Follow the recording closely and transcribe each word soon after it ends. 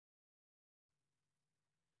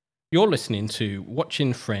You're listening to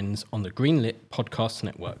Watching Friends on the Greenlit Podcast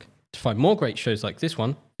Network. To find more great shows like this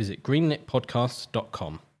one, visit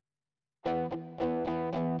greenlitpodcasts.com.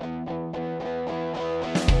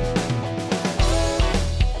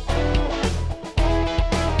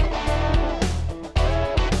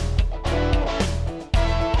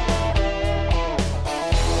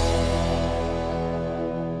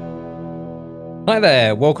 Hi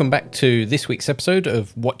there, welcome back to this week's episode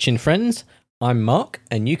of Watching Friends. I'm Mark,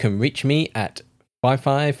 and you can reach me at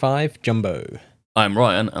 555Jumbo. I'm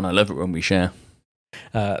Ryan, and I love it when we share.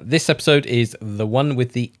 This episode is the one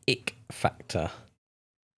with the ick factor.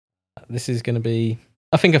 This is going to be,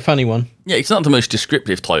 I think, a funny one. Yeah, it's not the most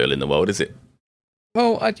descriptive title in the world, is it?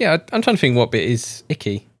 Well, I'm trying to think what bit is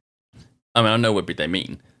icky. I mean, I know what bit they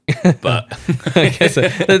mean, but I guess so.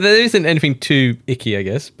 There isn't anything too icky, I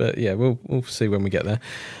guess. But yeah, we'll see when we get there.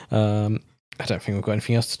 I don't think we've got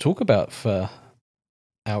anything else to talk about for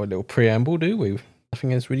our little preamble, do we?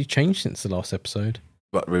 Nothing has really changed since the last episode.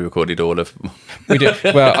 But we recorded all of. We do.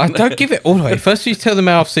 Well, I don't give it all away. First, you tell them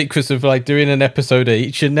our secrets of like doing an episode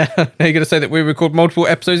each, and now you're going to say that we record multiple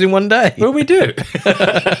episodes in one day. Well, we do.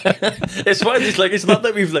 It's fine. It's not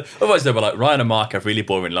that we've otherwise they were like Ryan and Mark have really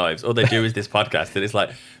boring lives. All they do is this podcast, and it's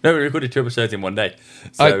like no, we recorded 2 episodes in one day.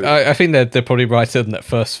 So I think they're probably right on that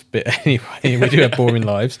first bit anyway. We do have boring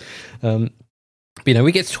lives. But,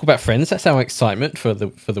 we get to talk about Friends. That's our excitement for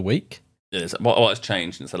the week. Yes. What has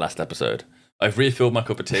changed since the last episode? I've refilled my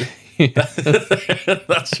cup of tea.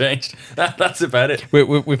 That's changed. That's about it.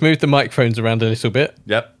 We've moved the microphones around a little bit.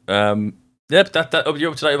 Yep. Yep. That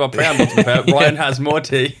you're up to date with our preamble. Ryan has more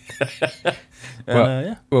tea.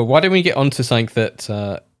 Well, why don't we get on to something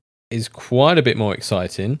that is quite a bit more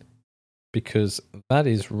exciting? Because that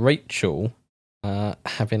is Rachel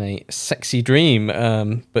having a sexy dream,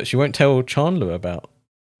 but she won't tell Chandler about.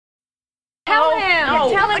 Tell him!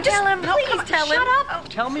 No. Tell him, please tell him. Shut up!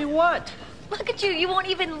 Tell me what? Look at you won't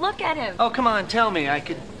even look at him. Oh, come on, tell me. I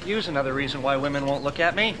could use another reason why women won't look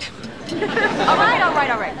at me. All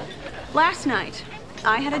right. Last night,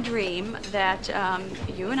 I had a dream that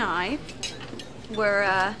you and I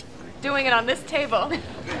were Doing it on this table.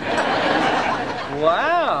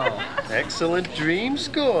 Wow. Excellent dream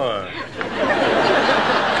score.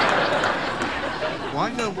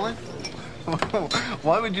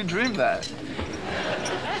 Why would you dream that?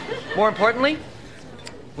 More importantly,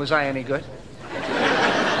 was I any good?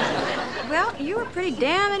 well, you were pretty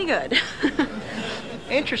damn any good.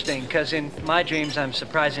 Interesting, because in my dreams, I'm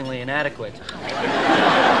surprisingly inadequate.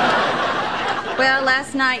 Well,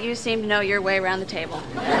 last night you seemed to know your way around the table.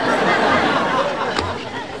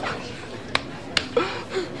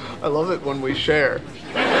 I love it when we share.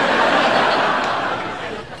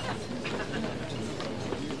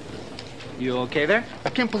 You okay there? I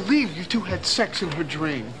can't believe you two had sex in her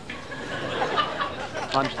dream.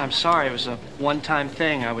 I'm sorry, it was a one-time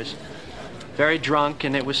thing. I was very drunk,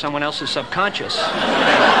 and it was someone else's subconscious.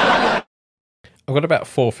 I've got about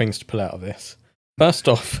 4 things to pull out of this. First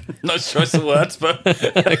off... Nice choice of words, but...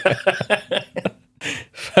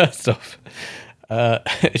 First off,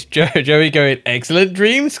 it's Joey going, excellent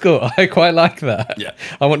dream score. I quite like that. Yeah.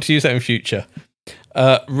 I want to use that in future.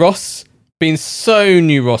 Ross being so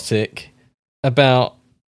neurotic about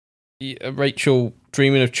Rachel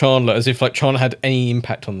dreaming of Chandler as if like Chandler had any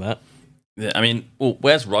impact on that. Yeah, I mean, well,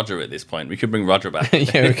 where's Roger at this point? We could bring Roger back.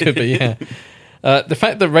 Yeah, it could be, yeah. The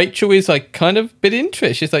fact that Rachel is like kind of a bit into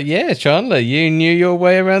it. She's like, yeah, Chandler, you knew your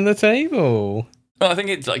way around the table. Well, I think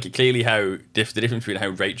it's like clearly how the difference between how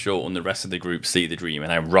Rachel and the rest of the group see the dream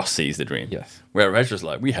and how Ross sees the dream. Yes. Where Rachel's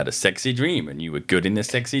like, we had a sexy dream and you were good in this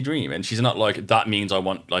sexy dream. And she's not like, that means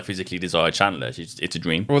I physically desire Chandler. It's a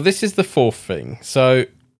dream. Well, this is the 4th thing. So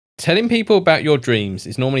telling people about your dreams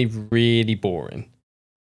is normally really boring.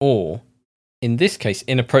 Or, in this case,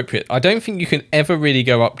 inappropriate. I don't think you can ever really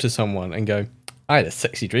go up to someone and go, I had a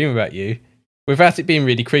sexy dream about you, without it being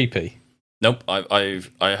really creepy. Nope, I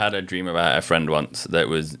had a dream about a friend once that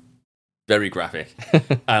was very graphic,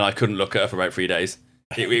 and I couldn't look at her for about 3 days.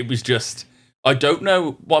 It was just, I don't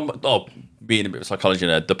know, being a bit of a psychology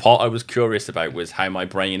nerd, the part I was curious about was how my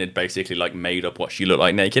brain had basically like made up what she looked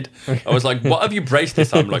like naked. I was like, what have you braced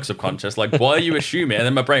this on, like subconscious? Like, why are you assuming? And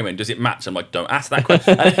then my brain went, does it match? I'm like, don't ask that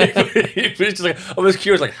question. And it was just like, I was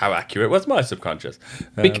curious, like, how accurate was my subconscious?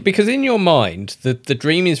 Because in your mind, the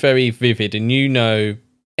dream is very vivid and you know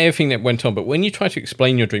everything that went on, but when you try to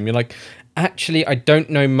explain your dream, you're like, actually, I don't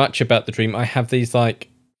know much about the dream. I have these like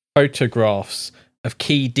photographs of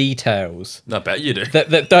key details. I bet you do.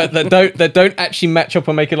 that don't actually match up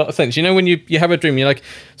or make a lot of sense. You know, when you have a dream, you're like,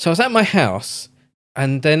 so I was at my house,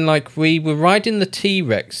 and then like we were riding the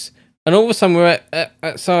T-Rex, And all of a sudden we're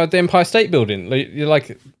outside the Empire State Building. You're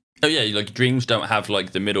like, Oh yeah, like dreams don't have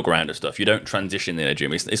like the middle ground of stuff. You don't transition in a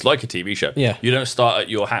dream. It's like a TV show. Yeah. You don't start at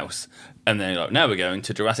your house and then like now we're going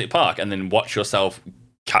to Jurassic Park and then watch yourself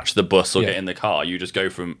catch the bus or Yeah. get in the car. You just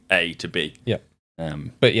go from A to B. yeah.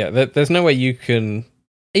 Um, But yeah, there's no way you can.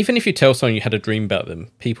 Even if you tell someone you had a dream about them,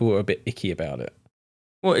 people are a bit icky about it.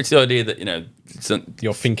 well, it's the idea that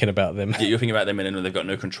You're thinking about them. you're thinking about them and then they've got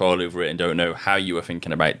no control over it and don't know how you were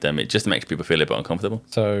thinking about them. It just makes people feel a bit uncomfortable.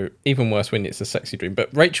 So even worse when it's a sexy dream.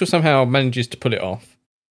 But Rachel somehow manages to pull it off.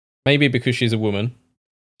 Maybe because she's a woman,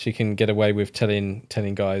 she can get away with telling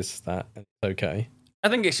guys that it's okay. I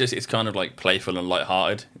think it's kind of like playful and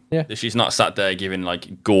lighthearted. Yeah. She's not sat there giving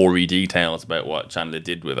like gory details about what Chandler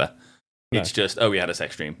did with her. No. It's just, oh, we had a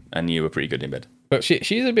sex dream and you were pretty good in bed. But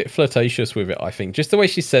she's a bit flirtatious with it, I think. Just the way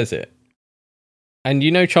she says it. And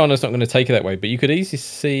you know Chandler's not going to take it that way, but you could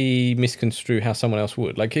easily misconstrue how someone else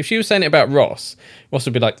would. Like if she was saying it about Ross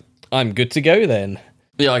would be like, I'm good to go then.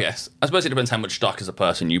 Yeah, I guess. I suppose it depends how much stock as a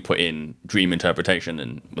person you put in dream interpretation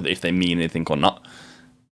and whether if they mean anything or not.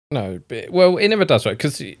 No, but, well, it never does, right?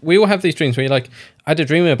 Because we all have these dreams where you're like, I had a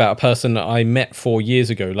dream about a person that I met 4 years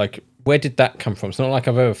ago. Like, where did that come from? It's not like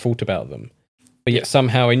I've ever thought about them. But yet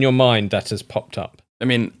somehow in your mind that has popped up. I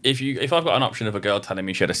mean, if I've got an option of a girl telling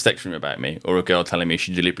me she had a sex dream about me or a girl telling me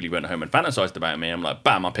she deliberately went home and fantasized about me, I'm like,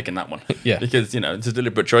 bam, I'm picking that one. Yeah. Because, it's a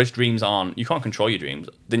deliberate choice. Dreams aren't, you can't control your dreams.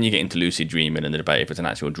 Then you get into lucid dreaming and the debate if it's an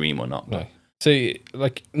actual dream or not. No. So,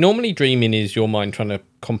 like, normally dreaming is your mind trying to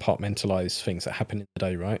compartmentalize things that happen in the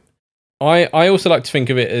day, right? I also like to think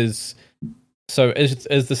of it as, so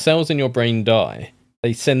as the cells in your brain die,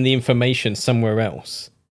 they send the information somewhere else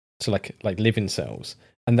to like living cells.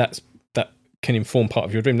 And that can inform part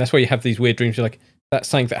of your dream. That's why you have these weird dreams. You're like, that's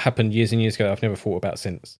something that happened years and years ago I've never thought about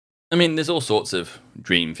since. I mean, there's all sorts of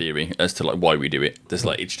dream theory as to like why we do it. There's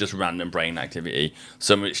like it's just random brain activity.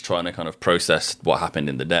 Some of it's trying to kind of process what happened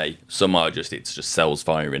in the day. Some are it's just cells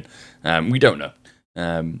firing. We don't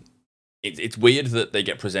know. It's weird that they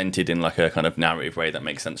get presented in like a kind of narrative way that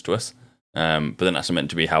makes sense to us. But then that's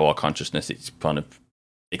meant to be how our consciousness kind of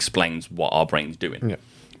explains what our brain's doing. Yeah.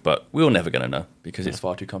 But we're never going to know because it's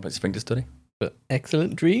far too complex a thing to study. But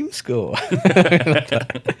excellent dream score.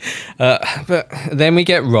 But then we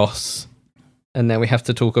get Ross, and then we have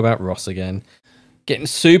to talk about Ross again. Getting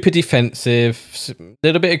super defensive, a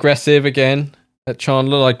little bit aggressive again at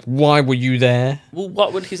Chandler, like, why were you there? Well,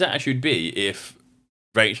 what would his attitude be if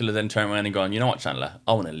Rachel had then turned around and gone, you know what, Chandler,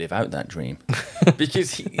 I want to live out that dream.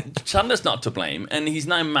 Because Chandler's not to blame, and he's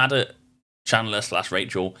now mad at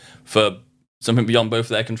Chandler/Rachel for something beyond both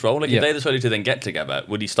their control. Like, if they decided to then get together,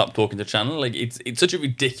 would he stop talking to Chandler? Like, it's such a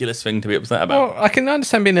ridiculous thing to be upset about. Well, I can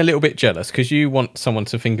understand being a little bit jealous because you want someone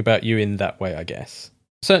to think about you in that way, I guess.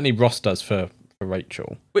 Certainly Ross does for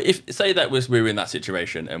Rachel. But if, say that we're in that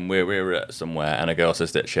situation and we're at somewhere and a girl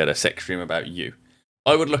says that she had a sex dream about you,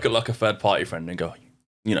 I would look at like a third party friend and go,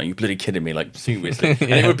 you bloody kidding me, like, seriously.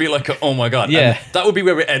 And it would be like, oh my God. Yeah. And that would be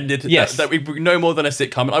where it ended. Yes. That would be no more than a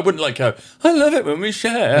sitcom. And I wouldn't like go, I love it when we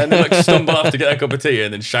share. And then like stumble off to get a cup of tea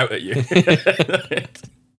and then shout at you.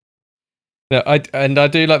 No, I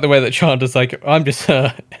do like the way that Chandler's like, I'm just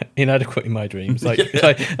inadequate in my dreams. Like, Yeah.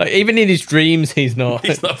 like, even in his dreams, he's not.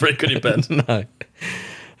 He's not very good in bed.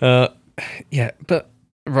 No. Yeah, but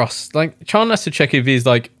Ross, like, Chandler has to check if he's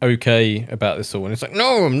like okay about this all, and it's like,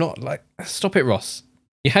 no, I'm not. Like, stop it, Ross.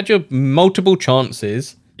 You had your multiple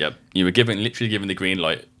chances. Yep. You were literally given the green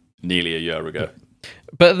light nearly a year ago.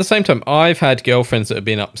 But at the same time, I've had girlfriends that have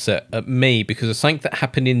been upset at me because of something that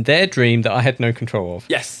happened in their dream that I had no control of.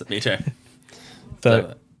 Yes, me too.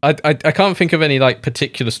 So I can't think of any like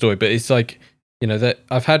particular story, but it's like, that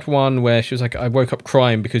I've had one where she was like, I woke up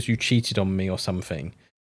crying because you cheated on me or something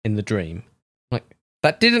in the dream. Like,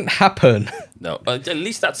 that didn't happen. No, at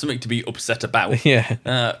least that's something to be upset about.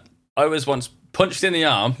 Yeah. I was once punched in the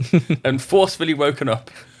arm and forcefully woken up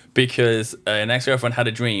because an ex-girlfriend had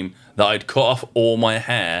a dream that I'd cut off all my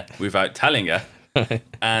hair without telling her.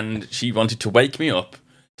 And she wanted to wake me up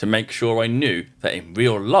to make sure I knew that in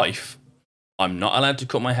real life, I'm not allowed to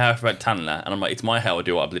cut my hair without telling her. And I'm like, it's my hair, I'll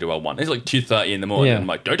do what I bloody well want. It's like 2:30 in the morning. Yeah. I'm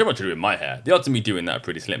like, don't know what to do with my hair. The odds of me doing that are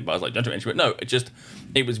pretty slim. But I was like, don't do anything. No,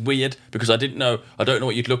 it was weird because I don't know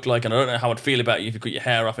what you'd look like and I don't know how I'd feel about you if you cut your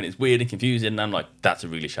hair off, and it's weird and confusing. And I'm like, that's a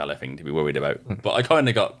really shallow thing to be worried about. But I kind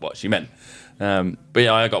of got what she meant. But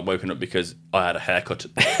yeah, I got woken up because I had a haircut.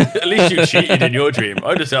 At least you cheated in your dream.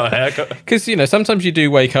 I just had a haircut. Because, sometimes you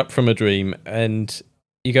do wake up from a dream and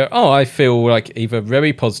you go, oh, I feel like either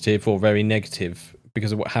very positive or very negative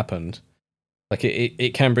because of what happened. Like,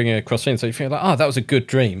 it can bring across things. So you feel like, oh, that was a good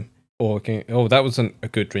dream. Or, oh, that wasn't a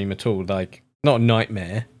good dream at all. Like, not a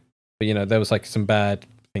nightmare. but there was like some bad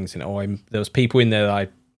things in it. There was people in there that I'd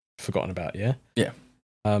forgotten about. Yeah.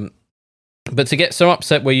 But to get so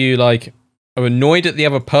upset where you like are annoyed at the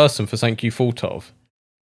other person for something you thought of.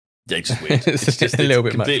 Yeah, it's just weird. It's just a little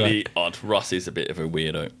bit much, completely odd. Ross is a bit of a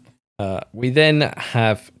weirdo. We then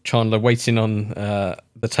have Chandler waiting on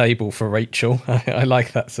the table for Rachel. I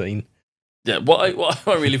like that scene. Yeah, what I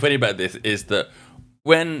find really funny about this is that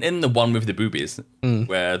when in the one with the boobies,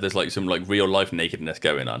 where there's like some like real life nakedness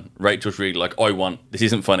going on, Rachel's really like, this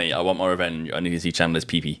isn't funny, I want my revenge, I need to see Chandler's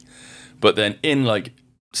pee-pee. But then in like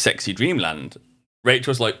Sexy Dreamland,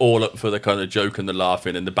 Rachel's like all up for the kind of joke and the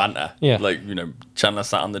laughing and the banter. Yeah. Like, Chandler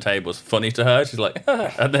sat on the table, it's funny to her. She's like,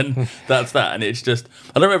 and then that's that. And it's just,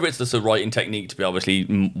 I don't know whether it's just a writing technique to be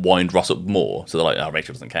obviously wind Ross up more. So they're like,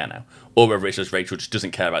 Rachel doesn't care now. Or whether it's just Rachel just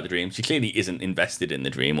doesn't care about the dream. She clearly isn't invested in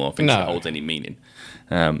the dream or thinks it holds any meaning.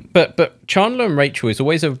 But Chandler and Rachel is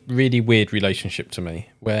always a really weird relationship to me,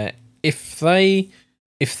 where if they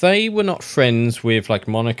were not friends with like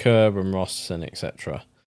Monica and Ross and etc.,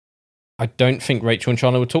 I don't think Rachel and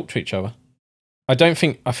Chandler would talk to each other. I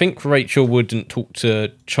think Rachel wouldn't talk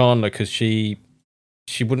to Chandler because she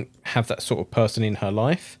wouldn't have that sort of person in her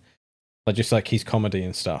life, like just like his comedy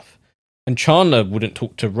and stuff. And Chandler wouldn't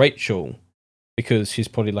talk to Rachel because she's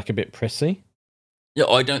probably like a bit prissy. Yeah,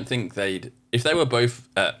 I don't think if they were both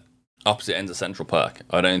at opposite ends of Central Park,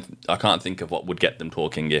 I can't think of what would get them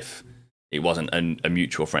talking if it wasn't a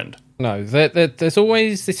mutual friend. No, there's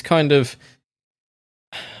always this kind of,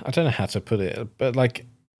 I don't know how to put it, but like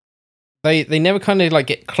they never kind of like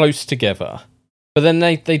get close together, but then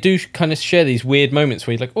they do kind of share these weird moments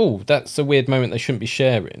where you're like, oh, that's a weird moment they shouldn't be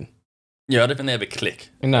sharing. Yeah, I don't think they ever click.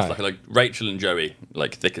 No. It's like Rachel and Joey,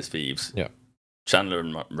 like thick as thieves. Yeah. Chandler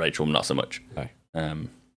and Rachel, not so much. No.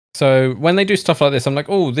 So when they do stuff like this, I'm like,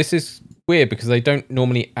 oh, this is weird because they don't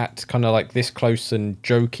normally act kind of like this close and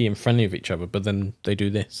jokey and friendly with each other, but then they do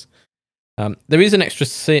this. There is an extra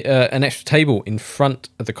extra table in front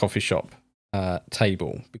of the coffee shop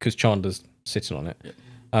table because Chandler's sitting on it.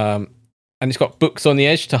 Yeah. And it's got books on the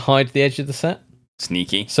edge to hide the edge of the set.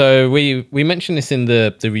 Sneaky. So we mentioned this in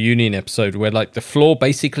the reunion episode where like the floor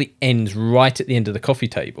basically ends right at the end of the coffee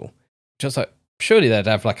table. Just like, surely they'd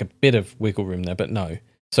have like a bit of wiggle room there, but no.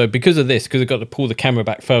 So because of this, because they've got to pull the camera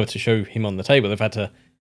back further to show him on the table, they've had to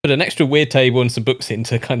put an extra weird table and some books in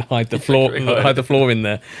to kind of hide the floor, in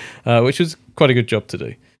there, which was quite a good job to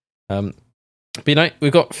do. But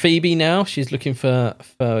we've got Phoebe now. She's looking for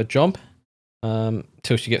a job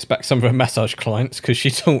till she gets back some of her massage clients because she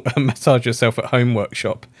taught a massage herself at home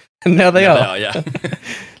workshop, and now they are. Yeah.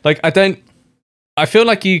 Like I feel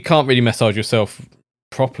like you can't really massage yourself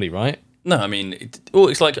properly, right? No, I mean,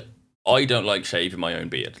 it's like I don't like shaving my own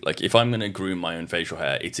beard. Like if I'm going to groom my own facial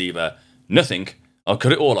hair, it's either nothing, I'll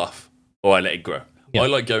cut it all off, or I let it grow. Yeah. I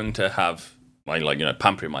like going to have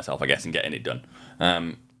pampering myself, I guess, and getting it done.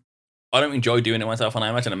 I don't enjoy doing it myself, and I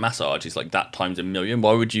imagine a massage is like that times a million.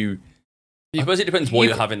 Why would you? I suppose it depends what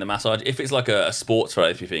you have in the massage. If it's like a sports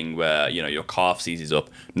therapy thing where your calf seizes up,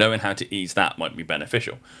 knowing how to ease that might be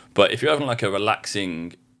beneficial. But if you're having like a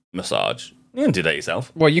relaxing massage, you can do that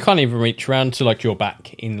yourself. Well, you can't even reach around to like your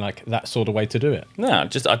back in like that sort of way to do it. No, I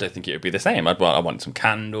don't think it would be the same. I want some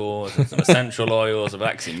candles, some essential oils,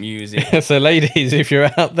 relaxing music. So, ladies, if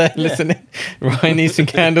you're out there listening, Ryan needs some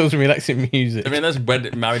candles and relaxing music. I mean, those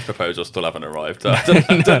marriage proposals still haven't arrived. So I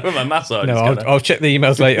don't know where my massage. No, I'll check the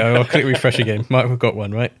emails later. I'll click refresh again. Might have got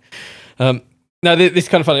one right. No, this is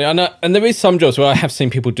kind of funny. And there is some jobs where I have seen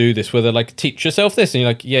people do this, where they're like, teach yourself this, and you're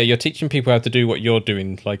like, yeah, you're teaching people how to do what you're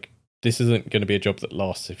doing. Like, this isn't going to be a job that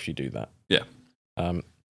lasts if you do that. Yeah.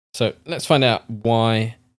 So let's find out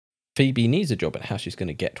why Phoebe needs a job and how she's going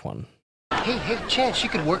to get one. Hey, Chad, she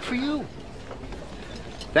could work for you.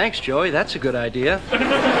 Thanks, Joey. That's a good idea. What?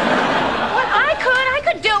 I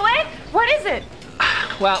could do it. What is it?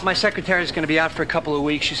 Well, my secretary's going to be out for a couple of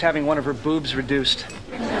weeks. She's having one of her boobs reduced.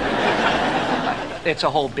 It's a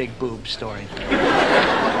whole big boob story.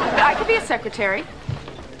 I could be a secretary.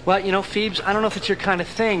 Well, Phoebes, I don't know if it's your kind of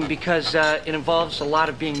thing because it involves a lot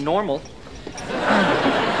of being normal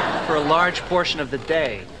for a large portion of the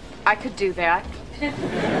day. I could do that.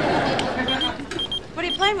 What are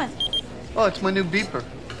you playing with? Oh, it's my new beeper.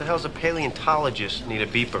 What the hell's a paleontologist need a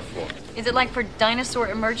beeper for? Is it like for dinosaur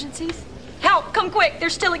emergencies? Help! Come quick! They're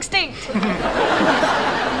still extinct.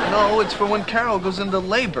 No, it's for when Carol goes into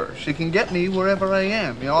labor. She can get me wherever I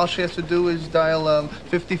am. All she has to do is dial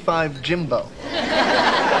 55 Jimbo.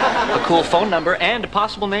 A cool phone number and a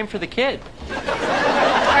possible name for the kid. All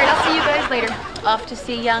right, I'll see you guys later. Off to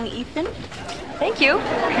see young Ethan? Thank you.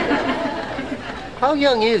 How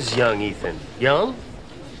young is young Ethan? Young?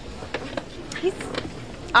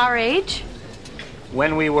 Our age?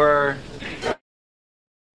 When we were...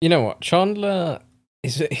 You know what? Chandler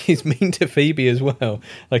is mean to Phoebe as well.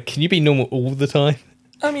 Like, can you be normal all the time?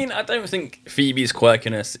 I mean, I don't think Phoebe's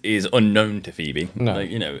quirkiness is unknown to Phoebe. No. Like,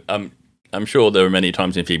 you know, I'm sure there are many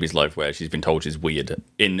times in Phoebe's life where she's been told she's weird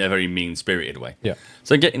in a very mean-spirited way. Yeah.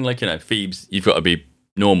 So getting, like, you know, Phoebe's, you've got to be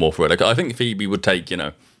normal for it. Like, I think Phoebe would take, you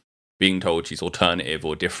know, being told she's alternative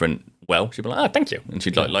or different well. She'd be like, thank you. And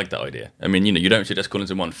she'd like that idea. I mean, you know, you don't just calling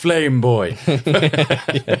someone Flame Boy and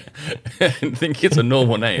think it's a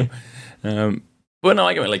normal name. But no,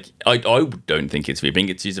 I get it. Like, I don't think it's Phoebe. I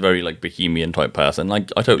think she's a very, like, bohemian type person. Like,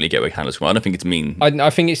 I totally get where Hannah's from. I don't think it's mean. I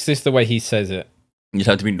think it's just the way he says it. You just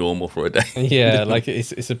have to be normal for a day. Yeah, like,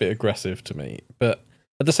 it's a bit aggressive to me. But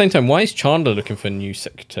at the same time, why is Chandler looking for a new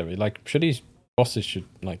secretary? Like, should his bosses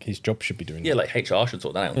his job should be doing Yeah, that. like HR should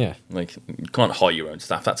sort that out. Yeah. Like, you can't hire your own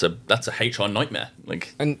staff. That's a HR nightmare.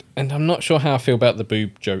 Like, And I'm not sure how I feel about the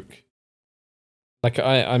boob joke. Like,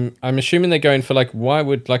 I'm assuming they're going for, like, why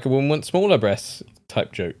would, like, a woman want smaller breasts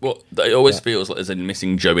type joke. well, it always feels like there's a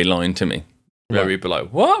missing Joey line to me. Where we'd be like,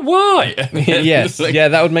 what? Why? Yes, Like, yeah,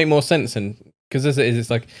 that would make more sense. And because as it is, it's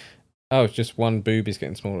like, oh, it's just one boob is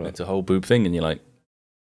getting smaller. It's a whole boob thing, and you're like,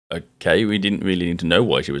 okay, we didn't really need to know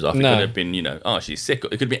why she was off. It No. could have been, you know, she's sick.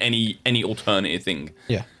 It could be any alternative thing.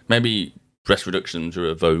 Yeah. Maybe breast reductions were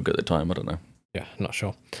a vogue at the time. I don't know. Yeah, not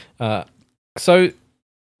sure. So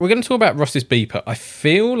we're going to talk about Ross's beeper. I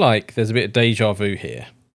feel like there's a bit of deja vu here,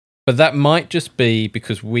 but that might just be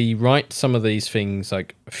because we write some of these things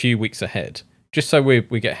like a few weeks ahead, just so we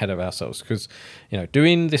get ahead of ourselves. Because, you know,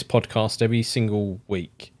 doing this podcast every single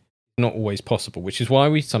week is not always possible, which is why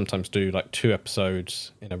we sometimes do like 2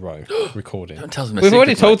 episodes in a row recording. Don't tell them a We've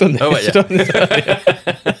already secret, told them mate. this.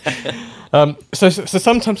 Oh, wait, yeah. So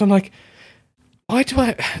sometimes I'm like, why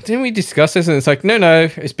didn't we discuss this? And it's like, no,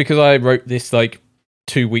 it's because I wrote this like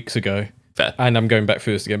 2 weeks ago. Fair. And I'm going back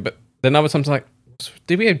through this again. But then other times I'm like,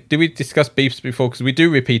 did we discuss beeps before? Because we do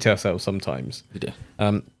repeat ourselves sometimes. We do.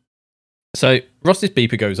 So Ross's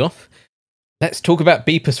beeper goes off. Let's talk about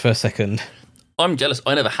beepers for a second. I'm jealous.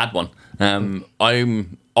 I never had one.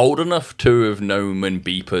 I'm old enough to have known when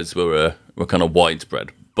beepers were kind of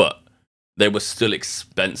widespread, but they were still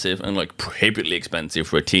expensive and like prohibitively expensive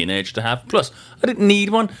for a teenager to have. Plus, I didn't need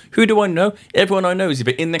one. Who do I know? Everyone I know is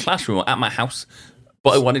either in the classroom or at my house,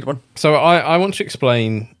 but I wanted one. So I want to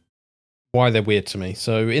explain why they're weird to me.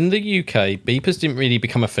 So in the UK, beepers didn't really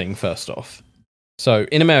become a thing, first off. So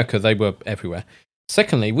in America, they were everywhere.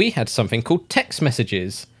 Secondly, we had something called text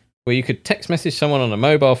messages, where you could text message someone on a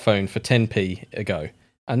mobile phone for 10p ago.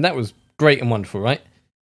 And that was great and wonderful, right?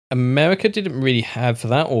 America didn't really have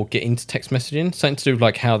that or get into text messaging, something to do with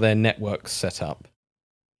like how their network's set up.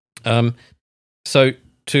 So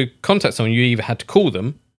to contact someone, you either had to call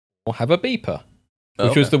them or have a beeper,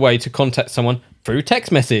 which was the way to contact someone through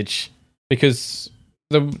text message. Because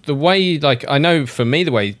the way, like, I know for me,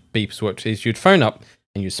 the way beepers worked is you'd phone up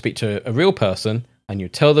and you'd speak to a real person and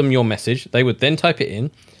you'd tell them your message. They would then type it in.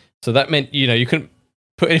 So that meant, you know, you couldn't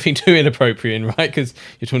put anything too inappropriate in, right? Because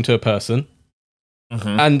you're talking to a person.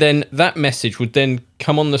 Mm-hmm. And then that message would then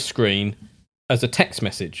come on the screen as a text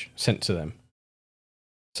message sent to them.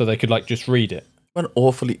 So they could, like, just read it. What an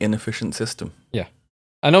awfully inefficient system. Yeah.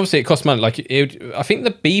 And obviously it cost money. Like, I think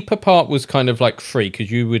the beeper part was kind of like free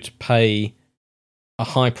because you would pay a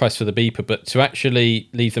high price for the beeper, but to actually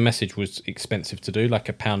leave the message was expensive to do, like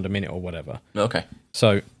 £1 a minute or whatever. Okay.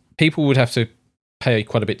 So people would have to pay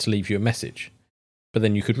quite a bit to leave you a message, but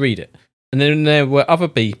then you could read it. And then there were other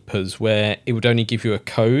beepers where it would only give you a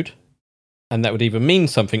code, and that would either mean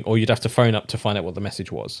something or you'd have to phone up to find out what the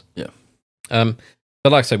message was. Yeah.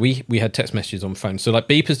 But like I said, we had text messages on phones, so like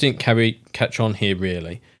beepers didn't catch on here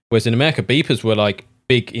really. Whereas in America, beepers were like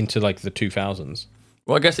big into like the 2000s.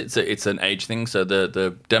 Well, I guess it's an age thing. So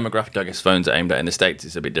the demographic, I guess, phones are aimed at in the States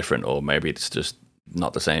is a bit different, or maybe it's just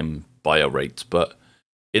not the same bio rates. But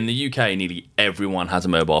in the UK, nearly everyone has a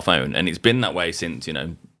mobile phone, and it's been that way since, you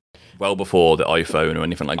know, well before the iPhone or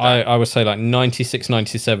anything like that. I would say like 96,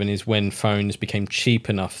 97 is when phones became cheap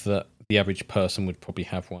enough that the average person would probably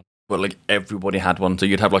have one. But like everybody had one, so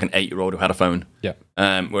you'd have like an 8-year-old who had a phone. Yeah.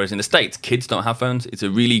 Whereas in the States, kids don't have phones. It's a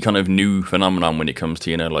really kind of new phenomenon when it comes to,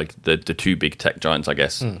 you know, like the 2 big tech giants, I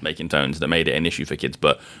guess, making phones that made it an issue for kids.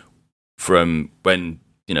 But from when,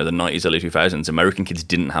 you know, the 90s, early 2000s, American kids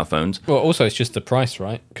didn't have phones. Well, also it's just the price,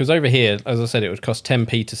 right? Because over here, as I said, it would cost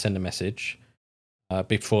 10p to send a message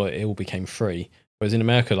before it all became free. Whereas in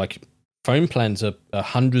America, like phone plans are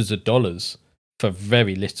hundreds of dollars for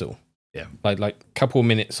very little. Yeah. Like a couple of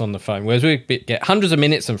minutes on the phone. Whereas we get hundreds of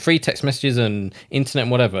minutes and free text messages and internet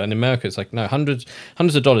and whatever. And in America, it's like, no, hundreds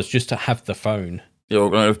of dollars just to have the phone.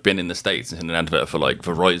 I've been in the States and seen an advert for like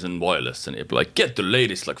Verizon Wireless, and it'd be like, get the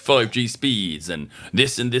latest like 5G speeds and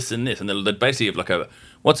this and this and this, and they'd basically have like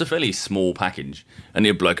what's a fairly small package, and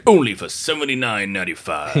it'd be like only for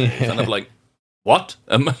 $79.95, and I'm like, what?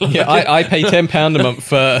 I pay £10 a month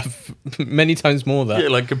for many times more than that. Yeah,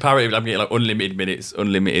 like comparatively, I'm getting like unlimited minutes,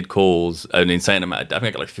 unlimited calls, an insane amount. I think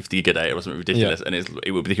I got like 50 gig a day or something ridiculous, and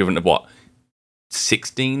it would be the equivalent of what?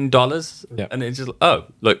 $16, and it's just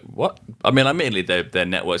what? I mean, admittedly, their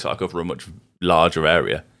networks are cover a much larger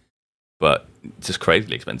area, but it's just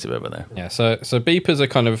crazily expensive over there. Yeah, so beepers are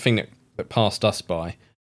kind of a thing that passed us by,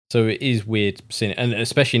 so it is weird seeing it, and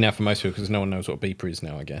especially now for most people because no one knows what a beeper is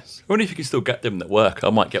now. I guess. I wonder if you can still get them that work. I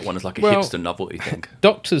might get one as like a hipster novelty thing.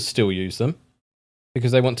 Doctors still use them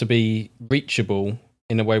because they want to be reachable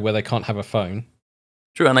in a way where they can't have a phone.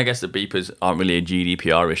 True, and I guess the beepers aren't really a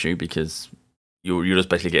GDPR issue because you're just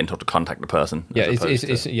basically getting told to contact the person. Yeah,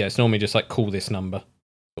 it's normally just like call this number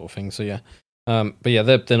sort of thing. So yeah, but yeah,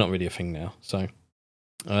 they're not really a thing now. So,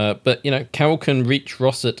 but Carol can reach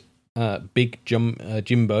Ross at Big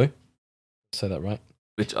Jimbo. Say that right?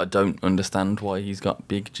 Which I don't understand why he's got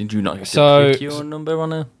big. Did you not have to pick your number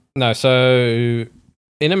on a? No, so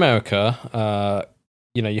in America,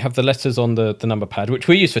 you have the letters on the number pad, which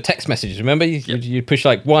we use for text messages. Remember, you push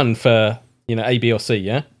like 1 for A, B, or C.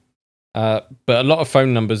 Yeah. But a lot of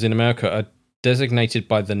phone numbers in America are designated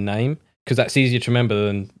by the name because that's easier to remember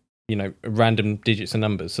than random digits and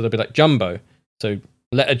numbers. So they'll be like Jumbo. So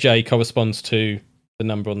letter J corresponds to the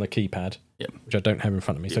number on the keypad, which I don't have in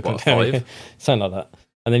front of me. So I can't tell you. Something like that.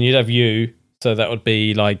 And then you'd have U, so that would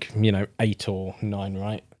be like 8 or 9,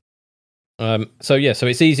 right? So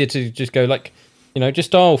it's easier to just go like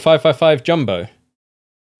just dial 555 Jumbo,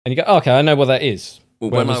 and you go, okay, I know what that is.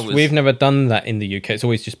 Well, we've never done that in the UK. It's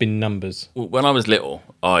always just been numbers. Well, when I was little,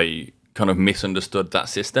 I kind of misunderstood that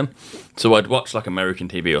system. So I'd watch like American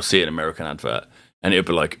TV or see an American advert, and it'd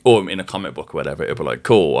be like, or in a comic book or whatever, it'd be like,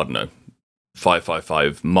 cool, I don't know,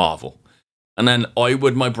 555 Marvel. And then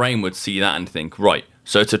my brain would see that and think, right,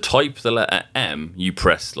 so to type the letter M, you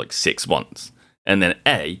press like 6 once. And then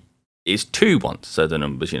A is 2 once. So the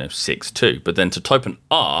number's, 6, 2. But then to type an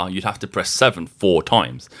R, you'd have to press 7 4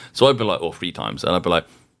 times. So I'd be like, or 3 times. And I'd be like,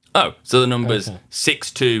 oh, so the number's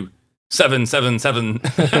 6 2 7 7 7.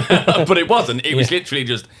 But it wasn't. It was literally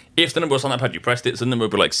just, if the number was on that pad, you pressed it, so the number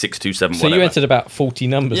would be like 6 2 7 so whatever. You entered about 40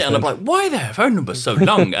 numbers. Yeah, then. And I'm like, why are their phone numbers so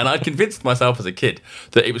long? And I convinced myself as a kid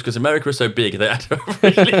that it was because America was so big, they had to have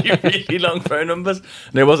really, really long phone numbers.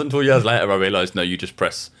 And it wasn't until years later I realised, no, you just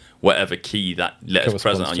press whatever key that letter's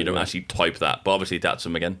present on, you don't actually type that. But obviously that's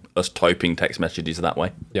us typing text messages that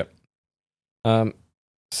way. Yep.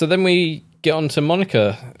 So then we get on to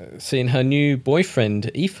Monica seeing her new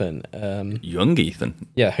boyfriend, Ethan. Young Ethan.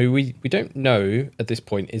 Yeah, who we don't know at this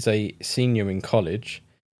point is a senior in college.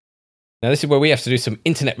 Now, this is where we have to do some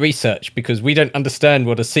internet research because we don't understand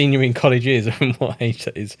what a senior in college is and what age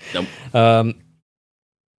that is. Nope.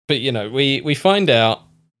 But, we find out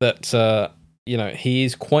that, he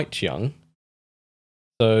is quite young.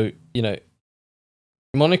 So,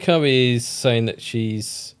 Monica is saying that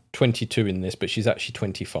she's 22 in this, but she's actually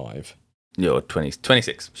 25. Yeah,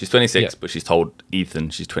 26. She's 26, but she's told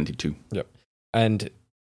Ethan she's 22. Yep. And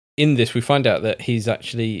in this, we find out that he's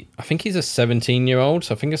actually, I think he's a 17-year-old.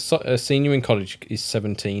 So I think a senior in college is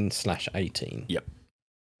 17/18. Yep.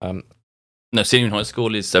 No, senior in high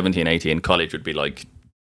school is 17, 18. College would be like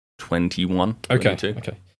 21, 22.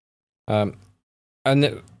 Okay.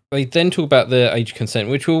 And they then talk about the age of consent,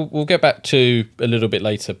 which we'll get back to a little bit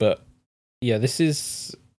later. But yeah,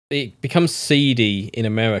 it becomes seedy in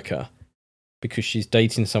America because she's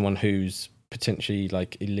dating someone who's potentially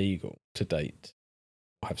like illegal to date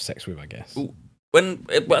or have sex with, I guess.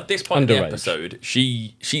 At this point Underage. in the episode,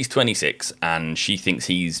 she's 26 and she thinks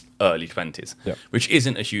he's early 20s, which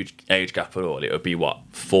isn't a huge age gap at all. It would be 4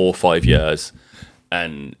 or 5 years,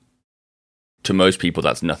 and to most people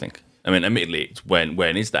that's nothing. I mean, admittedly, it's when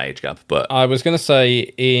is the age gap? But I was going to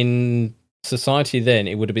say in society then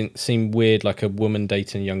it would have seemed weird, like a woman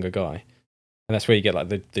dating a younger guy, and that's where you get like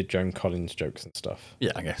the Joan Collins jokes and stuff.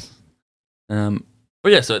 Yeah, I guess.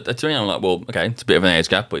 But yeah, so to me, I'm like, well, okay, it's a bit of an age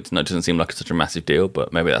gap, but it doesn't seem like such a massive deal.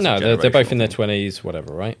 But maybe that's they're both in their 20s,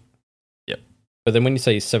 whatever, right? Yep. But then when you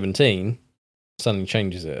say he's 17, suddenly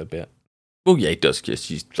changes it a bit. Well, yeah, it does. Because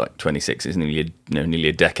she's like 26, is nearly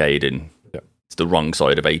a decade, and it's the wrong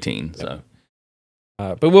side of 18. So,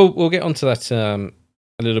 but we'll get onto that a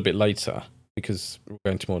little bit later because we'll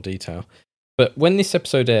go into more detail. But when this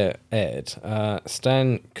episode aired,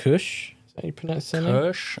 Stan Kush, is that how you pronounce his name?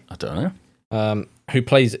 Kush? I don't know. Who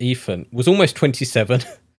plays Ethan, was almost 27.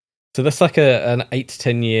 So that's like an 8 to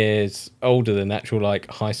 10 years older than actual like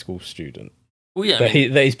high school student Well, yeah,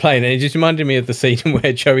 that he's playing. And it just reminded me of the scene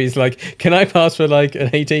where Joey's like, "Can I pass for like an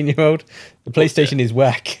 18-year-old? The PlayStation is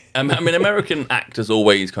whack." I mean, American actors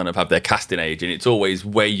always kind of have their casting age, and it's always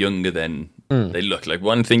way younger than they look. Like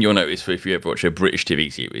one thing you'll notice if you ever watch a British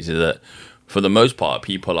TV series is that for the most part,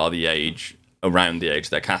 people are around the age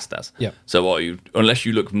they're cast as. Yeah. So unless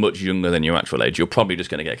you look much younger than your actual age, you're probably just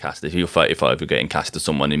going to get cast. If you're 35, you're getting cast as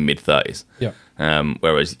someone in mid-30s. Yeah.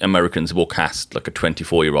 Whereas Americans will cast like a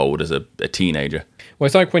 24-year-old as a teenager. Well,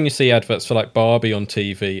 it's like when you see adverts for like Barbie on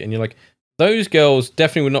TV, and you're like, those girls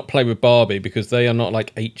definitely would not play with Barbie because they are not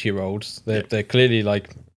like 8-year-olds. They're clearly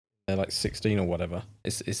like 16 or whatever.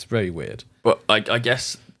 It's very weird. But I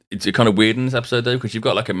guess it's kind of weird in this episode though, because you've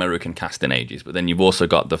got like American casting ages, but then you've also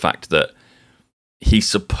got the fact that he's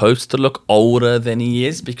supposed to look older than he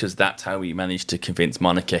is because that's how he managed to convince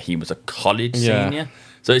Monica he was a college senior.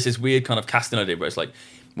 So it's this weird kind of casting idea where it's like,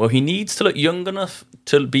 well, he needs to look young enough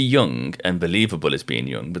to be young and believable as being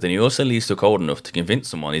young, but then he also needs to look old enough to convince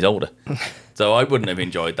someone he's older. So I wouldn't have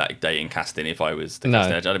enjoyed that dating casting if I was the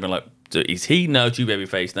casting agent. I'd have been like, is he? No, too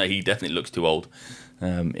babyface. No, he definitely looks too old.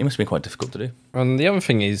 It must have been quite difficult to do. And the other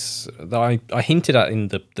thing is that I hinted at in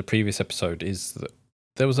the previous episode is that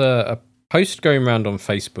there was a post going around on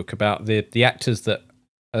Facebook about the actors that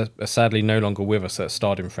are sadly no longer with us that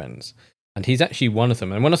starred in Friends, and he's actually one of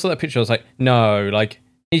them. And when I saw that picture, I was like, no, like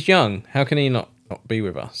he's young. How can he not be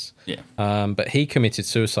with us? Yeah. But he committed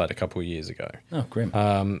suicide a couple of years ago. Oh, grim.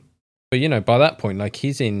 But you know, by that point, like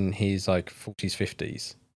he's in his like 40s,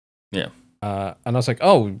 50s. Yeah. And I was like,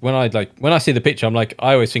 oh, when I see the picture, I'm like,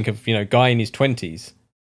 I always think of guy in his 20s,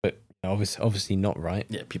 but obviously not, right?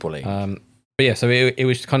 Yeah, people age. But yeah, so it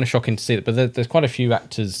was kind of shocking to see it. But there's quite a few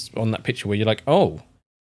actors on that picture where you're like, oh,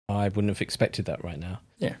 I wouldn't have expected that right now.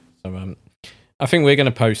 Yeah. So I think we're going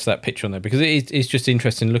to post that picture on there because it's just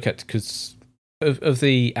interesting to look at because of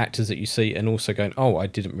the actors that you see and also going, oh, I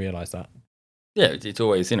didn't realise that. Yeah, it's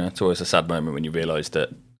always a sad moment when you realise that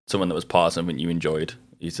someone that was part of something you enjoyed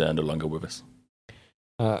is no longer with us.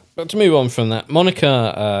 But to move on from that,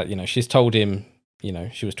 Monica, she's told him,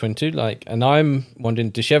 she was 22, and I'm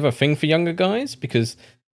wondering, does she have a thing for younger guys? Because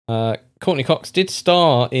Courtney Cox did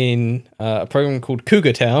star in a program called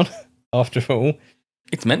Cougar Town, after all.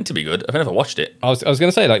 It's meant to be good. I've never watched it. I was going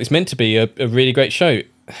to say, it's meant to be a really great show.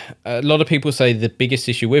 A lot of people say the biggest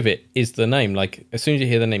issue with it is the name. Like, as soon as you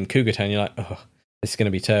hear the name Cougar Town, you're like, oh, this is going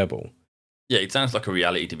to be terrible. Yeah, it sounds like a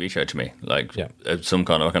reality TV show to me. Like some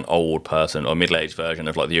kind of like an old person or middle-aged version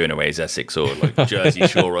of like the Unaways Essex or like Jersey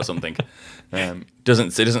Shore or something. It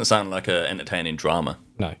doesn't sound like an entertaining drama.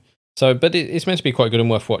 No. So, but it's meant to be quite good and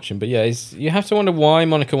worth watching. But yeah, you have to wonder why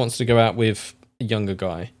Monica wants to go out with a younger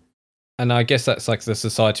guy. And I guess that's like the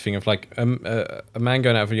society thing of like a man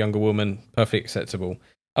going out with a younger woman, perfectly acceptable.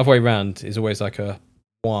 Other way around is always like a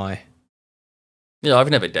why. Yeah, I've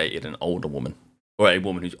never dated an older woman. Or a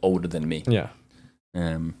woman who's older than me. Yeah.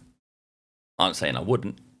 I'm not saying I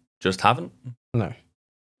wouldn't. Just haven't. No.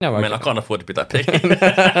 I mean, I can't afford to be that picky.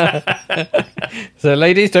 So,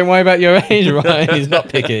 ladies, don't worry about your age, Ryan. He's not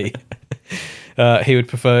picky. He would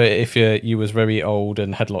prefer it if you was very old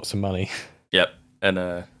and had lots of money. Yep.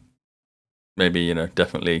 And maybe,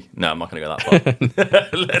 definitely... No, I'm not going to go that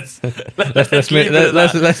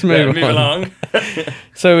far. Let's move along.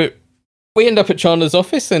 So... we end up at Chandler's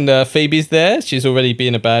office and Phoebe's there. She's already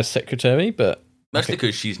being a bad secretary, but... Mostly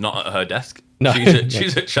because she's not at her desk. No.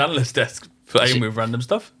 She's at Chandler's desk playing with random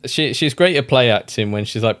stuff. She's great at play acting when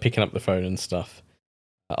she's like picking up the phone and stuff.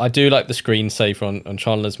 I do like the screensaver on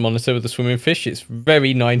Chandler's monitor with the swimming fish. It's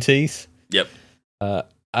very 90s. Yep.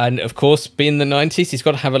 And of course, being the 90s, he's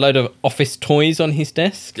got to have a load of office toys on his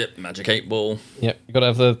desk. Yep, Magic 8 Ball. Yep, you've got to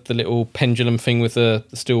have the little pendulum thing with the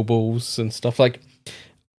steel balls and stuff. Like,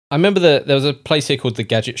 I remember there was a place here called the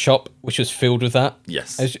Gadget Shop, which was filled with that.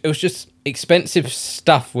 Yes. It was just expensive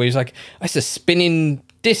stuff where he's like, it's a spinning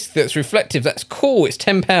disc that's reflective. That's cool. It's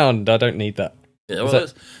 £10. I don't need that. Yeah, well,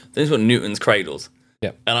 those were Newton's cradles.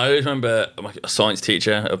 Yeah. And I always remember a science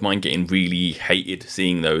teacher of mine getting really hated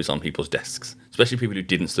seeing those on people's desks, especially people who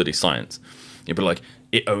didn't study science. You'd be like,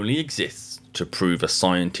 it only exists to prove a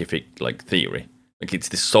scientific theory. Like, it's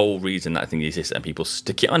the sole reason that thing exists, and people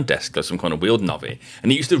stick it on desk like some kind of weird novelty.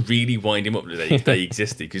 And it used to really wind him up that they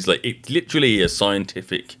existed, because it's literally a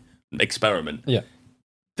scientific experiment. Yeah.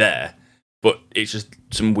 There, but it's just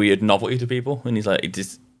some weird novelty to people, and he's like, it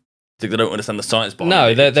just. They don't understand the science behind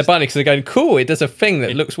it. No, they're buying it because they're going, cool, it does a thing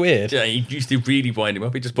that looks weird. Yeah, he used to really wind him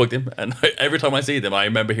up. He just bugged him. And every time I see them, I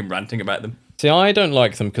remember him ranting about them. See, I don't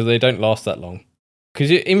like them because they don't last that long. Because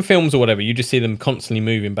in films or whatever, you just see them constantly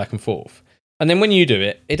moving back and forth. And then when you do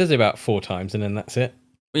it, it does it about 4 times, and then that's it.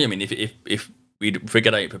 Well, yeah, I mean, if we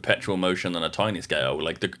figured out perpetual motion on a tiny scale,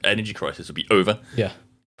 like the energy crisis would be over. Yeah.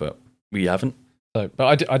 But we haven't. So,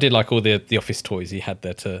 but I did like all the office toys he had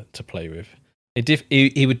there to play with.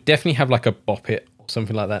 He would definitely have like a Bop It or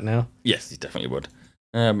something like that now. Yes, he definitely would.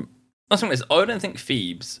 That's what it is. I don't think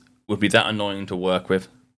Phoebes would be that annoying to work with.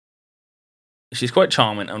 She's quite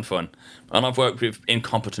charming and fun, and I've worked with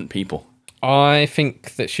incompetent people. I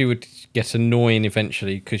think that she would get annoying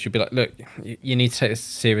eventually because you'd be like, look, you need to take this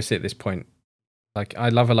seriously at this point. Like, I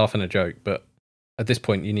love a laugh and a joke, but at this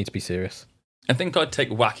point, you need to be serious. I think I'd take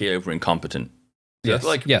wacky over incompetent. So Yes,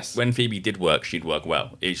 like yes. when Phoebe did work, she'd work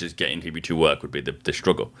well. It's just getting Phoebe to work would be the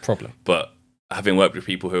struggle. Problem. But having worked with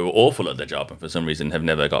people who are awful at their job and for some reason have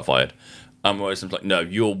never got fired, I'm always like, no,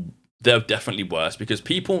 they're definitely worse because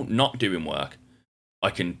people not doing work, I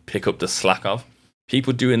can pick up the slack of.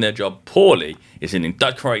 People doing their job poorly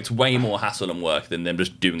that creates way more hassle and work than them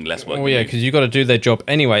just doing less work. Oh yeah, because you've got to do their job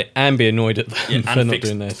anyway and be annoyed at them for and not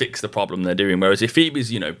doing theirs. fix the problem they're doing. Whereas if Phoebe's,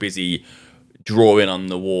 busy drawing on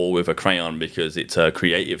the wall with a crayon because it's her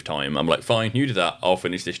creative time, I'm like, fine, you do that, I'll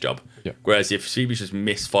finish this job. Yeah. Whereas if Phoebe's just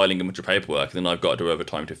misfiling a bunch of paperwork, then I've got to do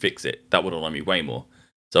overtime to fix it. That would annoy me way more.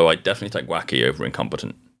 So I definitely take wacky over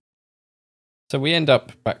incompetent. So we end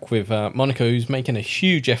up back with Monica, who's making a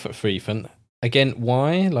huge effort for Ethan. Again,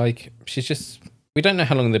 why? Like, we don't know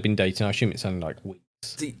how long they've been dating. I assume it's only like weeks.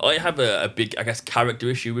 See, I have a big, I guess, character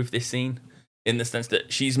issue with this scene in the sense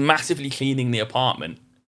that she's massively cleaning the apartment.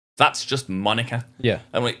 That's just Monica. Yeah.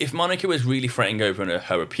 And like, if Monica was really fretting over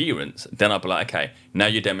her appearance, then I'd be like, okay, now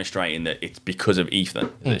you're demonstrating that it's because of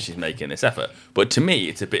Ethan that she's making this effort. But to me,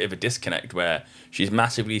 it's a bit of a disconnect where she's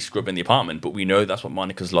massively scrubbing the apartment, but we know that's what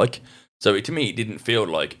Monica's like. So to me, it didn't feel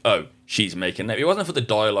like, oh, she's making that. It wasn't for the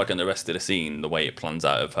dialogue and the rest of the scene, the way it plans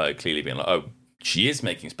out of her clearly being like, oh, she is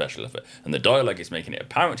making special effort. And the dialogue is making it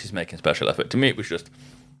apparent she's making special effort. To me, it was just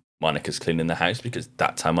Monica's cleaning the house because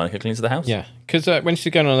that's how Monica cleans the house. Yeah, because when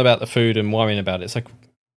she's going on about the food and worrying about it, it's like,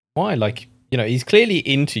 why? Like, he's clearly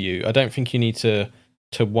into you. I don't think you need to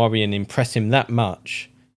worry and impress him that much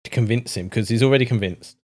to convince him because he's already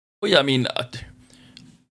convinced. Well, yeah, I mean,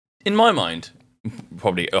 in my mind,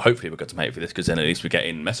 hopefully we'll get some hate for this because then at least we're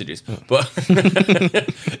getting messages. But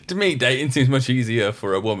to me, dating seems much easier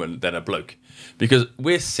for a woman than a bloke because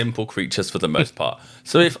we're simple creatures for the most part.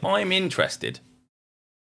 So if I'm interested,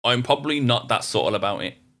 I'm probably not that subtle about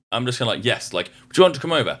it. I'm just gonna yes, like, would you want to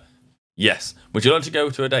come over? Yes. Would you like to go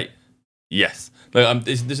to a date? Yes. Like,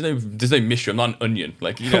 there's no mystery. I'm not an onion.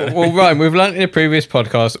 Like, Well, Ryan, we've learned in a previous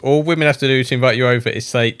podcast, all women have to do to invite you over is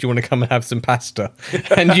say, "Do you want to come and have some pasta?"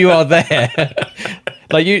 And you are there.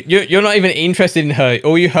 Like you're not even interested in her.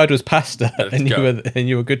 All you heard was pasta, and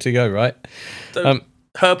you were good to go, right? So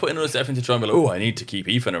her putting all this effort into trying to be like, oh, I need to keep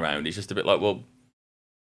Ethan around. It's just a bit like, well,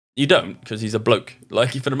 you don't because he's a bloke.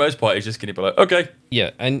 Like, for the most part, he's just going to be like, okay.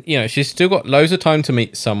 Yeah, and she's still got loads of time to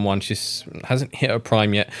meet someone. She hasn't hit her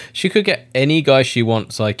prime yet. She could get any guy she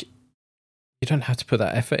wants. Like, you don't have to put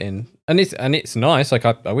that effort in, and it's nice. Like,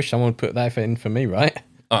 I wish someone would put that effort in for me, right?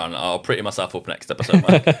 Oh, no, I'll pretty myself up next episode,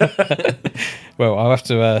 man. Well, I'll have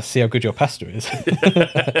to see how good your pasta is.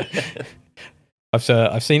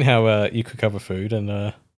 I've seen how you cook other food,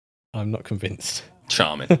 and I'm not convinced.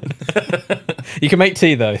 Charming. You can make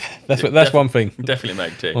tea though. That's one thing. Definitely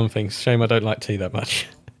make tea. One thing. Shame I don't like tea that much.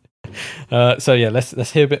 So yeah,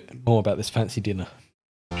 let's hear a bit more about this fancy dinner.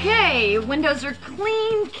 Hey, windows are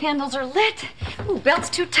clean, candles are lit. Ooh, belt's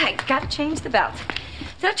too tight. Gotta change the belt.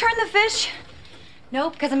 Did I turn the fish?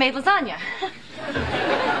 Nope, because I made lasagna.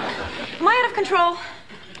 Am I out of control?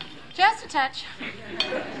 Just a touch.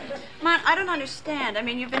 Man, I don't understand. I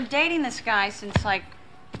mean, you've been dating this guy since, like,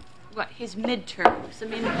 what, his midterms? I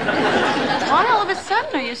mean, why all of a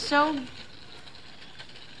sudden are you so...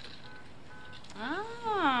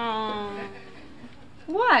 Oh.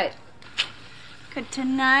 What? Could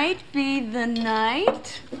tonight be the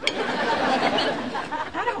night?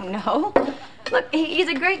 I don't know. Look, he's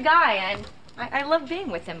a great guy, and I love being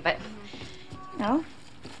with him, but,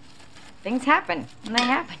 things happen, and they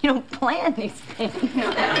happen. You don't plan these things.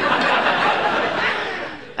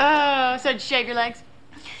 Oh, so did you shave your legs?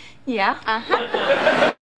 Yeah.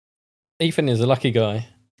 Uh-huh. Ethan is a lucky guy.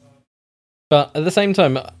 But at the same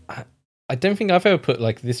time, I don't think I've ever put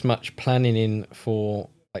like this much planning in for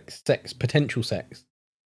like potential sex.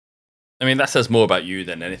 I mean, that says more about you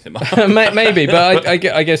than anything. Maybe, but I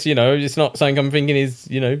guess, it's not something I'm thinking is,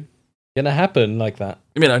 going to happen like that.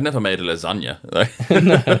 I mean, I've never made a lasagna.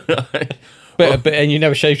 No. But and you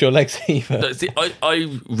never shaved your legs either. See,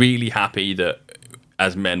 I'm really happy that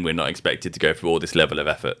as men, we're not expected to go through all this level of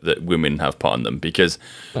effort that women have put on them. Because,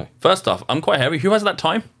 first off, I'm quite hairy. Who has that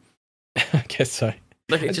time? I guess so.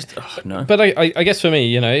 Like, it's just, no. But I guess for me,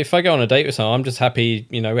 you know, if I go on a date with someone, I'm just happy,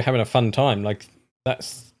 you know, we're having a fun time. Like,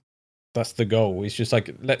 that's the goal. It's just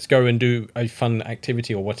like, let's go and do a fun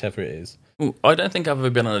activity or whatever it is. Ooh, I don't think I've ever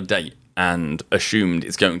been on a date and assumed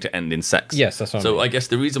it's going to end in sex. Yes, that's what I So mean. I guess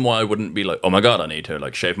the reason why I wouldn't be like, oh my God, I need to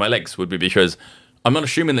like shave my legs would be because I'm not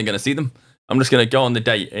assuming they're going to see them. I'm just going to go on the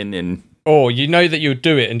date and Or you know that you would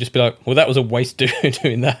do it and just be like, well, that was a waste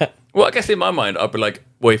doing that. well, I guess in my mind, I'd be like,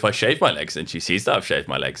 well, if I shave my legs and she sees that I've shaved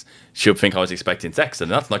my legs, she'll think I was expecting sex, and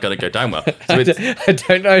that's not going to go down well. So I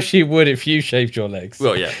don't know if she would if you shaved your legs.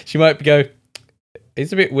 well, yeah, She might go,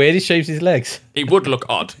 it's a bit weird he shaves his legs. it would look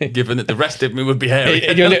odd, given that the rest of me would be hairy.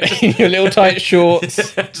 In your little tight shorts.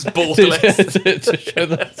 Just balls to, legs. to show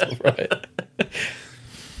that's all right.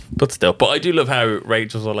 But still, but I do love how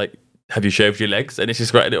Rachel's all like, have you shaved your legs? And it's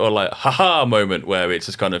just great little like, haha moment where it's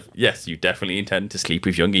just kind of, yes, you definitely intend to sleep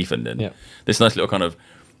with young Ethan. And this nice little kind of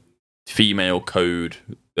female code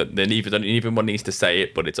that then even one needs to say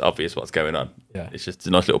it, but it's obvious what's going on. Yeah. It's just a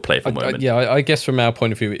nice little playful moment. I guess from our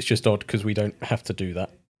point of view, it's just odd because we don't have to do that.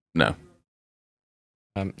 No.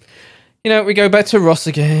 You know, we go back to Ross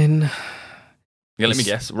again. Yeah, let me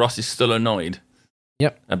guess. Ross is still annoyed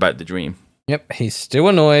about the dream. Yep, he's still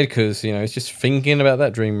annoyed because, you know, he's just thinking about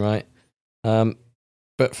that dream, right?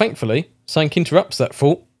 But thankfully, Sank interrupts that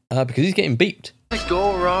thought because he's getting beeped. Let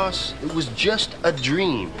go, Ross. It was just a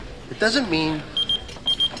dream. It doesn't mean...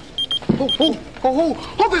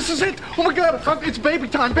 Oh, this is it. Oh, my God. It's baby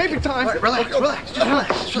time, baby time. All right, relax.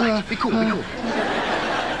 Just relax. Be cool.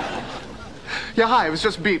 Yeah, hi. It was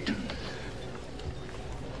just beeped.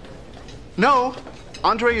 No,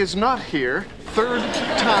 Andre is not here. Third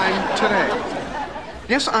time today.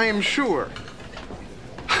 Yes, I am sure.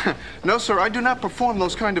 No, sir, I do not perform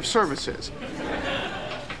those kind of services.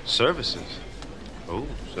 Services? Oh,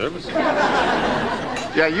 services.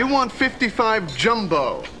 Yeah, you want 55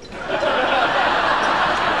 jumbo.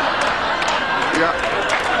 Yeah.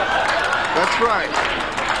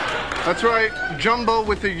 That's right. Jumbo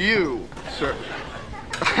with a U, sir.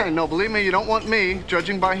 No, believe me, you don't want me.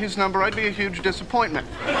 Judging by his number, I'd be a huge disappointment.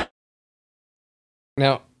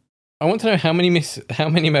 Now, I want to know how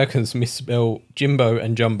many Americans misspell Jimbo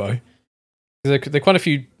and Jumbo. They're quite a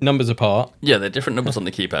few numbers apart. Yeah, they're different numbers on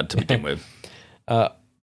the keypad to begin with.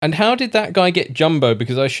 And how did that guy get Jumbo?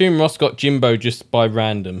 Because I assume Ross got Jimbo just by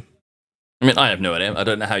random. I mean, I have no idea. I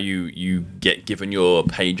don't know how you get given your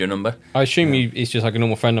pager number. I assume it's just like a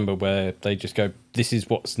normal phone number where they just go, this is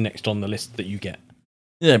what's next on the list that you get.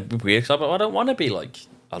 Yeah, weird. I don't want to be like,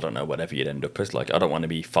 I don't know, whatever you'd end up as. Like, I don't want to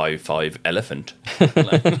be 5'5" elephant.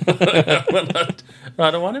 Like,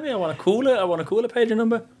 I don't want to be. I want to call it. I want to call a pager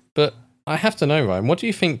number. But I have to know, Ryan, what do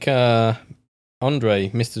you think Andre,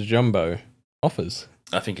 Mr. Jumbo, offers?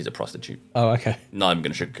 I think he's a prostitute. Oh, okay. No, I'm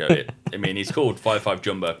going to sugarcoat it. I mean, he's called 5'5"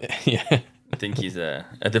 Jumbo. Yeah. I think he's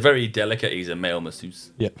at the very delicate. He's a male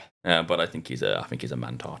masseuse. Yep. But I think he's a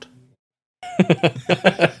man tart.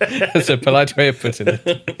 That's a polite way of putting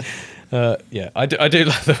it. Yeah, I do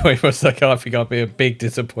love the way Ross like, I think I'll be a big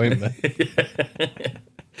disappointment.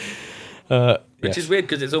 Which is weird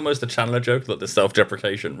because it's almost a Chandler joke, like the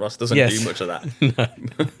self-deprecation. Ross doesn't do much of that. No.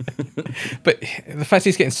 But the fact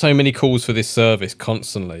he's getting so many calls for this service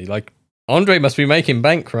constantly, like, Andre must be making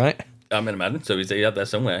bank, right? I'm in Madden, so he's out there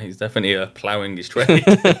somewhere. He's definitely ploughing his trade.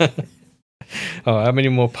 Oh, how many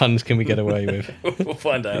more puns can we get away with? We'll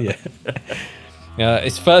find out. Yeah.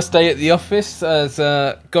 His first day at the office has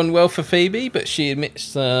gone well for Phoebe, but she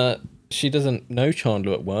admits she doesn't know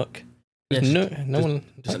Chandler at work. Yeah, no one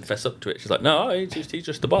doesn't fess up to it. She's like, no, he's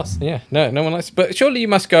just the boss. Yeah, no one likes. But surely you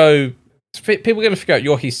must go. People are going to figure out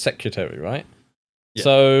you're his secretary, right? Yeah.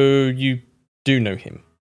 So you do know him.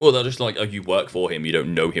 Well, they're just like, oh, you work for him. You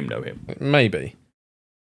don't know him. Maybe.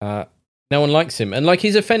 No one likes him, and like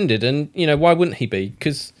he's offended, and you know why wouldn't he be?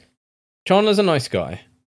 Because Chandler's a nice guy.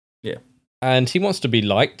 Yeah, and he wants to be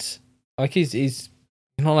liked. Like he's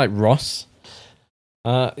not like Ross.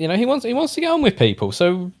 You know, he wants to get on with people.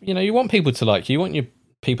 So, you know, you want people to like you. You want your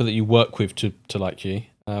people that you work with to like you.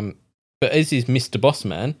 But as is Mr. Boss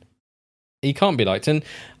Man, he can't be liked. And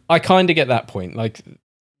I kind of get that point. Like,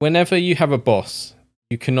 whenever you have a boss,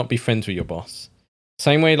 you cannot be friends with your boss.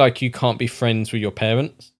 Same way, like, you can't be friends with your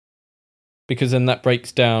parents. Because then that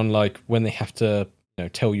breaks down, like, when they have to, you know,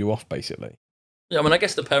 tell you off, basically. Yeah, I mean, I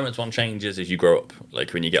guess the parents one changes as you grow up.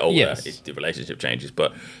 Like, when you get older, Yes. the relationship changes.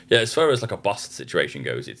 But, yeah, as far as, like, a boss situation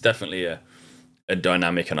goes, it's definitely a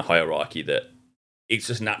dynamic and a hierarchy that it's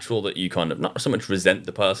just natural that you kind of, not so much resent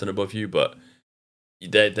the person above you, but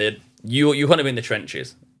you kind of in the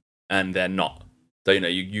trenches, and they're not. So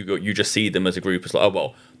you just see them as a group as like, oh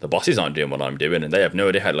well, the bosses aren't doing what I'm doing, and they have no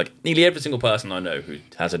idea how. Like nearly every single person I know who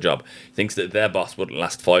has a job thinks that their boss wouldn't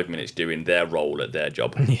last 5 minutes doing their role at their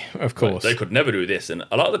job. Yeah, of course. Like, they could never do this, and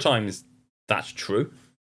a lot of the times that's true.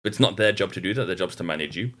 But it's not their job to do that. Their job's to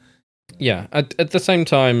manage you. Yeah. At the same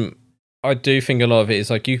time, I do think a lot of it is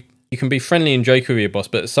like you can be friendly and joke with your boss,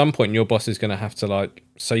 but at some point your boss is going to have to like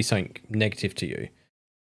say something negative to you.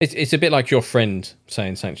 It's a bit like your friend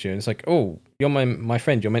saying something to you, and it's like, oh, you're my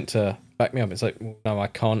friend. You're meant to back me up. It's like, well, no, I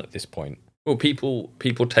can't at this point. Well, people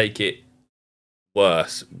take it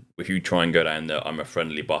worse if you try and go down the I'm a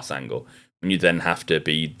friendly boss angle, when you then have to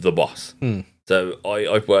be the boss. So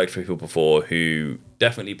I've worked for people before who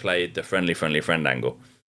definitely played the friendly friend angle,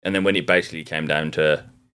 and then when it basically came down to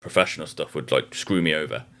professional stuff, would like screw me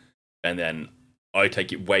over, and then I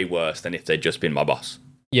take it way worse than if they'd just been my boss.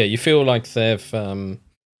 Yeah, you feel like they've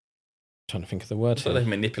trying to think of the word. So they've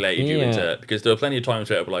manipulated you into, because there were plenty of times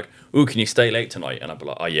where I'd be like, "Oh, can you stay late tonight?" And I'd be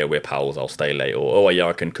like, "Oh yeah, we're pals. I'll stay late." Or, "Oh yeah,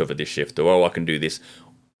 I can cover this shift." Or, "Oh, I can do this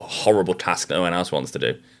horrible task that no one else wants to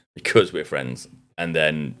do because we're friends." And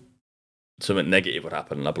then something negative would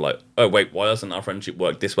happen, and I'd be like, "Oh wait, why hasn't our friendship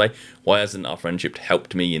worked this way? Why hasn't our friendship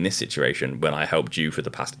helped me in this situation when I helped you for the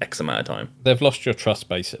past X amount of time?" They've lost your trust,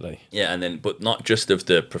 basically. Yeah, and then, but not just of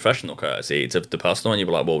the professional courtesy, it's of the personal one. You'd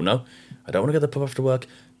be like, "Well, no, I don't want to go to the pub after work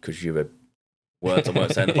because you were words I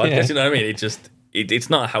won't say in the podcast." Yeah. You know what I mean? It's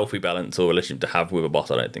not a healthy balance or relationship to have with a boss,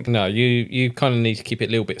 I don't think. No, you kind of need to keep it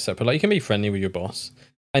a little bit separate. Like, you can be friendly with your boss,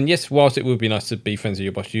 and yes, whilst it would be nice to be friends with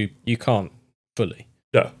your boss, you can't fully.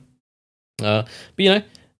 No. But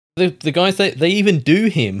the guys, they even do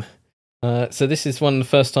him. So this is one of the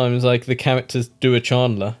first times like the characters do a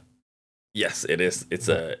Chandler. Yes, it is. It's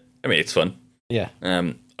fun. Yeah.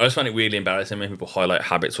 I just find it really embarrassing when people highlight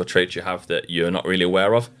habits or traits you have that you're not really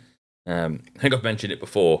aware of. I think I've mentioned it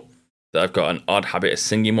before that I've got an odd habit of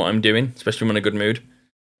singing what I'm doing, especially when I'm in a good mood.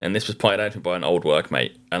 And this was pointed out to me by an old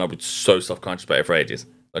workmate, and I was so self-conscious about it for ages.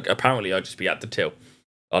 Like, apparently I'd just be at the till,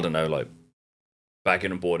 I don't know, like,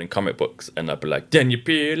 bagging and boarding comic books, and I'd be like, "Then you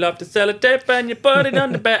peel off the sellotape and you put it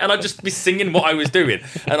on the bed," and I'd just be singing what I was doing,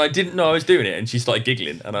 and I didn't know I was doing it, and she started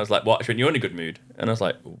giggling, and I was like, "What?" She went, "You're in a good mood," and I was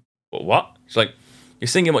like, "What?" She's like, "You're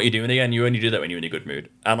singing what you're doing again, you only do that when you're in a good mood,"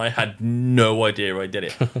 and I had no idea I did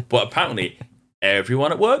it, but apparently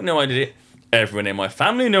everyone at work knew I did it, everyone in my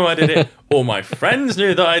family knew I did it, all my friends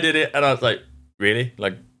knew that I did it, and I was like, really?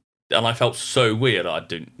 Like, and I felt so weird. I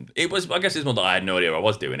guess it's more that I had no idea I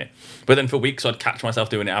was doing it. But then for weeks, I'd catch myself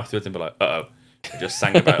doing it afterwards and be like, "Uh-oh." I just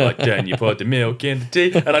sang about, like, "Then you put the milk in the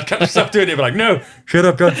tea." And I'd catch myself doing it and be like, "No, shut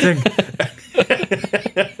up, don't sing."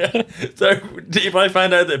 So if I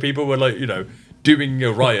found out that people were, like, doing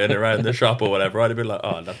a riot around the shop or whatever, I'd be like,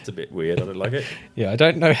 "Oh, that's a bit weird. I don't like it." Yeah, I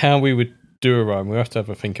don't know how we would do a rhyme. We'll have to have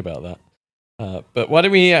a think about that. But why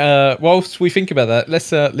don't we, whilst we think about that,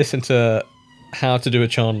 let's listen to how to do a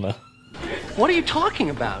Chandler. What are you talking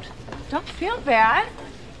about? Don't feel bad.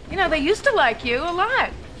 They used to like you a lot.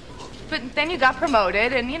 But then you got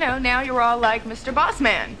promoted, and, now you're all like Mr.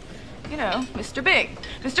 Bossman. Mr. Big.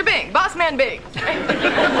 Mr. Big. Bossman Big.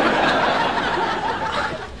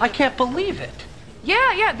 I can't believe it.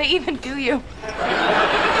 Yeah, they even do you.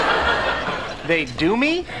 They do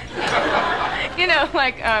me?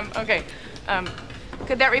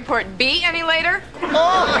 Could that report be any later?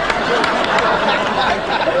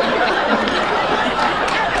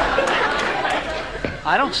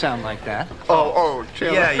 I don't sound like that. Oh,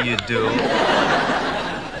 Chandler. Yeah, you do.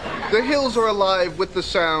 The hills are alive with the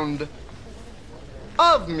sound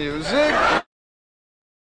of music.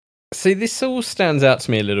 See, this all stands out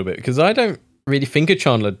to me a little bit because I don't really think of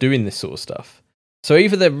Chandler doing this sort of stuff. So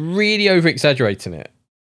either they're really over-exaggerating it,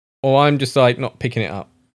 or I'm just like not picking it up.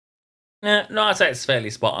 No, I'd say it's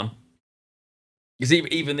fairly spot on. Because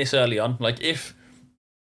even this early on, like if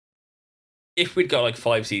we'd got like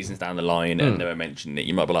 5 seasons down the line and never mentioned it,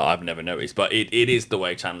 you might be like, "I've never noticed." But it is the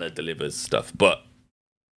way Chandler delivers stuff. But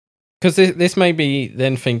because this made me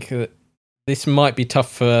then think that this might be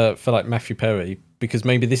tough for like Matthew Perry, because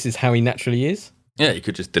maybe this is how he naturally is. Yeah, he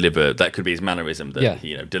could just deliver. That could be his mannerism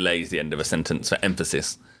that delays the end of a sentence for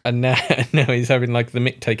emphasis. And now he's having like the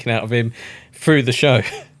mick taken out of him through the show.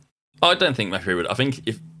 I don't think Matthew Perry would. I think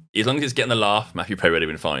if as long as it's getting the laugh, Matthew Perry would have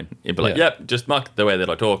been fine. He'd be like, "Yep, just mark the way that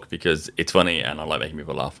I talk because it's funny and I like making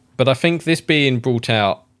people laugh." But I think this being brought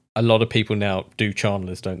out, a lot of people now do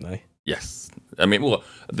Chandlers, don't they? Yes. I mean, well,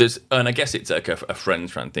 and I guess it's like a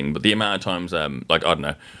friends friend thing, but the amount of times, like, I don't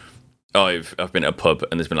know, I've been at a pub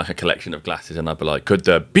and there's been like a collection of glasses and I'd be like, "Could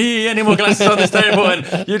there be any more glasses on this table?"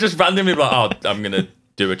 And you just randomly be like, "Oh, I'm going to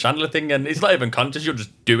do a Chandler thing, and it's not even conscious. You'll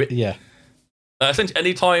just do it. Yeah. Essentially,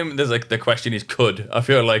 anytime there's like the question is could, I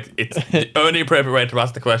feel like it's the only appropriate way to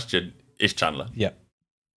ask the question is Chandler. Yeah.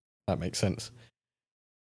 That makes sense.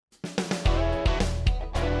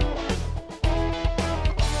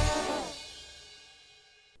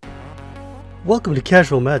 Welcome to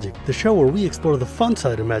Casual Magic, the show where we explore the fun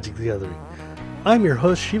side of Magic the Gathering. I'm your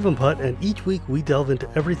host, Shivam Putt, and each week we delve into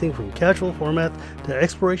everything from casual formats to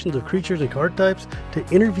explorations of creatures and card types to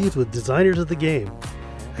interviews with designers of the game.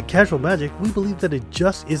 At Casual Magic, we believe that it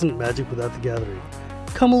just isn't Magic without the Gathering.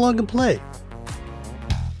 Come along and play!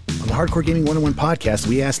 On the Hardcore Gaming 101 podcast,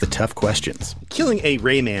 we ask the tough questions. Killing a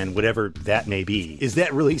Rayman, whatever that may be, is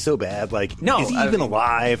that really so bad? Like, no, is he even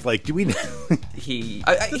alive? Like, do we know? He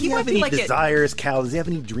have any desires, Cal? Does he have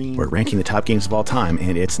any dreams? We're ranking the top games of all time,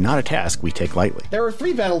 and it's not a task we take lightly. There are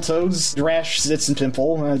 3 Battletoads, Drash, Zitz, and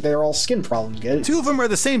Pimple. They're all skin problems, get it? 2 of them are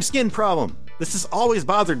the same skin problem. This has always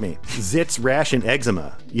bothered me. Zits, rash, and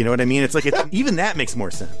eczema. You know what I mean? It's like, even that makes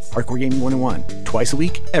more sense. Hardcore Gaming 101. Twice a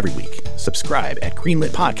week, every week. Subscribe at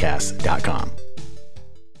greenlitpodcast.com.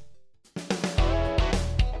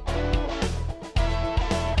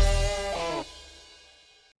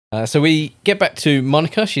 So we get back to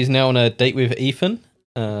Monica. She's now on a date with Ethan.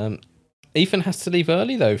 Ethan has to leave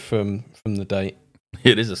early, though, from the date.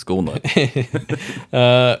 It is a school night.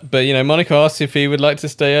 But, you know, Monica asks if he would like to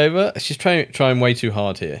stay over. She's trying way too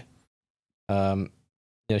hard here.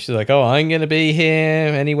 She's like, oh, I'm going to be here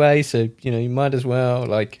anyway, so, you know, you might as well.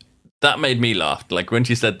 Like, that made me laugh. Like, when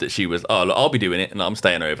she said that she was, oh, look, I'll be doing it and I'm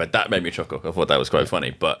staying over, that made me chuckle. I thought that was quite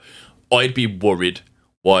funny. But I'd be worried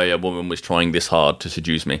why a woman was trying this hard to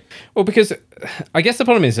seduce me. Well, because I guess the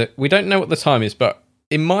problem is that we don't know what the time is, but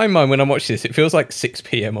in my mind, when I watch this, it feels like 6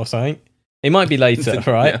 p.m. or something. It might be later,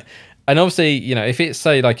 right? Yeah. And obviously, you know, if it's,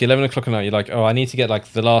 say, like 11 o'clock at night, you're like, oh, I need to get, like,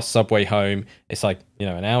 the last subway home. It's like, you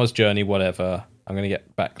know, an hour's journey, whatever. I'm going to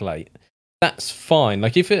get back late. That's fine.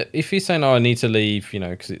 Like, if you're saying, oh, I need to leave, you know,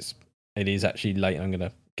 because it is actually late and I'm going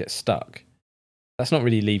to get stuck, that's not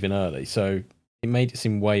really leaving early. So it made it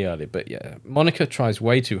seem way early. But, yeah, Monica tries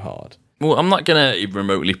way too hard. Well, I'm not going to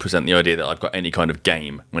remotely present the idea that I've got any kind of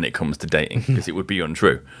game when it comes to dating, because it would be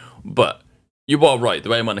untrue. But you are right. The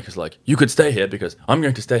way Monica's like, you could stay here because I'm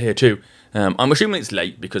going to stay here too. I'm assuming it's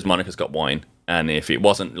late because Monica's got wine. And if it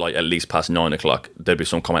wasn't like at least past 9 o'clock, there'd be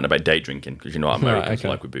some comment about day drinking, because you know what Americans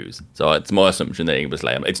like with booze. So it's my assumption that it was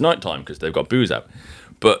late. It's night time because they've got booze out.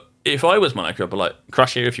 But if I was Monica, I'd be like,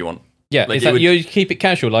 crash here if you want. Yeah, like, you keep it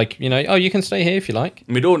casual, like, you know, oh, you can stay here if you like.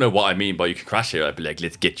 We don't know what I mean by you can crash here. I'd be like,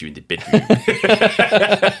 let's get you in the bedroom.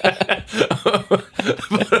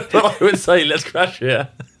 but I would say, let's crash here.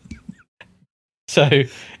 So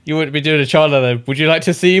you wouldn't be doing a Chandler then. Would you like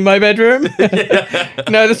to see my bedroom?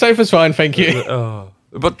 No, the sofa's fine, thank you.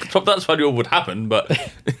 But that's probably what would happen. But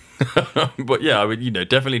but yeah, I mean, you know,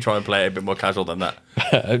 definitely try and play it a bit more casual than that.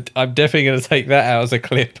 I'm definitely going to take that out as a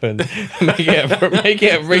clip and make it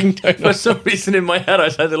a ringtone. For some reason in my head, I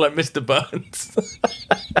sounded like Mr. Burns.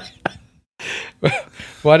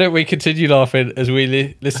 Why don't we continue laughing as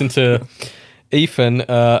we listen to Ethan,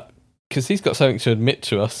 because he's got something to admit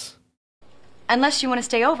to us. Unless you want to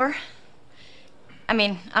stay over. I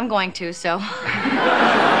mean, I'm going to, so.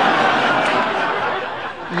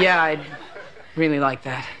 Yeah, I'd really like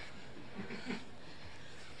that.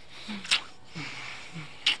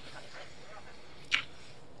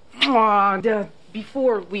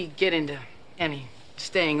 Before we get into any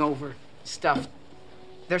staying over stuff,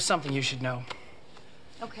 there's something you should know.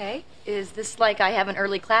 Okay. Is this like I have an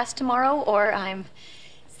early class tomorrow, or I'm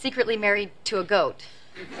secretly married to a goat?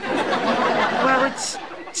 Well, it's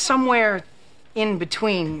somewhere in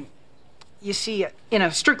between. You see, in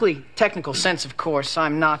a strictly technical sense, of course,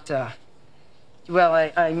 I'm not, I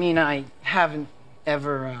mean, I haven't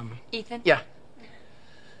ever, Ethan? Yeah.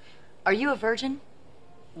 Are you a virgin?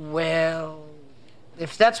 Well,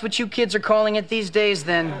 if that's what you kids are calling it these days,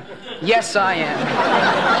 then yes, I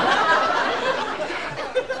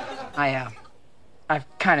am. I've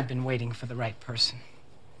kind of been waiting for the right person.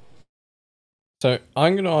 So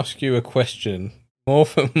I'm going to ask you a question, more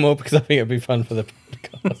because I think it'd be fun for the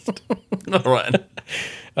podcast. All right.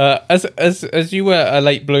 As you were a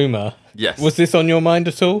late bloomer, yes, was this on your mind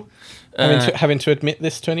at all? Having to admit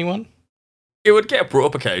this to anyone? It would get brought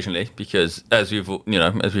up occasionally because, as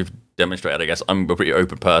we've demonstrated, I guess I'm a pretty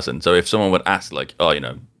open person. So if someone would ask, like, "Oh, you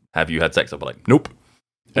know, have you had sex?" I'd be like, "Nope."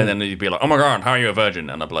 And then you'd be like, "Oh my god, how are you a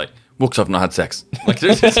virgin?" And I'd be like, "Well, 'cause I've not had sex." Like, to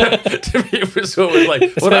me, it was always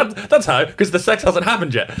like, "Well, that's how," because the sex hasn't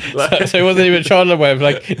happened yet. Like, so it wasn't even Chandler way of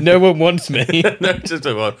like, "No one wants me." No, just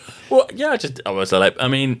well, yeah, I was like, I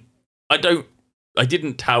mean, I don't I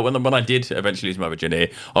didn't tell when I did eventually lose my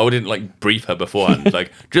virginity. I didn't like brief her beforehand,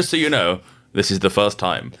 like just so you know, this is the first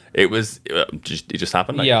time. It just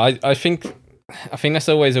happened. Like, yeah, I think that's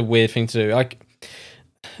always a weird thing to do. Like,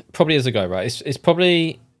 probably as a guy, right? It's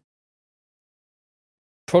probably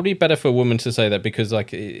better for a woman to say that because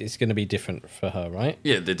like it's going to be different for her, right?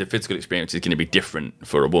 Yeah, the physical experience is going to be different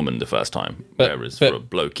for a woman the first time, whereas for a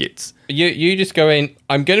bloke, it's you just go in.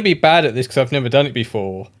 I'm going to be bad at this because I've never done it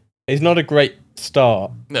before. It's not a great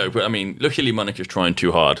start. No, but I mean, luckily Monica's trying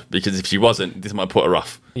too hard because if she wasn't, this might put her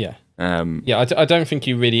off. Yeah. I don't think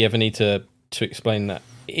you really ever need to explain that,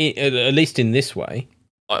 at least in this way.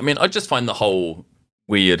 I mean, I just find the whole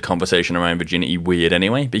weird conversation around virginity weird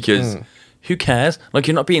anyway, because who cares? Like,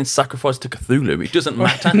 you're not being sacrificed to Cthulhu. It doesn't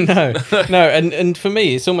matter. No. And for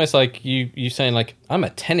me, it's almost like you saying like, I'm a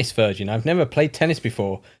tennis virgin. I've never played tennis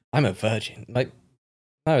before. I'm a virgin. Like,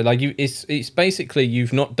 no, like it's basically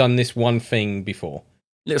you've not done this one thing before.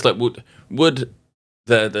 It's like would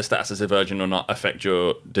the status as a virgin or not affect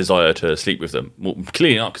your desire to sleep with them? Well,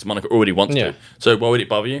 clearly not, because Monica already wants to. So why would it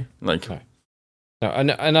bother you? Like, no,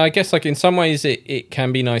 and I guess like in some ways it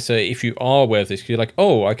can be nicer if you are aware of this. 'Cause you're like,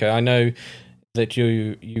 oh, okay, I know that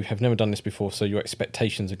you have never done this before, so your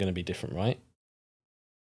expectations are going to be different, right?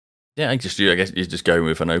 Yeah, I guess you just go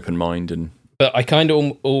with an open mind and. But I kind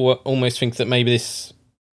of almost think that maybe this.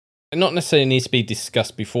 Not necessarily needs to be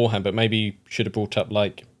discussed beforehand, but maybe you should have brought up,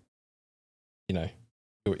 like, you know,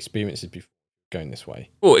 your experiences before going this way.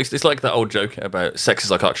 Well, it's like that old joke about sex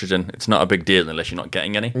is like oxygen. It's not a big deal unless you're not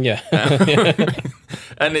getting any. Yeah.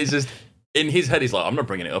 And it's just, in his head, he's like, I'm not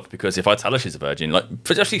bringing it up because if I tell her she's a virgin, like,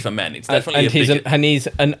 especially for men, it's definitely and he's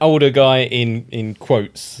an older guy in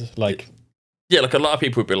quotes, like. Yeah, like a lot of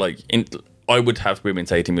people would be like, I would have women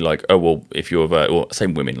say to me like, oh, well, if you're, or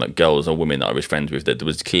same women, like girls or women that I was friends with, that there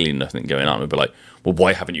was clearly nothing going on, I'd be like, well,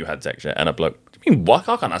 why haven't you had sex yet? And I'd be like, what do you mean, why?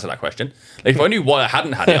 I can't answer that question. Like, if I knew why I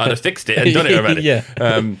hadn't had it, I'd have fixed it and done it already. Yeah.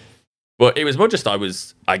 But it was more just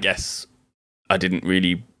I guess, I didn't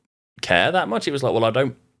really care that much. It was like, well, I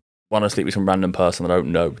don't want to sleep with some random person I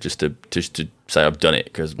don't know just to say I've done it,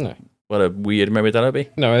 because what a weird memory that'd be.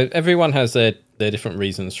 No, everyone has their different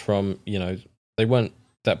reasons from, you know, they weren't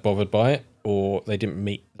that bothered by it, or they didn't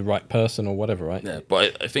meet the right person or whatever, right? Yeah,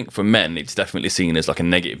 but I think for men, it's definitely seen as like a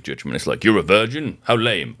negative judgment. It's like, you're a virgin? How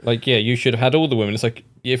lame. Like, yeah, you should have had all the women. It's like,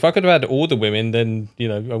 if I could have had all the women, then, you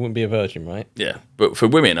know, I wouldn't be a virgin, right? Yeah, but for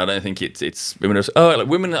women, I don't think it's women. Like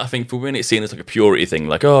women, I think for women, it's seen as like a purity thing.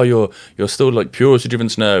 Like, oh, you're still like pure as the driven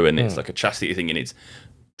snow, and it's like a chastity thing, and it's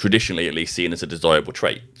traditionally at least seen as a desirable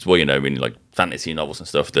trait. It's why, you know, in like fantasy novels and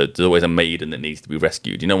stuff, there's always a maiden that needs to be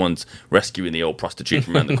rescued. No one's rescuing the old prostitute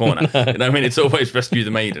from around the corner. You know what I mean? It's always rescue the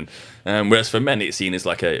maiden. Whereas for men, it's seen as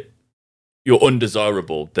like you're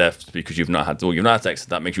undesirable, therefore, because you've not had sex,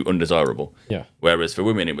 that makes you undesirable. Yeah. Whereas for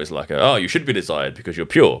women, it was like, you should be desired because you're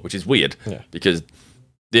pure, which is weird. Yeah. Because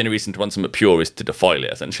the only reason to want something pure is to defile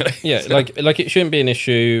it, essentially. Yeah, so. like it shouldn't be an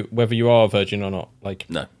issue whether you are a virgin or not. Like,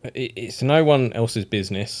 no, it's no one else's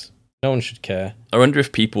business. No one should care. I wonder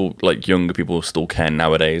if people, like younger people, still care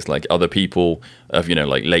nowadays. Like other people of, you know,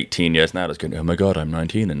 like late teen years now, that's going, oh my god, I'm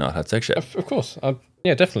 19 and not had sex yet. Of course,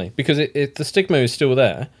 yeah, definitely, because the stigma is still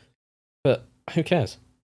there. But who cares?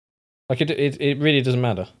 Like it really doesn't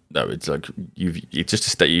matter. No, it's like it's just a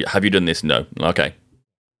state. Have you done this? No. Okay.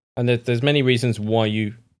 And there's many reasons why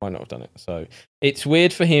you might not have done it. So it's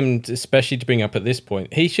weird for him, especially to bring up at this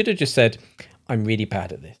point. He should have just said, "I'm really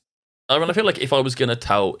bad at this." I mean, I feel like if I was going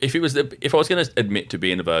to if I was going to admit to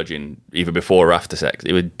being a virgin either before or after sex,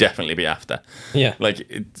 it would definitely be after. Yeah. Like,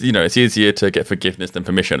 it's easier to get forgiveness than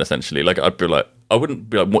permission, essentially. Like, I wouldn't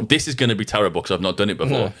be like, this is going to be terrible because I've not done it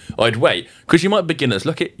before. No. I'd wait, because you might beginners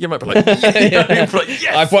look at, you might be like,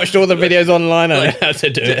 yes! I've watched all the videos online on how to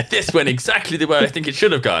do it. This went exactly the way I think it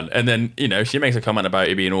should have gone. And then, you know, she makes a comment about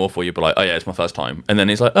it being awful. You'd be like, oh yeah, it's my first time. And then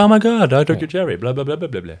he's like, oh my god, I took your cherry, blah, blah, blah, blah,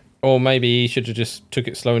 blah, blah. Or maybe he should have just took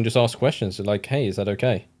it slow and just asked questions. So like, hey, is that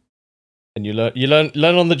okay? And you learn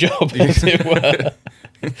on the job, as it were.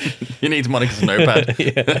 You need Monica's notepad.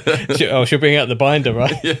 Yeah. She'll bring out the binder,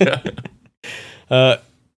 right? Yeah. But,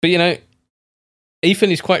 you know,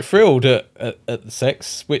 Ethan is quite thrilled at the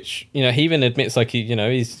sex, which, you know, he even admits, like,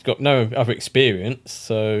 he's got no other experience,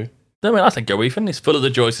 so... No, I mean, I think go Ethan. He's full of the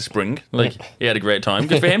joys of spring. Like, he had a great time.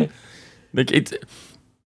 Good for him. Like,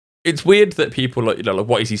 it's weird that people, like, you know, like,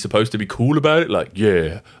 what is he supposed to be cool about it? Like,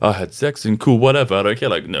 yeah, I had sex and cool, whatever. I don't care.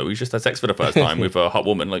 Like, no, he's just had sex for the first time with a hot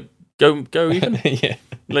woman. Like, go Ethan. Yeah.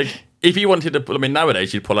 Like, if you wanted to, I mean,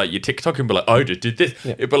 nowadays you'd pull out your TikTok and be like, I just did this.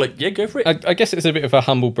 Yeah. It'd be like, yeah, go for it. I guess it's a bit of a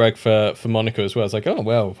humble brag for Monica as well. It's like, oh,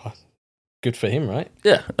 well, good for him, right?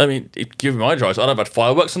 Yeah, I mean, given my choice, I'd have had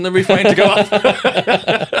fireworks on the roof waiting to go off.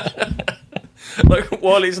 Like,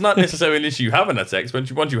 while it's not necessarily an issue having a sex, once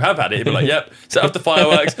you have had it, you'd be like, yep, set up the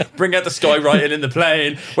fireworks, bring out the skywriting in the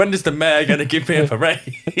plane. When is the mayor going to give me a parade?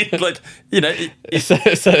 Like, you know. So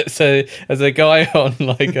as a guy on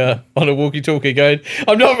like on a walkie-talkie going,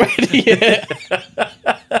 I'm not ready yet.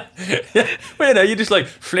 Yeah. Well, you know, you just like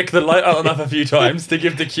flick the light on and off a few times to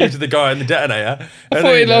give the cue to the guy in the detonator. I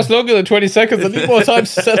thought it'd last longer than 20 seconds. I need more time to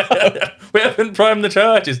set up. We haven't primed the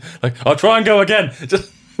charges. Like, I'll try and go again.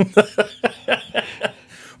 Just.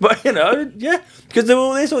 But, you know, yeah, because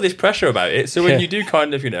there's all this pressure about it. So when you do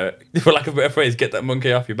kind of, you know, for lack of a better phrase, get that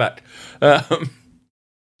monkey off your back,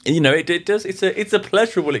 you know, it does. It's a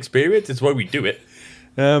pleasurable experience. It's why we do it.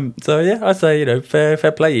 So yeah, I say, you know, fair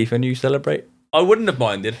play, Ethan. You celebrate. I wouldn't have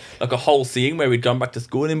minded like a whole scene where we'd gone back to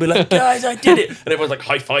school and be like, guys, I did it, and everyone's like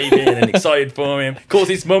high fiving and excited for him. Calls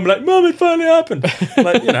his mum like, Mum, it finally happened.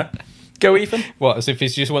 Like, you know, go Ethan. What, as if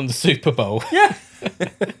he's just won the Super Bowl? Yeah.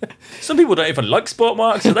 Some people don't even like sport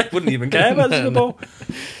marks, so they wouldn't even care about the Super Bowl.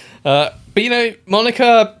 But you know,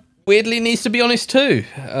 Monica weirdly needs to be honest too.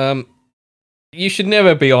 You should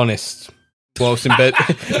never be honest whilst in bed.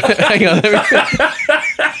 Hang on,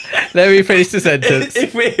 let me finish the sentence.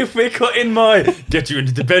 If we're cutting my get you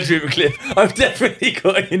into the bedroom clip, I'm definitely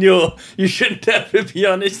cutting your you should never be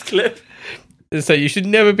honest clip. So you should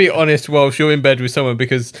never be honest whilst you're in bed with someone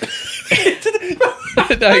because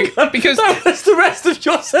because that was the rest of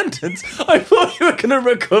your sentence. I thought you were going to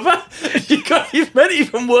recover. You've made it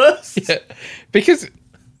even worse. Yeah, because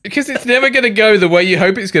it's never going to go the way you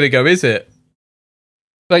hope it's going to go, is it?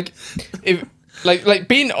 Like, if like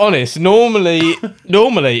being honest. Normally,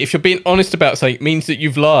 if you're being honest about something, means that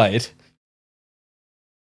you've lied.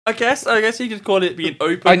 I guess you could call it being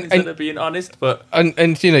open instead of being honest, but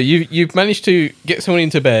and you know you've managed to get someone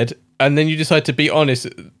into bed and then you decide to be honest.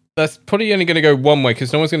 That's probably only going to go one way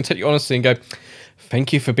because no one's going to take you honestly and go,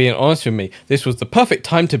 "Thank you for being honest with me. This was the perfect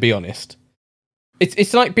time to be honest."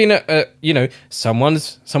 It's like being at you know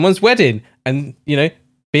someone's wedding and you know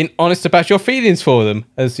being honest about your feelings for them,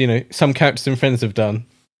 as you know some characters and Friends have done.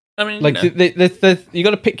 I mean, like you know. you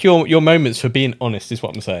got to pick your moments for being honest. Is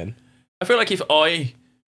what I'm saying. I feel like if I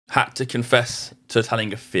had to confess to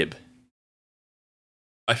telling a fib,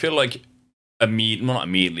 I feel like not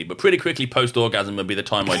immediately, but pretty quickly post-orgasm would be the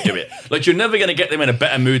time I do it. Like, you're never going to get them in a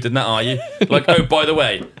better mood than that, are you? Like, oh, by the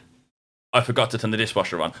way, I forgot to turn the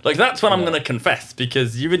dishwasher on. Like, that's when I'm going to confess,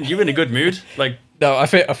 because you're in a good mood. Like, no, I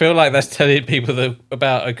feel like that's telling people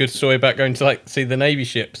about a good story about going to, like, see the Navy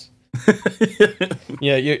ships.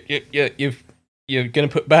 Yeah, you're going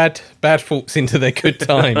to put bad thoughts into their good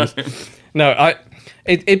times. No,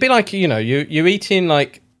 it'd be like, you know, you're eating,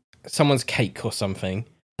 like, someone's cake or something,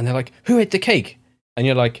 and they're like, who ate the cake? And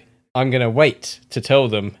you're like, I'm going to wait to tell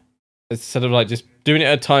them, instead of, like, just doing it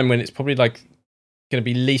at a time when it's probably, like, going to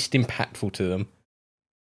be least impactful to them.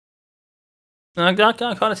 I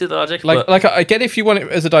kind of see the logic. Like I get if you want it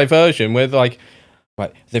as a diversion, where, like,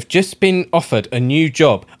 right, they've just been offered a new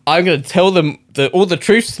job. I'm going to tell them all the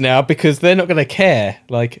truths now because they're not going to care.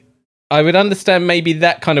 Like, I would understand maybe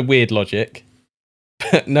that kind of weird logic.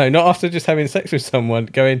 But no, not after just having sex with someone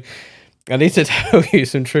going, I need to tell you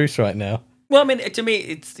some truths right now. Well, I mean, to me,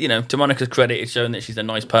 it's, you know, to Monica's credit, it's showing that she's a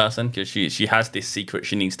nice person because she has this secret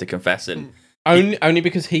she needs to confess. And only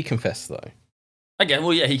because he confessed, though. Again,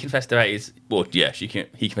 well, yeah, he confessed about his... Well, yeah, he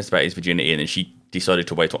confessed about his virginity and then she decided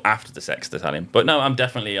to wait till after the sex to tell him. But no, I'm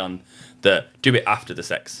definitely on the do it after the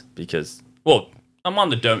sex because, well, I'm on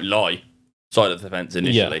the don't lie side of the fence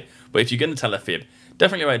initially. Yeah. But if you're going to tell a fib,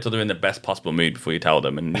 definitely wait till they're in the best possible mood before you tell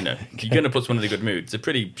them. And, you know, okay. You're going to put someone in a good mood. It's a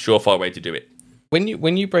pretty surefire way to do it. When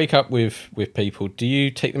you break up with people, do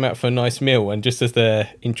you take them out for a nice meal and just as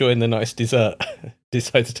they're enjoying the nice dessert,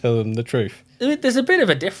 decide to tell them the truth? There's a bit of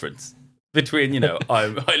a difference between, you know, I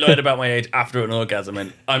lied about my age after an orgasm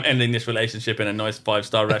and I'm ending this relationship in a nice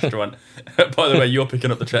 5-star restaurant. By the way, you're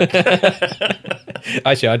picking up the check.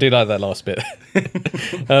 Actually, I do like that last bit.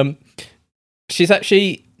 She's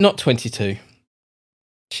actually not 22.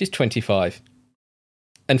 She's 25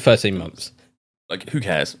 and 13 months. Like, who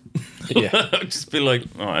cares? Yeah. Just be like,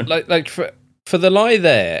 all right. Like for the lie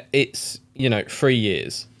there, it's, you know, 3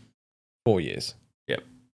 years, 4 years. Yep.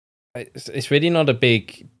 It's really not a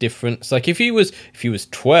big difference. Like if you was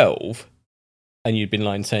 12 and you'd been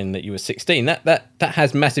lying saying that you were 16, that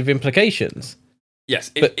has massive implications.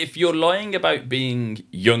 Yes. If you're lying about being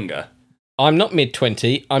younger, I'm not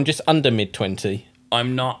mid-20. I'm just under mid-20.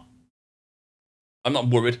 I'm not I'm not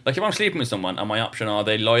worried. Like, if I'm sleeping with someone and my option are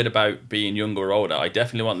they lied about being younger or older, I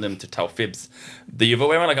definitely want them to tell fibs. The other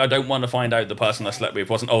way around, like, I don't want to find out the person I slept with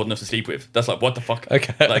wasn't old enough to sleep with. That's like, what the fuck?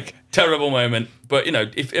 Okay. Like, terrible moment. But, you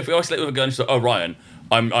know, if I slept with a girl and she's like, oh, Ryan,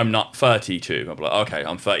 I'm not 32. I'll be like, okay,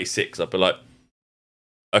 I'm 36. I'll be like,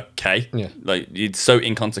 okay. Yeah. Like, it's so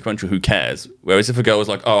inconsequential, who cares? Whereas if a girl was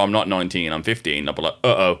like, oh, I'm not 19, I'm 15, I'll be like,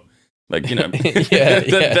 uh-oh. Like, you know,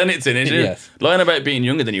 then it's an issue. Yes. Lying about being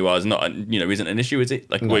younger than you are is not, you know, isn't an issue, is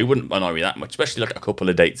it? Like, we wouldn't annoy you that much, especially like a couple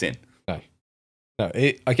of dates in. No.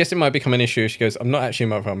 I guess it might become an issue if she goes, I'm not actually a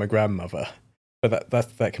mother, I'm a grandmother. But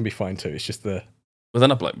that can be fine too. It's just the... Well,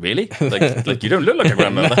 then I'm like, really? Like you don't look like a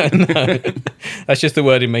grandmother. No. That's just the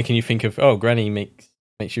wording making you think of, oh, granny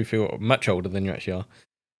makes you feel much older than you actually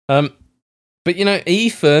are. But, you know,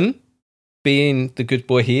 Ethan, being the good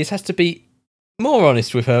boy he is, has to be more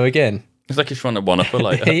honest with her again. It's like he's trying to one-up her,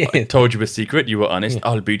 like, I told you a secret, you were honest,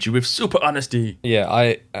 I'll beat you with super honesty.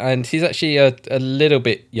 Yeah, and he's actually a little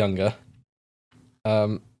bit younger.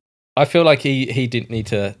 I feel like he didn't need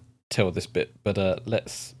to tell this bit, but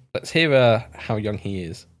let's hear how young he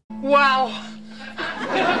is. Wow.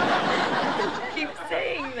 Keep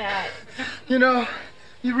saying that. You know,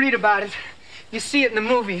 you read about it, you see it in the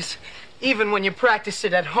movies, even when you practice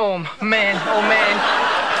it at home. Man, oh man,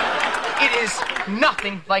 it is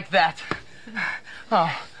nothing like that.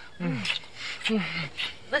 Oh.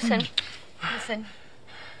 Listen.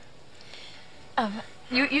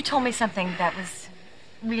 You told me something that was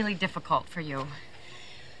really difficult for you.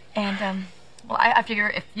 And, well, I figure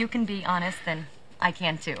if you can be honest, then I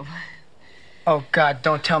can too. Oh, God,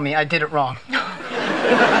 don't tell me I did it wrong. No.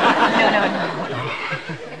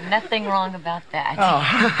 Nothing wrong about that.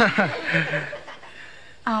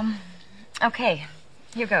 Oh. Okay,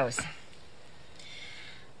 here goes.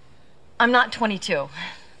 I'm not 22.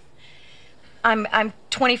 I'm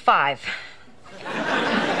 25.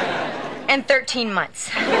 And 13 months.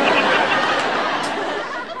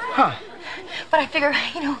 Huh. But I figure,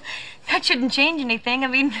 you know, that shouldn't change anything. I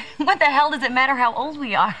mean, what the hell does it matter how old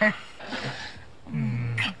we are?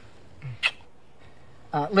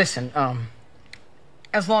 Listen,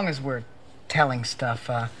 as long as we're telling stuff,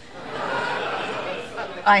 I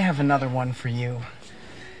have another one for you.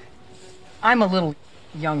 I'm a little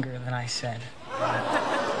younger than I said.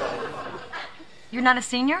 You're not a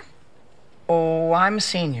senior? Oh, I'm a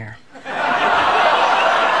senior.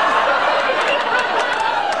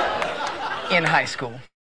 In high school.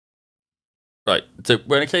 Right, so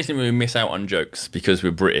when occasionally we miss out on jokes because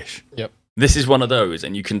we're British. Yep. This is one of those,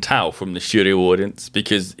 and you can tell from the studio audience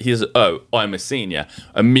because he's, oh, I'm a senior.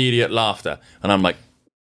 Immediate laughter. And I'm like,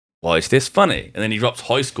 why is this funny? And then he drops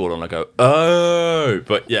high school, and I go, oh.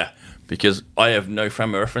 But yeah, because I have no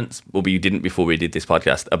frame of reference, well, we didn't before we did this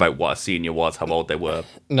podcast, about what a senior was, how old they were.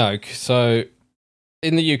 No, so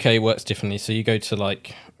in the UK it works differently. So you go to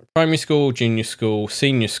like primary school, junior school,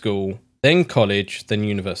 senior school, then college, then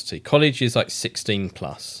university. College is like 16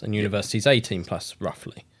 plus, and university is 18 plus,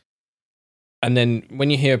 roughly. And then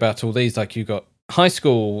when you hear about all these, like you got high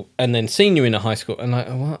school and then senior in a high school, and like,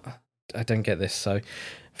 what? I don't get this. So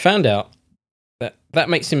found out that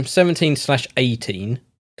makes him 17/18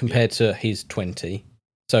 compared to his 20.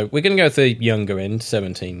 So we're going to go with the younger end,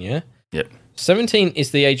 17, yeah? Yep. 17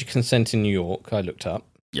 is the age of consent in New York, I looked up.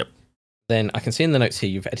 Yep. Then I can see in the notes here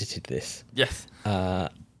you've edited this. Yes.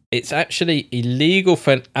 It's actually illegal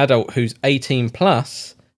for an adult who's 18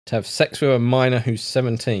 plus to have sex with a minor who's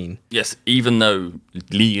 17. Yes, even though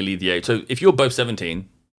legally the age. So if you're both 17,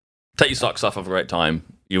 take your socks off at the right time,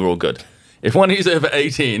 you're all good. If one is over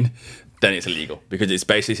 18, then it's illegal because it's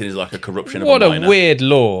basically seen as like a corruption of a minor. What a weird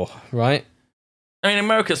law, right? I mean,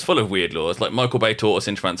 America's full of weird laws. Like Michael Bay taught us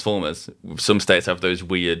in Transformers, some states have those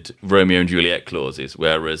weird Romeo and Juliet clauses,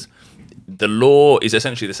 whereas the law is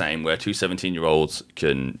essentially the same, where two 17-year-olds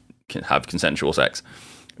can have consensual sex.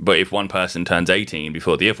 But if one person turns 18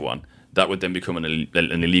 before the other one, that would then become an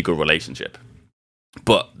illegal relationship.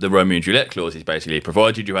 But the Romeo and Juliet clause is basically,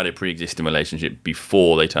 provided you had a pre-existing relationship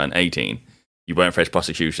before they turn 18, you won't face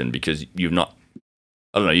prosecution because you've not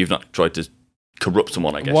tried to corrupt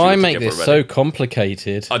someone, I guess. Why make this so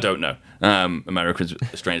complicated? I don't know. America's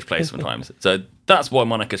a strange place sometimes. So that's why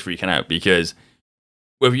Monica's freaking out, because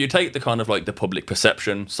whether you take the kind of like the public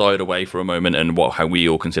perception side away for a moment and how we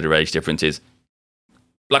all consider age differences,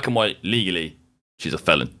 black and white, legally, she's a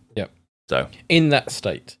felon. Yep. So in that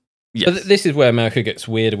state. Yes. But this is where America gets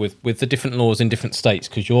weirder with the different laws in different states,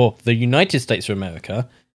 because you're the United States of America,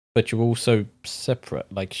 but you're also separate.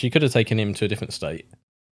 Like, she could have taken him to a different state,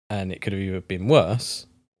 and it could have either been worse,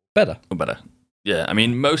 better. Or better. Yeah, I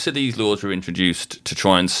mean, most of these laws were introduced to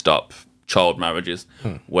try and stop child marriages,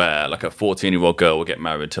 where like a 14-year-old girl will get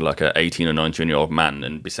married to like a 18 or 19-year-old man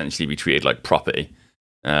and essentially be treated like property.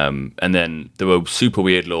 And then there were super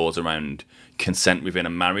weird laws around consent within a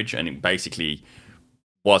marriage, and it basically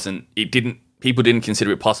people didn't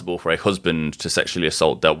consider it possible for a husband to sexually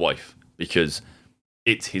assault their wife because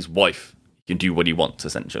it's his wife. He can do what he wants,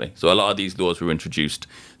 essentially. So a lot of these laws were introduced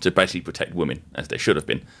to basically protect women, as they should have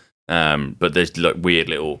been. But there's like weird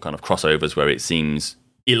little kind of crossovers where it seems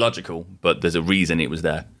illogical, but there's a reason it was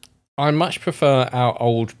there. I much prefer our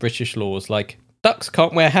old British laws, like ducks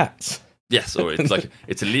can't wear hats. Yes, or it's like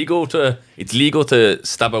it's legal to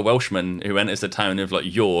stab a Welshman who enters the town of like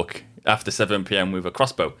York after 7 p.m. with a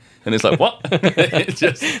crossbow, and it's like what? It's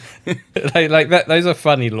just like that. Those are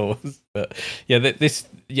funny laws, but this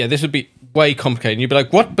would be way complicated. And you'd be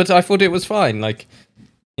like, what? But I thought it was fine. Like,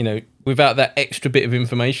 without that extra bit of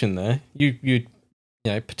information there, you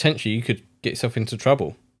potentially you could get yourself into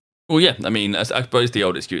trouble. Well, yeah, I mean, I suppose the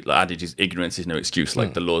old excuse, like, adage is ignorance is no excuse.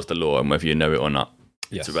 Like the law's the law, and whether you know it or not,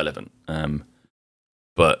 it's irrelevant.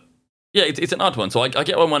 But yeah, it's an odd one. So I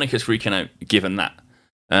get why Monica's freaking out given that.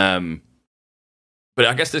 But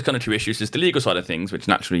I guess there's kind of two issues. There's the legal side of things, which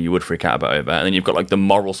naturally you would freak out about over, and then you've got like the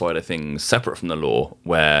moral side of things separate from the law,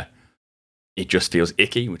 where it just feels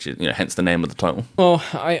icky, which is hence the name of the title. Well,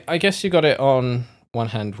 I guess you got it on one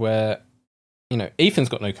hand where Ethan's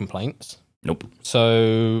got no complaints. Nope.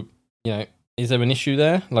 So is there an issue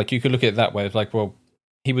there? Like you could look at it that way. It's like, well,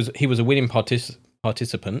 he was a willing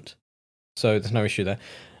participant, so there's no issue there.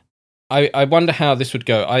 I wonder how this would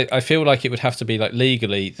go. I feel like it would have to be like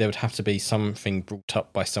legally there would have to be something brought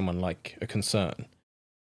up by someone like a concern.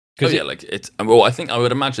 I think I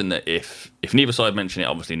would imagine that if neither side mentioned it,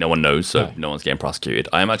 obviously no one knows, so no one's getting prosecuted.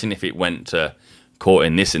 I imagine if it went to court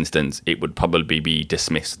in this instance, it would probably be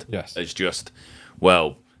dismissed. Yes. As just,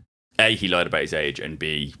 well, A, he lied about his age, and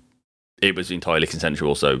B, it was entirely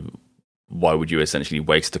consensual, so why would you essentially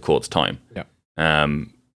waste the court's time? Yeah.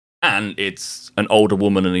 And it's an older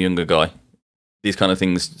woman and a younger guy. These kind of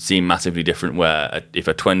things seem massively different, where if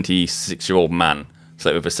a 26-year-old man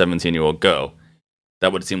slept with a 17-year-old girl,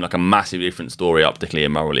 that would seem like a massively different story optically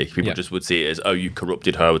and morally. People just would see it as, oh, you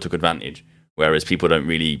corrupted her or took advantage. Whereas people don't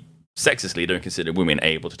really, sexistly, don't consider women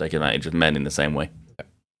able to take advantage of men in the same way. Yeah.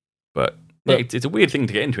 But it's a weird thing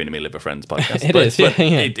to get into in the middle of a Friends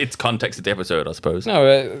podcast. It's context of the episode, I suppose.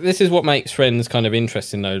 No, this is what makes Friends kind of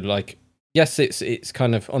interesting, though. Like, yes, it's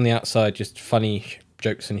kind of on the outside just funny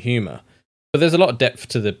jokes and humour, but there's a lot of depth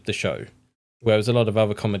to the show. Whereas a lot of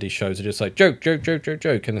other comedy shows are just like joke, and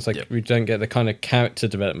it's like we don't get the kind of character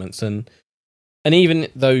developments. And even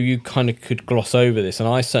though you kind of could gloss over this, and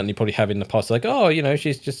I certainly probably have in the past, like, oh,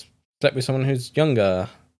 she's just slept with someone who's younger.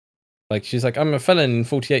 Like, she's like, I'm a felon in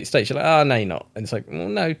 48 states. You're like, oh, no, you're not. And it's like, well,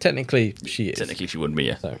 no, technically she is. Technically she wouldn't be,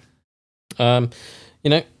 yeah. So,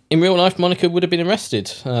 in real life, Monica would have been arrested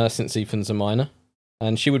since Ethan's a minor.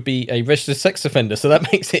 And she would be a registered sex offender, so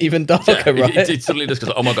that makes it even darker, right? It suddenly just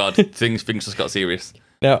goes, oh my god, things just got serious.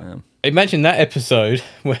 Now, imagine that episode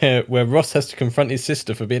where Ross has to confront his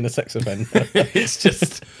sister for being a sex offender. It's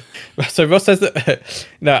just... So Ross says that...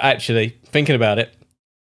 No, actually, thinking about it,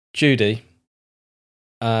 Judy,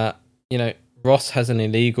 Ross has an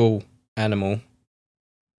illegal animal,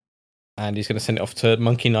 and he's going to send it off to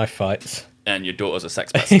monkey knife fights. And your daughter's a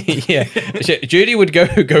sex person. Yeah. Judy would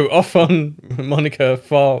go off on Monica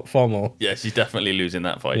far more. Yeah, she's definitely losing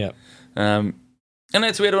that fight. Yeah. And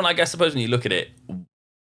it's a weird one, I suppose, when you look at it,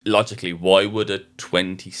 logically, why would a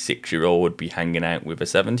 26-year-old be hanging out with a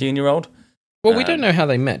 17-year-old? Well, we don't know how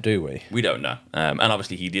they met, do we? We don't know. And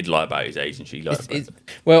obviously he did lie about his age and she lied about it.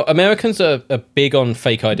 Well, Americans are big on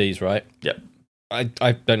fake IDs, right? Yep. I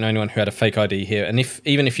don't know anyone who had a fake ID here. And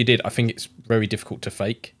even if you did, I think it's very difficult to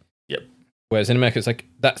fake. Yep. Whereas in America, it's like,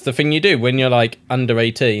 that's the thing you do when you're like under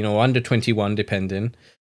 18 or under 21, depending.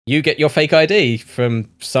 You get your fake ID from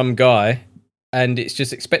some guy, and it's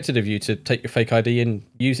just expected of you to take your fake ID and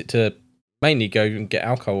use it to mainly go and get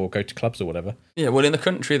alcohol or go to clubs or whatever. Yeah, well, in the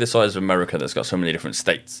country the size of America that's got so many different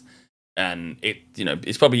states, and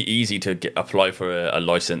it's probably easy to apply for a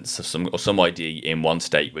license or some ID in one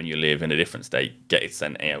state when you live in a different state, get it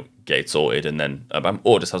sent out, get it sorted, and then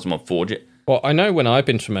or just have someone forge it. Well, I know when I've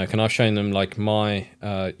been to America and I've shown them like my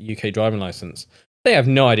UK driving license, they have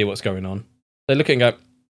no idea what's going on. They look and go,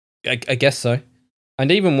 I guess so.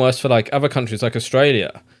 And even worse for like other countries like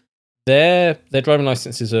Australia, their driving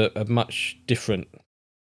licenses are much different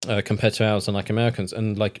compared to ours and like Americans.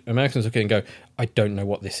 And like Americans look at it and go, I don't know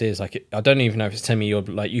what this is. Like, I don't even know if it's telling me you're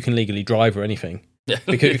like you can legally drive or anything. Yeah.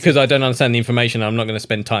 because I don't understand the information. I'm not going to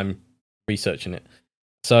spend time researching it.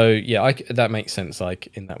 So yeah, that makes sense. Like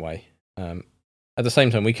in that way. at the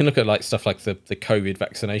same time, we can look at like stuff like the COVID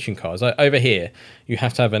vaccination cards. Like, over here, you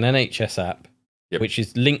have to have an NHS app, which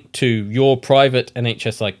is linked to your private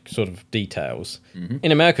NHS like sort of details. Mm-hmm.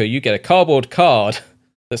 In America, you get a cardboard card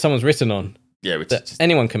that someone's written on. Yeah, which that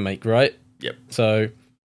anyone can make, right? Yep. So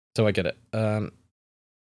I get it.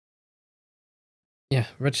 Yeah,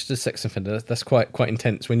 registered sex offender. That's quite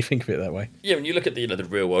intense when you think of it that way. Yeah, when you look at the the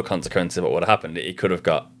real world consequences of what would have happened, it could have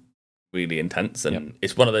got really intense, and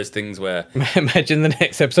it's one of those things where imagine the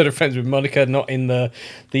next episode of Friends with Monica not in the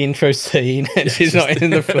intro scene, and she's not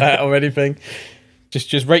in the flat or anything.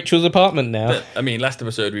 Just Rachel's apartment now. But, I mean, last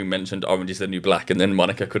episode we mentioned Orange is the New Black, and then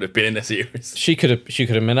Monica could have been in the series. She could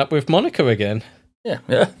have met up with Monica again. Yeah.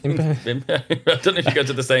 I don't know if you go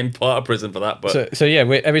to the same part of prison for that, but so yeah,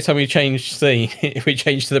 every time we change scene, we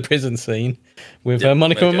change to the prison scene with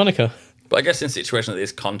Monica and Monica. But I guess in situations like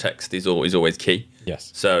this, context is always key.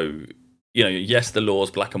 Yes. So yes, the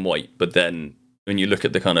law's black and white, but then when you look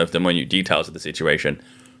at the kind of the minute details of the situation,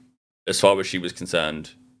 as far as she was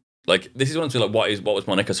concerned, like this is one of the things, like what was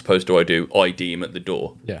Monica supposed to do? ID him at the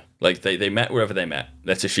door. Yeah. Like they met wherever they met.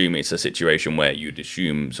 Let's assume it's a situation where you'd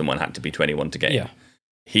assume someone had to be 21 to get in. Yeah.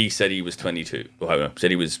 He said he was 22. Well,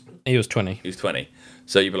 said he was 20. He was 20.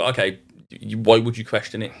 So you'd be like, okay, why would you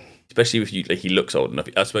question it? Especially if he looks old enough.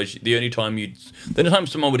 I suppose the only time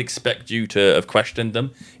someone would expect you to have questioned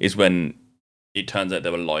them is when it turns out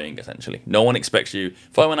they were lying, essentially. No one expects you.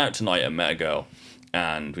 If I went out tonight and met a girl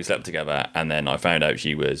and we slept together and then I found out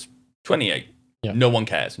she was 28, no one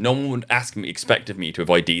cares. No one would expect of me to have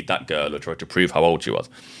ID'd that girl or tried to prove how old she was.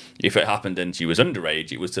 If it happened and she was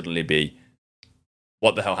underage, it would suddenly be,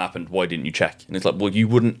 what the hell happened? Why didn't you check? And it's like, well, you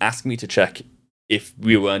wouldn't ask me to check if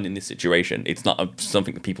we weren't in this situation. It's not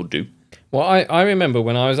something that people do. Well, I remember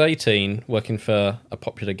when I was 18, working for a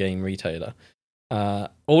popular game retailer,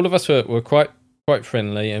 all of us were quite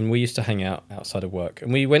friendly, and we used to hang out outside of work.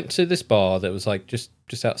 And we went to this bar that was like just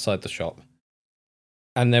outside the shop.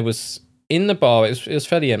 And there was, in the bar, it was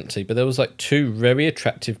fairly empty, but there was like two very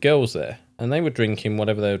attractive girls there. And they were drinking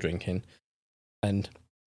whatever they were drinking. And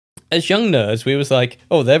as young nerds, we was like,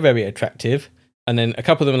 oh, they're very attractive. And then a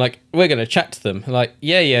couple of them were like, we're going to chat to them. Like,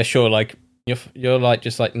 yeah, sure. Like, you're like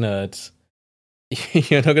just like nerds.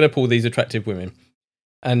 You're not going to pull these attractive women.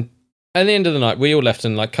 And at the end of the night, we all left,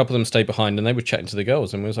 and like a couple of them stayed behind, and they were chatting to the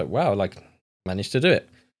girls, and we was like, wow, like managed to do it.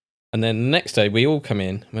 And then the next day, we all come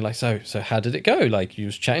in, and we're like, so how did it go? Like, you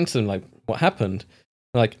was chatting to them, like, what happened?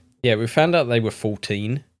 And like, yeah, we found out they were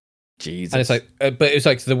 14. Jesus. And it's like, but it was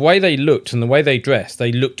like the way they looked and the way they dressed,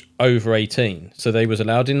 they looked over 18. So they was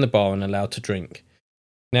allowed in the bar and allowed to drink.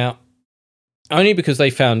 Now, only because they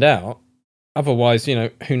found out. Otherwise,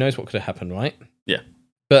 who knows what could have happened, right? Yeah.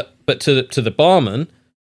 But to the barman,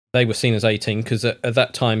 they were seen as 18 because at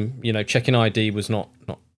that time, checking ID was not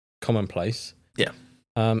commonplace. Yeah.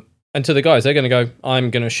 And to the guys, they're going to go, I'm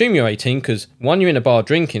going to assume you're 18 because, one, you're in a bar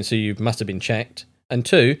drinking, so you must have been checked. And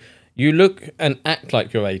two, you look and act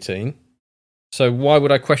like you're 18. So why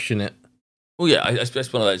would I question it? Well, yeah, I suppose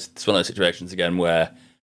it's one of those situations again where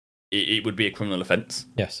it would be a criminal offence.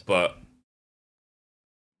 Yes. But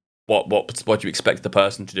what do you expect the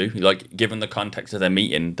person to do? Like, given the context of their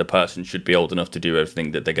meeting, the person should be old enough to do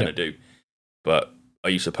everything that they're going to do. But are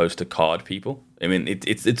you supposed to card people? I mean,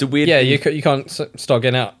 it's a weird thing. You can't start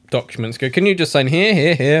getting out documents. Go, can you just sign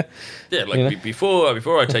here? Yeah, like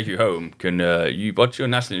before I take you home, can what's your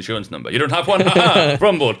national insurance number? You don't have one?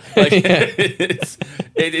 Rumbled. Like,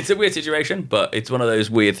 it's a weird situation, but it's one of those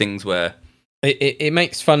weird things where it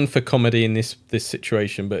makes fun for comedy in this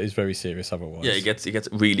situation, but it's very serious otherwise. Yeah, it gets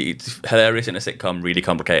really, it's hilarious in a sitcom, really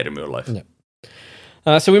complicated in real life.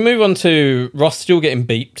 Yeah. So we move on to Ross still getting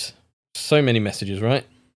beeped. So many messages, right?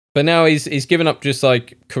 But now he's given up just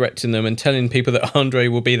like correcting them and telling people that Andre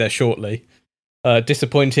will be there shortly,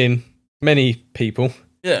 disappointing many people.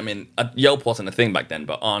 Yeah, I mean, Yelp wasn't a thing back then,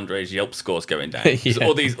 but Andre's Yelp score's going down. Yeah.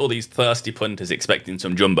 All these thirsty punters expecting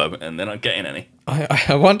some jumbo, and they're not getting any.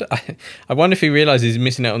 I wonder if he realizes he's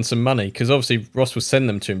missing out on some money, because obviously Ross was sending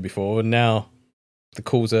them to him before, and now the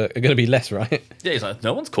calls are going to be less, right? Yeah, he's like,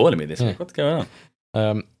 no one's calling me this week. What's going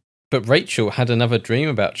on? But Rachel had another dream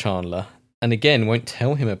about Chandler, and again won't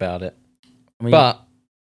tell him about it. I mean, but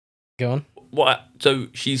go on. What? So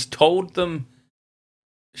she's told them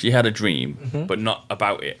she had a dream, but not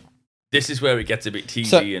about it. This is where it gets a bit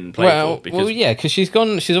teasy and playful. Well, yeah, because she's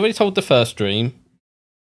already told the first dream,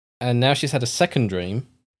 and now she's had a second dream.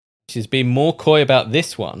 She's being more coy about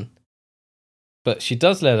this one, but she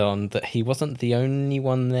does let on that he wasn't the only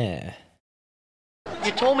one there.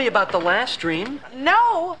 You told me about the last dream.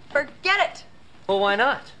 No, forget it. Well, why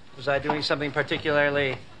not? Was I doing something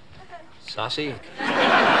particularly saucy?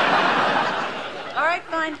 All right,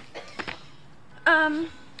 fine.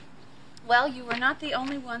 Well, you were not the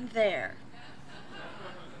only one there.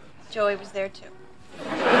 Joey was there too.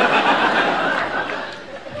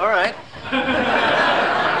 All right.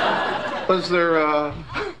 Was there,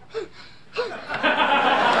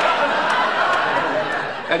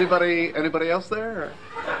 anybody else there? Or?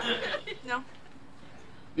 No.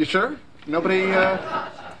 You sure? Nobody,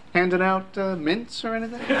 handing out, mints or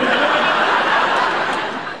anything?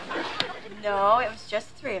 No, it was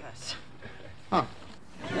just the three of us. Huh.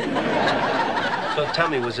 So tell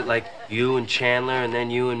me, was it like you and Chandler and then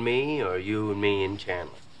you and me, or you and me and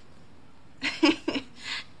Chandler?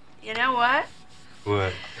 You know what?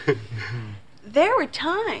 What? There were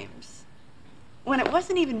times when it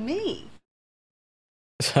wasn't even me.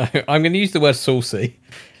 So I'm going to use the word saucy.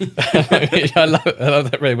 I love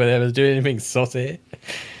that really when they was doing anything saucy.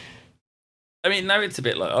 I mean, now it's a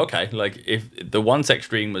bit like, okay, like if the one sex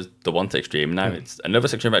dream was the one sex dream, now it's another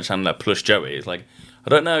sex dream about Chandler plus Joey. It's like,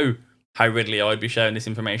 I don't know how readily I'd be sharing this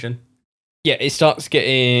information. Yeah, it starts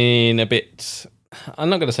getting a bit,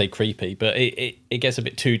 I'm not going to say creepy, but it gets a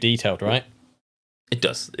bit too detailed, right? It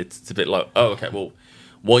does. It's a bit like, oh, okay, well,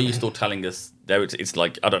 why are you still telling us there? It's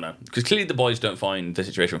like, I don't know. Because clearly the boys don't find the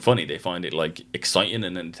situation funny. They find it, like, exciting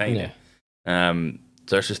and entertaining. Yeah.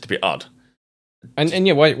 So it's just a bit odd. And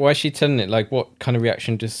yeah, why is she telling it? Like, what kind of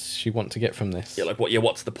reaction does she want to get from this? Yeah, like,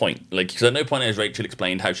 what's the point? Like, because at no point has Rachel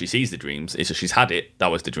explained how she sees the dreams. It's just she's had it, that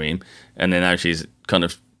was the dream. And then now she's kind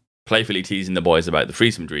of playfully teasing the boys about the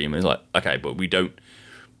threesome dream. And it's like, okay, but we don't...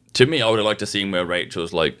 To me, I would have liked to see where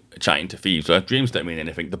Rachel's like chatting to Phoebe. So dreams don't mean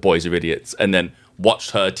anything. The boys are idiots. And then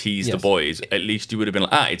watched her tease the boys. At least you would have been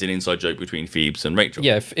like, it's an inside joke between Phoebe and Rachel.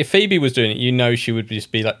 Yeah, if Phoebe was doing it, you know she would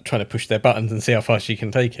just be like trying to push their buttons and see how far she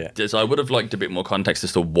can take it. So I would have liked a bit more context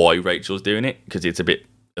as to why Rachel's doing it, because it's a bit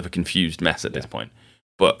of a confused mess at this point.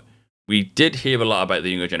 But we did hear a lot about the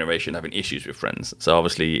younger generation having issues with Friends. So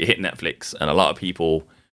obviously it hit Netflix, and a lot of people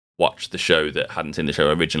watched the show that hadn't seen the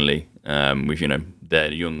show originally, with, you know,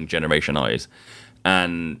 their young generation eyes.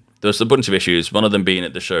 And there was a bunch of issues, one of them being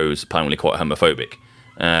that the show's apparently quite homophobic.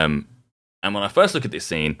 And when I first look at this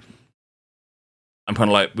scene, I'm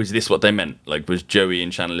kind of like, was this what they meant? Like, was Joey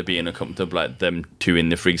and Chandler being uncomfortable, like them two in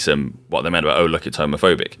the threesome, what they meant about, oh, look, it's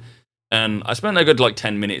homophobic? And I spent a good,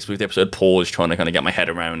 10 minutes with the episode pause trying to kind of get my head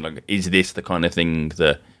around, like, is this the kind of thing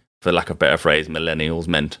that, for lack of a better phrase, millennials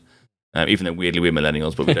meant? Even though weirdly we're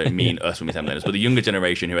millennials, but we don't mean us when we say millennials, but the younger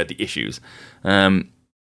generation who had the issues. And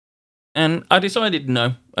I decided,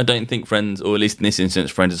 no, I don't think Friends, or at least in this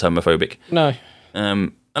instance, Friends is homophobic. No.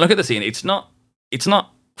 And look at the scene. It's not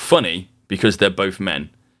funny because they're both men.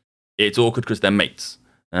 It's awkward because they're mates.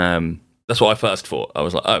 That's what I first thought. I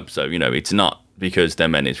was like, oh, so, you know, it's not because they're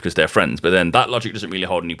men, it's because they're friends. But then that logic doesn't really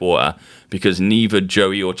hold any water, because neither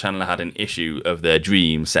Joey or Chandler had an issue of their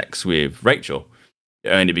dream sex with Rachel. It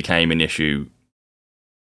only became an issue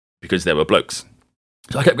because they were blokes.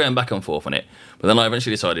 So I kept going back and forth on it. But then I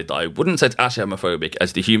eventually decided that I wouldn't say it's actually homophobic,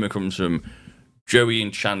 as the humour comes from Joey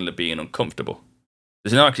and Chandler being uncomfortable.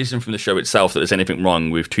 There's no accusation from the show itself that there's anything wrong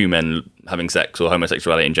with two men having sex or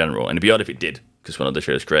homosexuality in general. And it'd be odd if it did, because one of the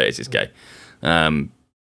show's creators is gay. But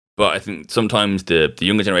I think sometimes the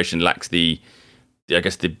younger generation lacks the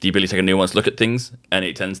ability to take a nuanced look at things. And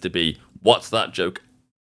it tends to be, what's that joke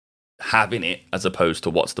having it, as opposed to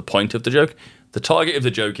what's the point of the joke. The target of the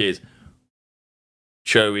joke is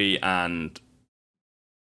Joey and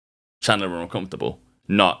Chandler are uncomfortable,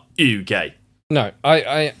 not you gay. No,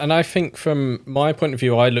 I think from my point of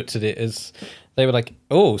view, I looked at it as they were like,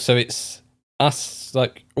 oh, so it's us,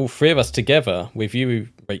 like all three of us together with you,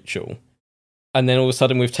 Rachel, and then all of a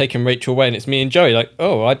sudden we've taken Rachel away and it's me and Joey. Like,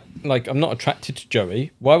 oh, I'm not attracted to Joey.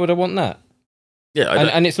 Why would I want that? Yeah,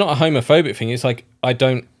 and it's not a homophobic thing. It's like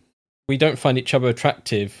we don't find each other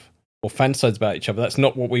attractive or fantasize about each other. That's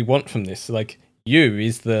not what we want from this. Like, you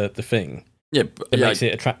is the thing that makes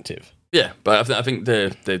it attractive. Yeah, but I think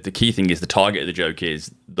the key thing is the target of the joke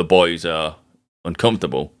is the boys are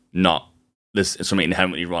uncomfortable, not there's something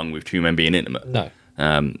inherently wrong with two men being intimate. No.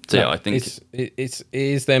 Yeah, I think it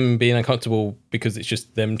is them being uncomfortable because it's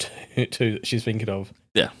just them two that she's thinking of.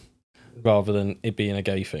 Yeah. Rather than it being a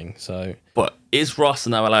gay thing. So, but is Ross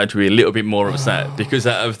now allowed to be a little bit more upset? Because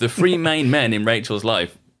out of the three main men in Rachel's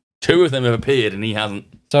life, two of them have appeared and he hasn't.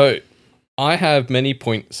 So I have many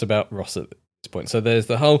points about Ross at this point. So there's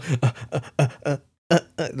the whole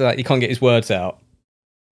like he can't get his words out,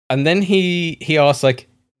 and then he asks, like,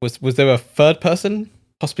 was there a third person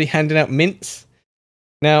possibly handing out mints?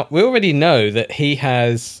 Now we already know that he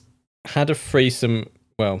has had a threesome,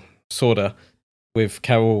 well, sorta, with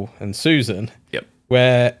Carol and Susan. Yep.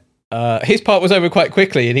 Where his part was over quite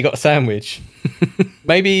quickly, and he got a sandwich.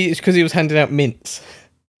 Maybe it's because he was handing out mints.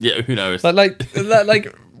 Yeah, who knows? Like,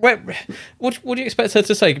 what do you expect her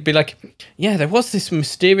to say? Be like, yeah, there was this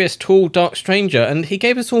mysterious, tall, dark stranger, and he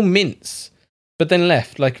gave us all mints, but then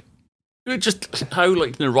left. Like, just how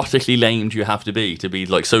like neurotically lame do you have to be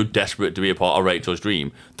like so desperate to be a part of Rachel's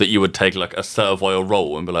dream that you would take like a servile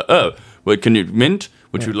role and be like, oh, wait, can you mint?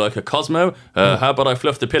 Would you like a Cosmo? How about I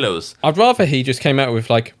fluff the pillows? I'd rather he just came out with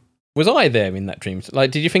like, was I there in that dream?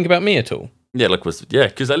 Like, did you think about me at all? Yeah,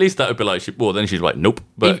 because at least that would be like, then she's like, nope.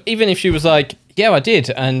 But even if she was like, yeah, I did,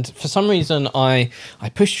 and for some reason I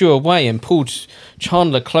pushed you away and pulled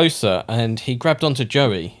Chandler closer, and he grabbed onto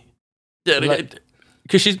Joey. Yeah,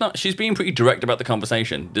 because she's being pretty direct about the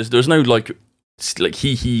conversation. There's no like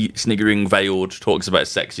he sniggering veiled talks about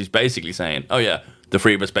sex. She's basically saying, oh yeah, the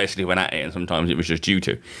three of us basically went at it, and sometimes it was just due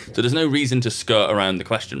to. So there's no reason to skirt around the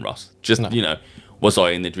question, Ross. Just was I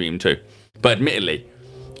in the dream too? But admittedly,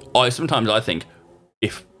 I think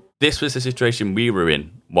if this was the situation we were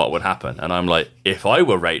in, what would happen? And I'm like, if I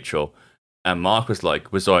were Rachel and Mark was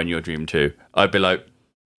like, was I in your dream too? I'd be like,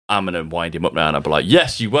 I'm going to wind him up now. And I'd be like,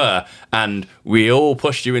 yes, you were. And we all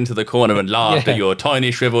pushed you into the corner and laughed at your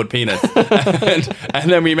tiny shriveled penis.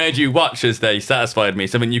 and then we made you watch as they satisfied me,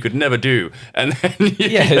 something you could never do. And then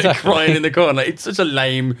you're crying in the corner. Like, it's such a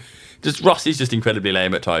lame... Rossi's just incredibly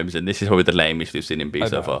lame at times, and this is probably the lamest we've seen him be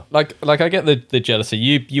so far. Like I get the jealousy.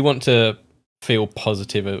 You want to feel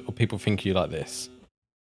positive, or people think you like this.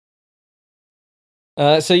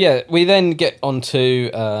 So yeah, we then get onto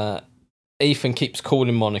Ethan keeps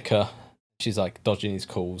calling Monica. She's like dodging his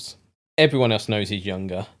calls. Everyone else knows he's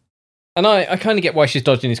younger, and I kind of get why she's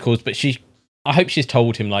dodging his calls, but I hope she's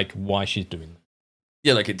told him like why she's doing that.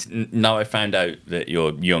 Yeah, like it's now I found out that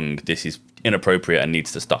you're young. This is inappropriate and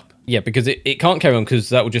needs to stop. Yeah, because it can't carry on, because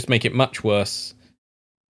that will just make it much worse.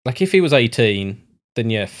 Like if he was 18, then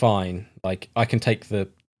yeah, fine. Like I can take the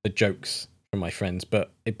jokes from my friends,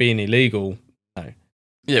 but it being illegal, no.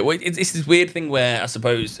 Yeah, well, it's this weird thing where I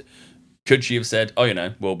suppose could she have said,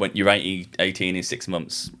 oh, well, when you're 18 in 6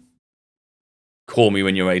 months, call me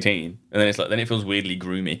when you're 18, and then it's like then it feels weirdly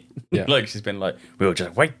groomy. Yeah. Like she's been like, we'll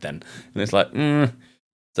just wait then, and it's like,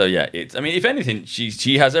 So yeah, if anything,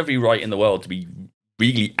 she has every right in the world to be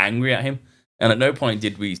really angry at him, and at no point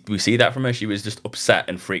did we see that from her. She was just upset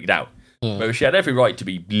and freaked out. But she had every right to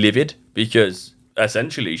be livid because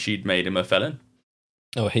essentially she'd made him a felon.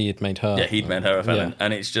 Oh, he had made her. Yeah, he'd made her a felon,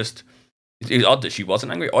 and it's odd that she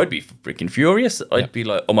wasn't angry. I'd be freaking furious. I'd be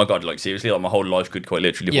like, oh my god, like seriously, like my whole life could quite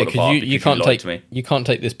literally fall apart because you can't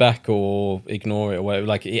take this back or ignore it or whatever.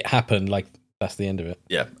 Like it happened, like that's the end of it.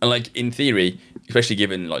 Yeah, and like in theory, especially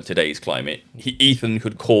given like today's climate, Ethan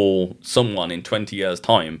could call someone in 20 years'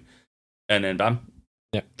 time, and then bam,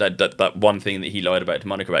 yeah, that one thing that he lied about to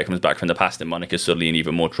Monica about comes back from the past, and Monica's suddenly in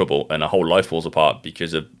even more trouble, and her whole life falls apart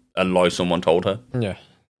because of a lie someone told her. Yeah,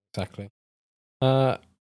 exactly. But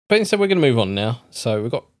instead, we're going to move on now. So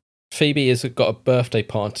we've got Phoebe has got a birthday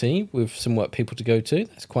party with some work people to go to.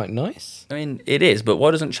 That's quite nice. I mean, it is, but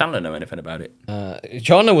why doesn't Chandler know anything about it?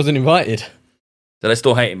 Chandler wasn't invited. Do they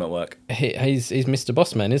still hate him at work? He's Mr.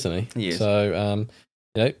 Bossman, isn't he? He is. So,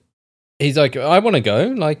 he's like, I want to go.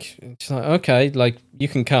 Like, she's like, okay, like you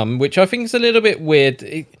can come, which I think is a little bit weird.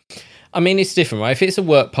 I mean, it's different, right? If it's a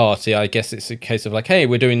work party, I guess it's a case of like, hey,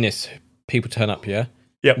 we're doing this. People turn up, yeah?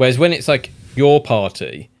 Yeah. Whereas when it's like your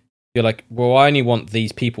party, you're like, well, I only want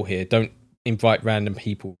these people here. Don't invite random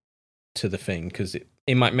people to the thing because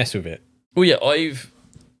it might mess with it. Well, yeah,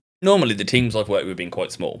 normally the teams I've worked with have been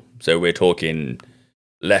quite small. So we're talking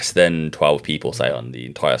less than 12 people, say, on the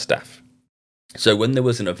entire staff. So when there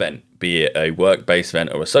was an event, be it a work-based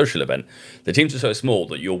event or a social event, the teams were so small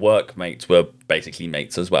that your workmates were basically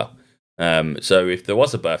mates as well. So if there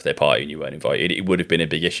was a birthday party and you weren't invited, it would have been a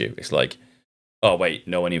big issue. It's like, oh, wait,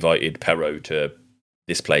 no one invited Perro to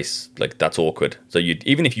this place. Like, that's awkward. So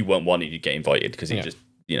even if you weren't wanted, you'd get invited because you just,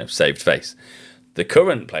 saved face. The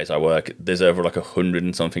current place I work, there's over like 100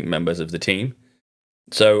 and something members of the team.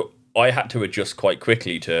 So I had to adjust quite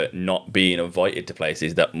quickly to not being invited to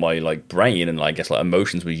places that my like brain and I guess like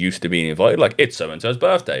emotions were used to being invited. Like, it's so-and-so's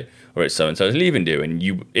birthday or it's so-and-so's leaving due. And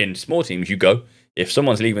you, in small teams, you go. If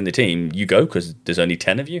someone's leaving the team, you go because there's only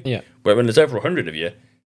 10 of you. Yeah. Where when there's over 100 of you,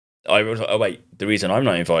 I was like, oh wait, the reason I'm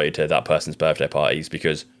not invited to that person's birthday party is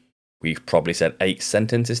because we've probably said 8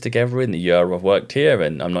 sentences together in the year I've worked here,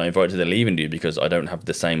 and I'm not invited to the leaving due because I don't have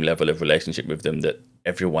the same level of relationship with them that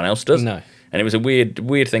everyone else does. No. And it was a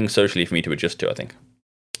weird thing socially for me to adjust to, I think.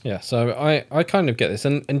 Yeah, so I kind of get this.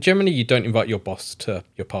 And generally you don't invite your boss to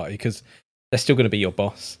your party because they're still going to be your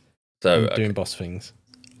boss. So doing boss things.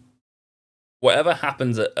 whatever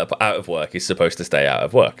happens out of work is supposed to stay out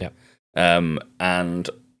of work. Yeah. And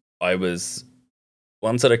I was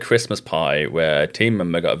once at a Christmas pie where a team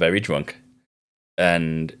member got very drunk,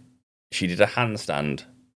 and she did a handstand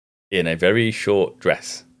in a very short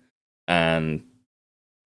dress, and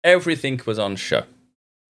everything was on show.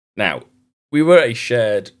 Now, we were a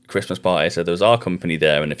shared Christmas party, so there was our company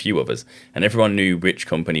there and a few others, and everyone knew which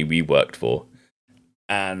company we worked for.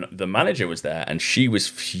 And the manager was there, and she was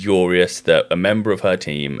furious that a member of her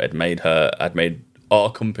team had made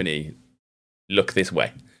our company look this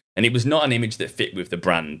way. And it was not an image that fit with the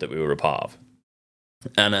brand that we were a part of.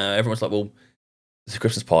 And everyone's like, well, it's a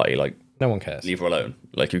Christmas party, like, no one cares. Leave her alone.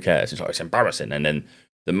 Like, who cares? It's like, it's embarrassing. And then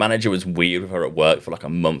the manager was weird with her at work for like a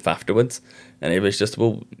month afterwards. And it was just,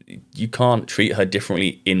 well, you can't treat her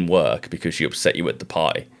differently in work because she upset you at the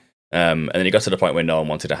party. And then it got to the point where no one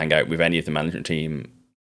wanted to hang out with any of the management team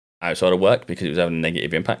outside of work because it was having a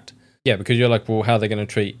negative impact. Yeah, because you're like, well, how are they going to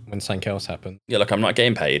treat when something else happens? Yeah, like, I'm not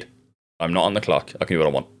getting paid. I'm not on the clock. I can do what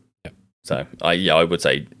I want. Yeah. So, I would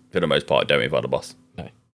say, for the most part, don't invite the boss. No.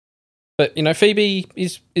 But, Phoebe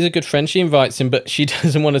is a good friend. She invites him, but she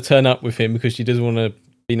doesn't want to turn up with him because she doesn't want to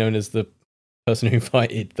be known as the person who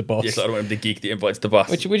invited the boss. Yes, I don't want to be the geek that invites the boss.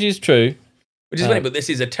 Which is true. Which is funny, but this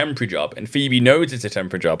is a temporary job, and Phoebe knows it's a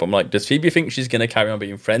temporary job. I'm like, does Phoebe think she's going to carry on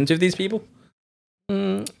being friends with these people?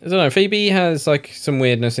 I don't know. Phoebe has like some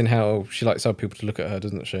weirdness in how she likes other people to look at her,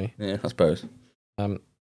 doesn't she? Yeah, I suppose.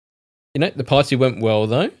 The party went well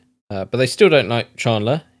though, but they still don't like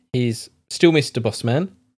Chandler. He's still Mr. Bossman,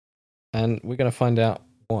 and we're going to find out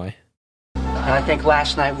why. I think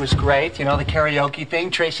last night was great. The karaoke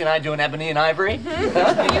thing. Tracy and I doing Ebony and Ivory. You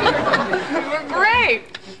were great,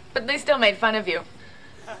 but they still made fun of you.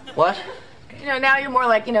 What? Now you're more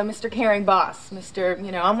like, Mr. Caring Boss. Mr.,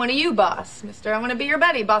 I'm one of you, boss. Mr. I want to be your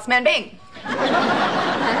buddy, Boss Man Bing.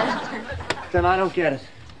 Then I don't get it.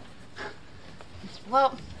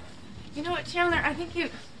 Well, you know what, Chandler? I think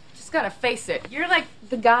you just gotta face it. You're like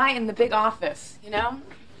the guy in the big office,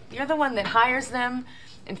 You're the one that hires them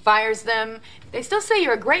and fires them. They still say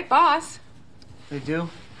you're a great boss. They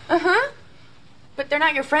do? Uh-huh. But they're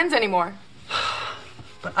not your friends anymore.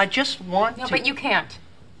 But I just want to... No, but you can't.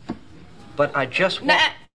 But I just want...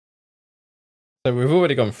 So we've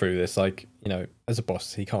already gone through this, as a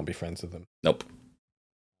boss, he can't be friends with them. Nope.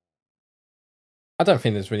 I don't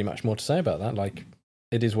think there's really much more to say about that.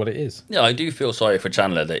 It is what it is. Yeah, I do feel sorry for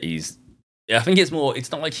Chandler that he's... Yeah, I think it's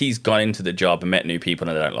not like he's gone into the job and met new people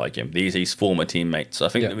and they don't like him. These are his former teammates. So I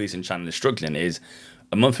think the reason Chandler's struggling is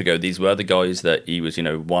a month ago, these were the guys that he was,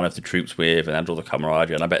 one of the troops with and had all the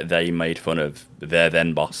camaraderie, and I bet they made fun of their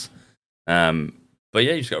then boss. But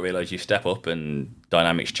yeah, you just got to realise you step up and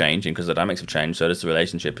dynamics change, and because the dynamics have changed, so does the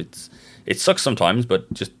relationship. It sucks sometimes,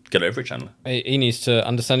 but just get over it, Chandler. He needs to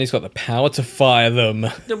understand he's got the power to fire them.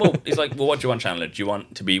 Well, he's like, well, what do you want, Chandler? Do you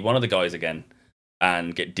want to be one of the guys again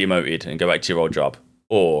and get demoted and go back to your old job?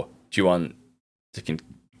 Or do you want to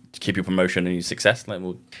keep your promotion and your success?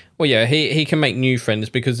 Well, yeah, he can make new friends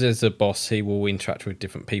because as a boss, he will interact with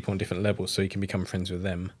different people on different levels, so he can become friends with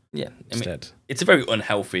them instead. It's a very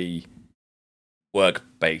unhealthy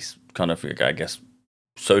work-based kind of, I guess,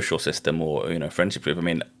 social system or, friendship group.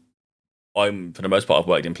 I'm, for the most part, I've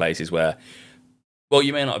worked in places where, well,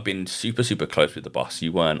 you may not have been super, super close with the boss.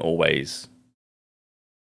 You weren't always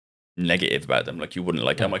negative about them. You wouldn't,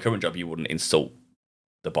 at my current job, you wouldn't insult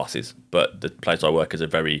the bosses. But the place I work is a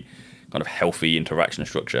very kind of healthy interaction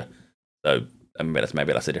structure. So,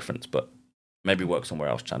 maybe that's a difference. But maybe work somewhere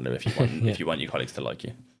else, Chandler, if you want, if you want your colleagues to like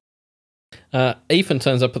you. Ethan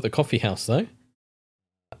turns up at the coffee house, though.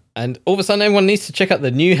 And all of a sudden, everyone needs to check out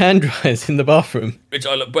the new hand dryers in the bathroom. Which,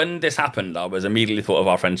 when this happened, I was immediately thought of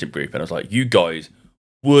our friendship group, and I was like, you guys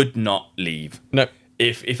would not leave. No.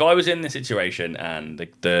 If I was in this situation and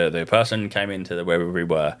the person came into wherever we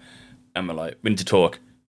were and we're like, we need to talk,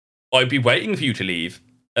 I'd be waiting for you to leave.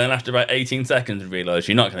 And after about 18 seconds, realise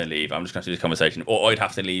you're not going to leave. I'm just going to do this conversation. Or I'd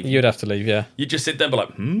have to leave. You'd have to leave, yeah. You'd just sit there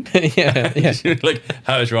and be like, yeah. Like,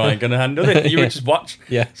 how's Ryan going to handle it? You would just watch.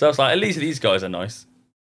 Yeah. So I was like, at least these guys are nice.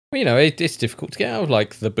 Well, it's difficult to get out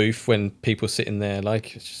of the booth when people sitting there.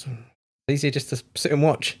 It's just easier just to sit and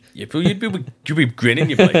watch. Yeah, but you'd be grinning.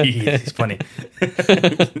 You'd be like, it's funny.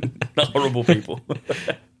 Not horrible people.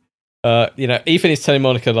 Ethan is telling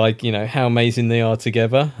Monica how amazing they are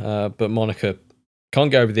together. But Monica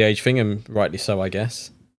can't go over the age thing, and rightly so, I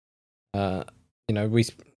guess. We,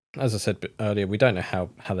 as I said earlier, we don't know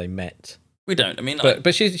how they met. We don't.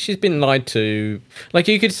 But she's been lied to.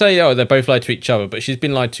 You could say, oh, they're both lied to each other, but she's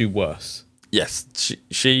been lied to worse. Yes,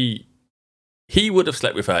 he would have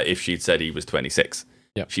slept with her if she'd said he was 26.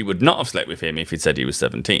 Yep. She would not have slept with him if he'd said he was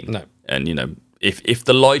 17. No. And, you know, if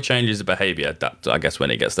the lie changes the behaviour, that's, I guess,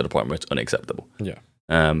 when it gets to the point where it's unacceptable. Yeah.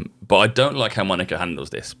 But I don't like how Monica handles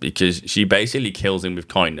this, because she basically kills him with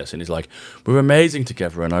kindness and is like, we're amazing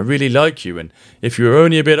together and I really like you, and if you were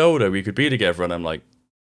only a bit older we could be together. And I'm like,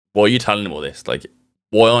 why are you telling him all this? Like,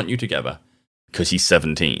 why aren't you together? Because he's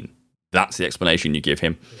 17. That's the explanation you give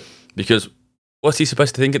him. Because what's he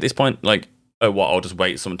supposed to think at this point? Like, oh, what, I'll just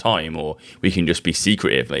wait some time, or we can just be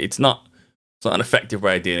secretive. Like, it's not an effective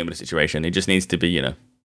way of dealing with the situation. It just needs to be, you know,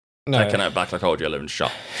 taken out back like old yellow and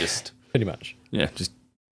shot. Just pretty much. Yeah, just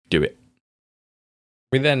do it.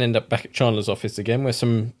 We then end up back at Chandler's office again, where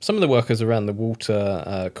some of the workers are around the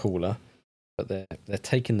water cooler, but they're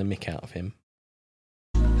taking the mick out of him.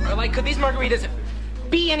 Like, could these margaritas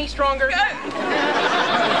be any stronger?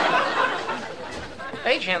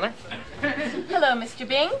 Hey, Chandler. Hello, Mr.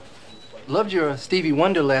 Bing. Loved your Stevie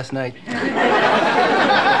Wonder last night.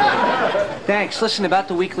 Thanks. Listen, about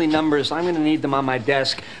the weekly numbers, I'm going to need them on my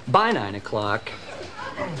desk by 9 o'clock.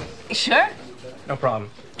 Sure. No problem.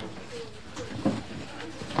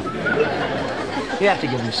 You have to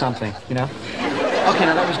give them something, you know? Okay,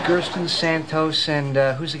 now that was Gersten, Santos, and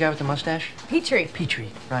who's the guy with the mustache? Petrie.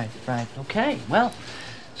 Petrie, right. Okay, well,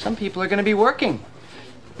 some people are going to be working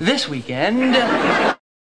this weekend.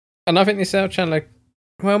 And I think this out Chandler,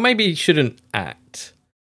 well, maybe he shouldn't act.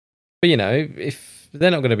 But, you know, if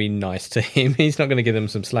they're not going to be nice to him, he's not going to give them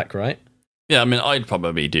some slack, right? Yeah, I mean, I'd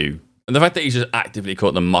probably do. And the fact that he's just actively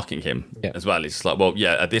caught them mocking him as well is like, well,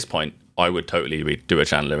 yeah, at this point, I would totally do a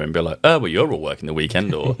Chandler and be like, oh, well, you're all working the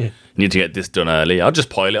weekend, or you need to get this done early. I'll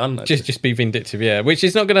just pile it on. Just be vindictive, yeah. Which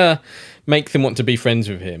is not going to make them want to be friends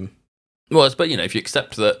with him. Well, but, you know, if you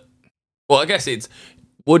accept that... Well, I guess it's...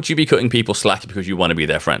 Would you be cutting people slack because you want to be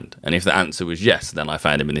their friend? And if the answer was yes, then I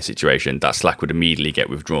found him in this situation, that slack would immediately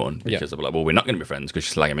get withdrawn. Because I'd be like, well, we're not going to be friends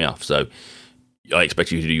because you're slagging me off. So I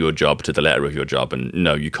expect you to do your job to the letter of your job. And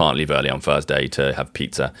no, you can't leave early on Thursday to have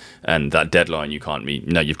pizza. And that deadline you can't meet.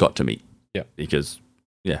 No, you've got to meet. Yeah. Because,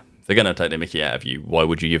 yeah, if they're going to take the mickey out of you, why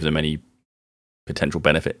would you give them any potential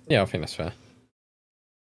benefit? Yeah, I think that's fair.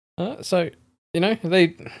 So, you know,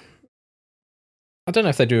 I don't know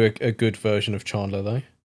if they do a good version of Chandler, though.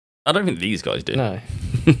 I don't think these guys do. No.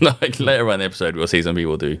 Like, later on in the episode, we'll see some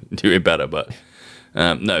people do it better, but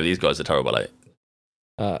no, these guys are terrible at it.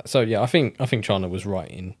 So, yeah, I think Chandler was right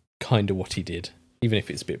in kind of what he did, even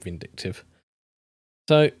if it's a bit vindictive.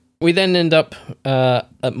 So, we then end up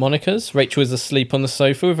at Monica's. Rachel is asleep on the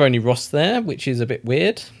sofa with only Ross there, which is a bit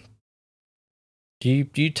weird. Do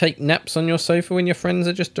you take naps on your sofa when your friends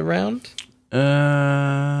are just around?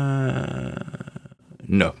 No.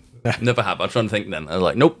 Never have. I'm trying to think then. I was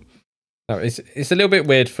like, nope. No, it's a little bit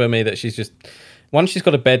weird for me that she's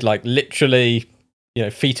got a bed like literally, you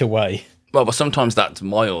know, feet away. Well, but sometimes that's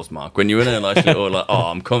miles, Mark. When you're in a nice little, like, oh,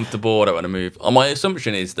 I'm comfortable, I don't want to move. My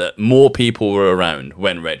assumption is that more people were around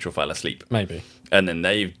when Rachel fell asleep. Maybe. And then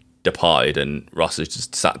they've departed and Ross has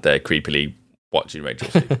just sat there creepily watching Rachel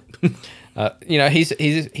sleep. You know, he's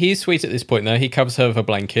sweet at this point, though. He covers her with a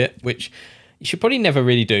blanket, which you should probably never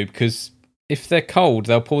really do, because if they're cold,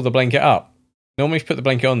 they'll pull the blanket up. Normally, if you put the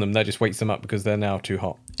blanket on them, that just wakes them up because they're now too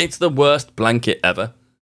hot. It's the worst blanket ever.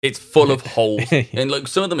 It's full of holes. And like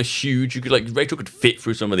some of them are huge. You could Rachel could fit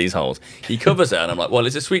through some of these holes. He covers it and I'm like, well,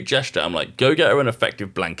 it's a sweet gesture. I'm like, go get her an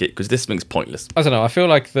effective blanket because this thing's pointless. I don't know. I feel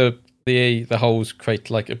like the holes create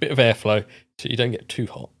like a bit of airflow so you don't get too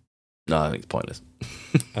hot. No, I think it's pointless.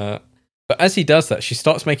 But as he does that, she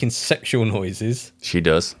starts making sexual noises. She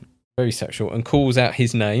does. Very sexual, and calls out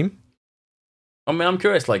his name. I mean, I'm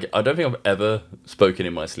curious, like, I don't think I've ever spoken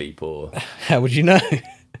in my sleep, or... How would you know?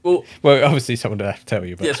 Well, obviously someone would have to tell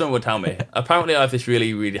you. But... Yeah, someone would tell me. Apparently, I have this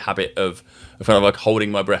really, really habit of kind of like holding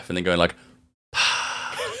my breath and then going like...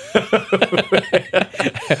 Are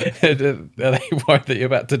they worried that you're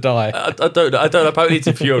about to die? I don't know. Apparently it's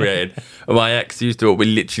infuriating. My ex used to,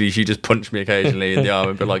 she just punched me occasionally in the arm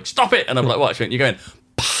and be like, stop it! And I'm like, what? She went, you're going...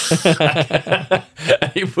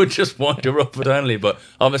 He would just wander up and downly, but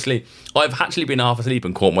obviously I've actually been half asleep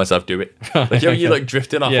and caught myself do it. Like, you like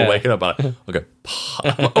drifting off or waking up and I go,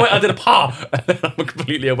 oh wait, I did a pa, and then I'm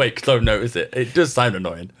completely awake because I don't notice it. It does sound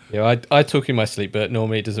annoying. Yeah, I talk in my sleep, but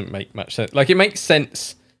normally it doesn't make much sense. Like, it makes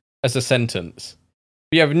sense as a sentence,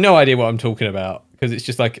 but you have no idea what I'm talking about because it's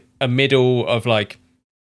just like a middle of like,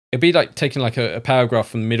 it'd be like taking like a paragraph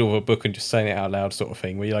from the middle of a book and just saying it out loud sort of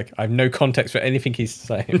thing, where you're like, I have no context for anything he's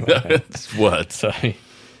saying. It's words. So,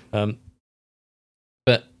 but,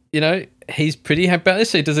 you know, he's pretty happy about this.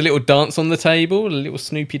 So he does a little dance on the table, a little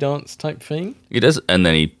Snoopy dance type thing. He does, and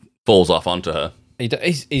then he falls off onto her.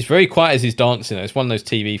 He's very quiet as he's dancing. It's one of those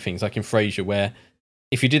TV things like in Frasier where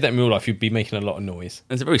if you did that in real life, you'd be making a lot of noise.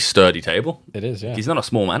 It's a very sturdy table. It is, yeah. He's not a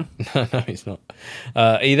small man. No, he's not.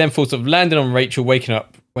 He then falls sort of landing on Rachel, waking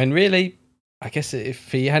up, when really, I guess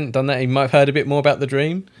if he hadn't done that, he might have heard a bit more about the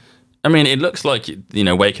dream. I mean, it looks like,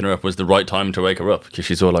 waking her up was the right time to wake her up, because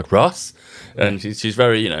she's all like, Ross? And she's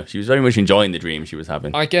very, she was very much enjoying the dream she was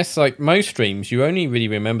having. I guess, like most dreams, you only really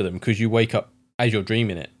remember them because you wake up as you're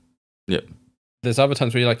dreaming it. Yep. There's other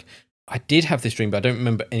times where you're like, I did have this dream, but I don't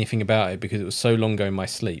remember anything about it because it was so long ago in my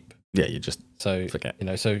sleep. Yeah, you just forget.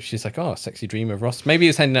 So she's like, oh, sexy dream of Ross. Maybe he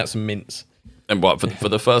was handing out some mints. And for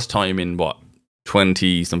the first time in,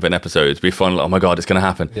 20-something episodes, we find, oh my God, it's going to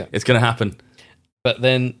happen. Yeah. It's going to happen. But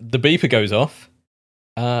then the beeper goes off.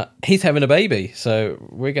 He's having a baby, so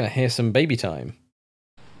we're going to hear some baby time.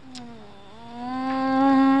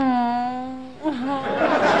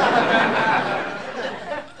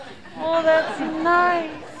 Oh, that's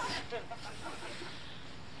nice.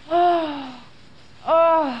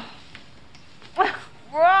 Oh,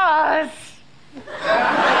 Ross.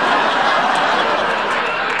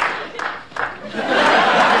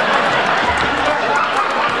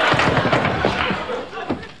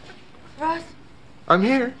 Ross? I'm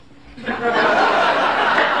here.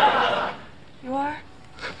 You are?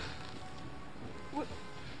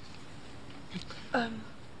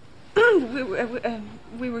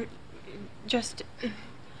 We were just.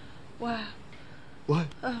 Wow. What?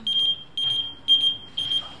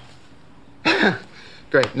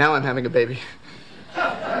 Great, now I'm having a baby.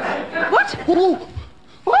 What? Oh,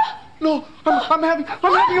 what? No, I'm having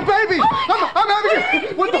a baby. I'm having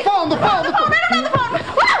it with the phone. Man, I'm on the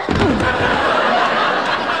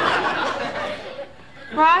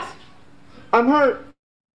phone. Ross? I'm hurt.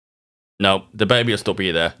 No, the baby will still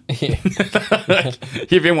be there.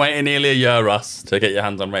 You've been waiting nearly a year, Ross, to get your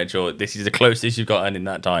hands on Rachel. This is the closest you've gotten in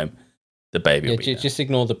that time. The baby will be there. Just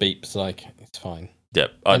ignore the beeps, like, it's fine.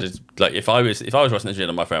 Yep. I just like if I was watching this shit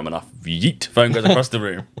on my phone and phone goes across the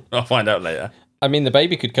room. I'll find out later. I mean, the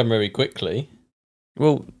baby could come very quickly.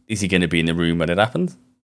 Well, is he going to be in the room when it happens?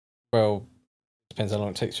 Well, depends how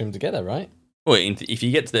long it takes for him to get there, right? Well, if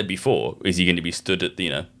he gets there before, is he going to be stood at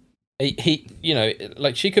the He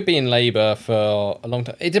like she could be in labour for a long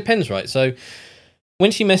time. It depends, right? So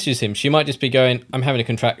when she messages him, she might just be going, "I'm having a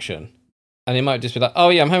contraction." And it might just be like, oh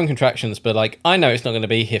yeah, I'm having contractions, but like, I know it's not going to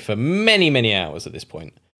be here for many, many hours at this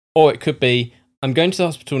point. Or it could be, I'm going to the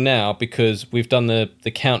hospital now because we've done the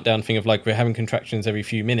countdown thing of like, we're having contractions every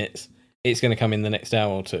few minutes. It's going to come in the next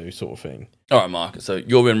hour or two sort of thing. All right, Mark. So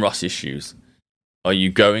you're in Ross's shoes. Are you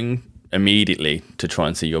going immediately to try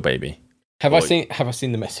and see your baby? Have I seen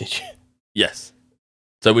the message? Yes.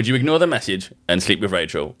 So would you ignore the message and sleep with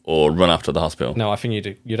Rachel or run off to the hospital? No, I think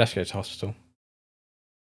you'd have to go to hospital.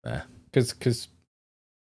 Yeah. Because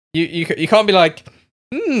you can't be like,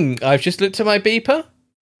 I've just looked at my beeper.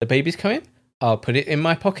 The baby's coming. I'll put it in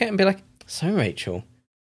my pocket and be like, so Rachel,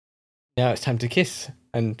 now it's time to kiss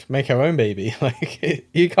and make our own baby. Like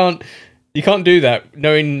you can't do that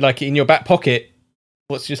knowing like in your back pocket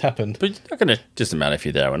what's just happened. But it's not going to just matter if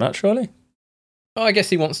you're there or not, surely. Oh, I guess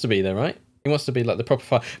he wants to be there, right? He wants to be like the proper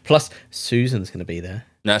father. Plus, Susan's going to be there.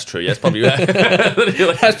 That's true. Yes, probably.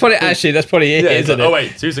 That's probably it, isn't it? Oh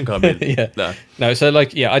wait, Susan can't be. Yeah. No. So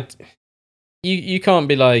like, yeah, you can't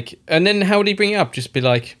be like, and then how would he bring it up? Just be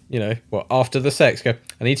like, after the sex, go.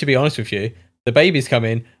 I need to be honest with you. The baby's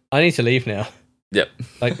coming. I need to leave now. Yep.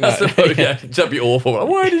 Like that'd be awful. Like,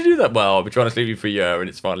 why did you do that? Well, I've been trying to sleep with you for a year, and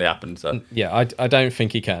it's finally happened. So yeah, I don't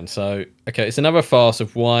think he can. So okay, it's another farce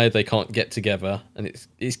of why they can't get together, and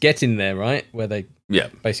it's getting there, right? Where they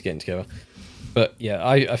basically getting together. But yeah,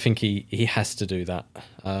 I think he has to do that.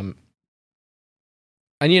 And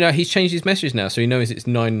he's changed his message now, so he knows it's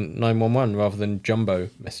 911 rather than Jumbo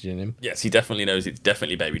messaging him. Yes, he definitely knows it's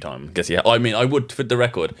definitely baby time. I mean, I would, for the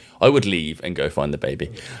record, I would leave and go find the baby.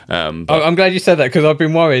 But I'm glad you said that because I've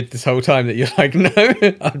been worried this whole time that you're like, no,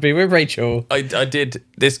 I'd be with Rachel. I did.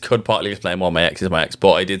 This could partly explain why my ex is my ex,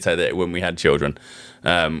 but I did say that when we had children,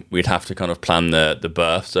 we'd have to kind of plan the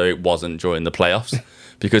birth so it wasn't during the playoffs.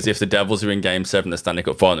 Because if the Devils are in Game 7 of the Stanley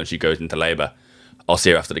Cup Final, she goes into labour. I'll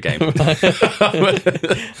see her after the game.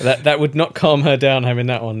 that would not calm her down having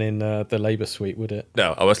that on in the labour suite, would it?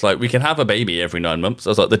 No, I was like, we can have a baby every 9 months.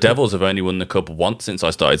 I was like, the Devils have only won the cup once since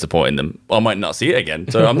I started supporting them. I might not see it again,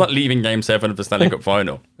 so I'm not leaving Game 7 of the Stanley Cup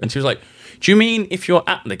Final. And she was like, do you mean if you're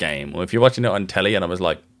at the game or if you're watching it on telly? And I was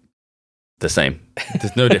like, the same.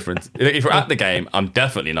 There's no difference. If we're at the game, I'm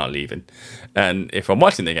definitely not leaving. And if I'm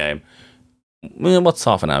watching the game, well, what's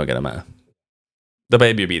half an hour going to matter? The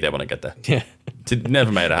baby will be there when I get there. Yeah, it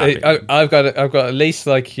never made her happy. I've got at least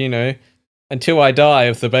like until I die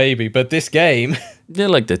of the baby. But this game, yeah,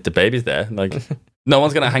 like the baby's there. Like No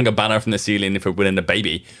one's going to hang a banner from the ceiling for winning a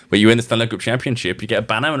baby. But you win the Stanley Cup Championship, you get a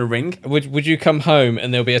banner and a ring. Would you come home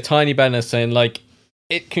and there'll be a tiny banner saying like,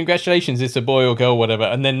 congratulations, it's a boy or girl, whatever,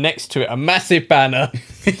 and then next to it a massive banner.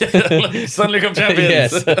 Stanley Cup champions.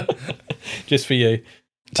 Yes. Just for you.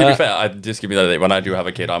 To be fair, I just give you that. When I do have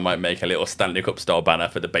a kid, I might make a little Stanley Cup style banner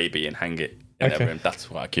for the baby and hang it in every room. That's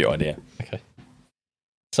quite a cute idea. Okay.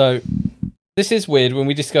 So this is weird when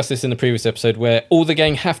we discussed this in the previous episode where all the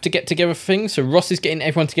gang have to get together for things. So Ross is getting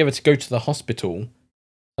everyone together to go to the hospital.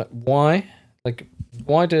 Like, why? Like,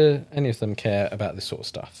 why do any of them care about this sort of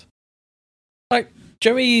stuff? Like,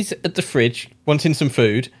 Joey's at the fridge wanting some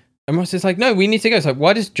food, and Ross is like, no, we need to go. It's like,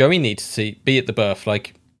 why does Joey need to be at the birth?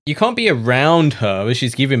 Like, you can't be around her as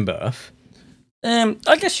she's giving birth.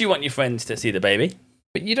 I guess you want your friends to see the baby.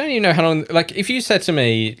 But you don't even know how long... Like, if you said to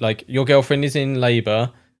me, like, your girlfriend is in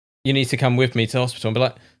labour, you need to come with me to the hospital, and be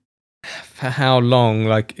like, for how long?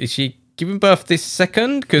 Like, is she giving birth this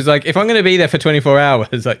second? Because, like, if I'm going to be there for 24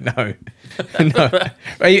 hours, like, no.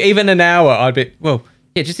 No. Even an hour, I'd be... Well,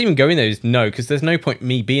 yeah, just even going there is no, because there's no point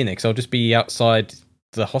me being there, because I'll just be outside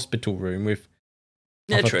the hospital room with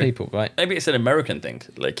other people, right? Maybe it's an American thing.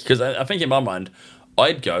 Like, because I think in my mind,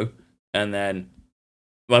 I'd go, and then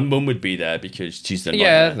my mum would be there because she's the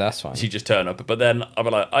nightmare. That's fine. She'd just turn up. But then I'd be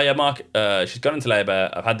like, oh yeah, Mark, she's gone into labour,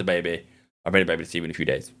 I've had the baby, I'll bring the baby to see you in a few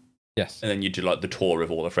days. Yes. And then you do like the tour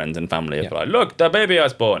of all the friends and family. Yeah. Like, look, the baby I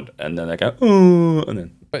spawned. And then they go, oh, and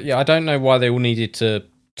then. But yeah, I don't know why they all needed to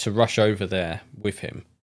rush over there with him.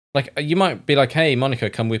 Like, you might be like, hey, Monica,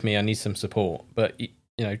 come with me, I need some support. But, you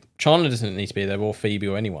know, Chandler doesn't need to be there, or Phoebe,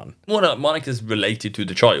 or anyone. Well, no, Monica's related to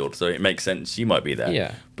the child, so it makes sense she might be there.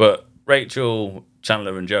 Yeah. But Rachel,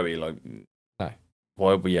 Chandler, and Joey, like, no.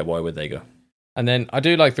 Why would they go? And then I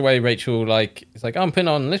do like the way Rachel, like, is like, oh, I'm putting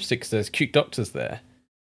on lipstick because there's cute doctors there.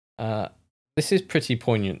 This is pretty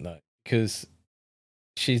poignant, though, because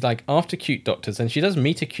she's like, after cute doctors, and she does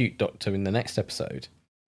meet a cute doctor in the next episode.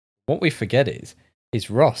 What we forget is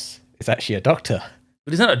Ross is actually a doctor.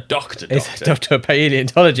 But he's not a doctor. He's a doctor of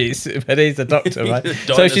paleontology, but he's a doctor, right?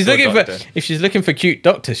 So if she's looking for cute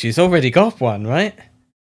doctors, she's already got one, right?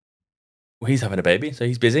 Well, he's having a baby, so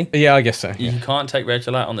he's busy. Yeah, I guess so. You can't take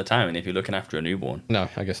Rachel out on the town if you're looking after a newborn. No,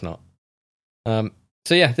 I guess not. So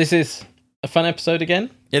yeah, this is a fun episode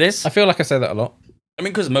again. It is. I feel like I say that a lot. I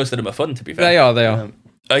mean, because most of them are fun, to be fair. They are.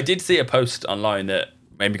 I did see a post online that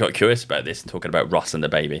made me quite curious about this, talking about Ross and the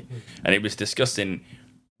baby. And it was discussing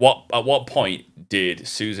at what point did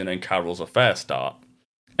Susan and Carol's affair start?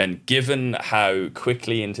 And given how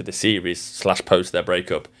quickly into the series / post their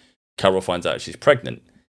breakup, Carol finds out she's pregnant,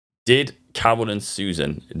 did Carol and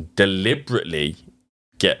Susan deliberately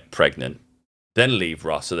get pregnant, then leave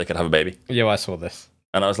Ross so they could have a baby? Yeah, I saw this.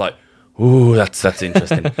 And I was like, ooh, that's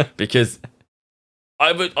interesting. Because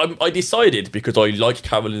I decided, because I like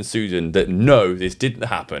Carol and Susan, that no, this didn't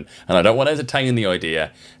happen. And I don't want to entertain the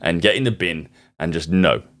idea and get in the bin and just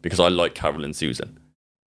no, because I like Carol and Susan.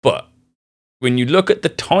 But when you look at the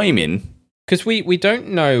timing... Because we don't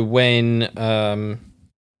know when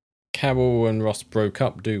Carol and Ross broke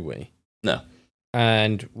up, do we? No.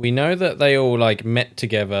 And we know that they all like met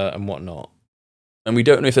together and whatnot. And we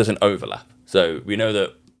don't know if there's an overlap. So we know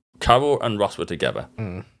that Carol and Ross were together.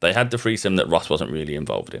 They had the threesome that Ross wasn't really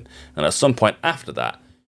involved in. And at some point after that,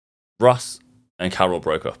 Ross and Carol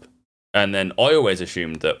broke up. And then I always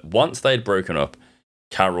assumed that once they'd broken up,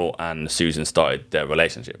 Carol and Susan started their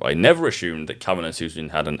relationship. I never assumed that Carol and Susan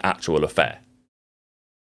had an actual affair.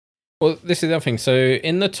 Well, this is the other thing. So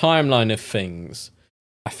in the timeline of things,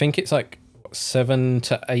 I think it's like 7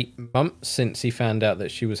 to 8 months since he found out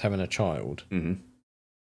that she was having a child. Mm-hmm.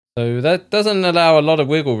 So that doesn't allow a lot of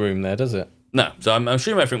wiggle room there, does it? No. So I'm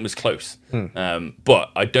assuming everything was close. But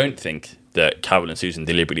I don't think that Carol and Susan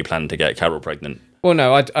deliberately planned to get Carol pregnant. Well,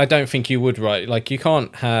 no, I don't think you would, right? Like, you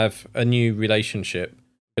can't have a new relationship,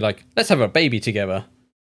 be like, let's have a baby together.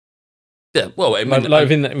 Yeah, well, I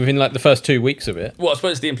mean, within like the first 2 weeks of it. Well, I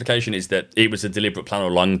suppose the implication is that it was a deliberate plan all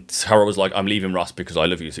along. Carol was like, I'm leaving Ross because I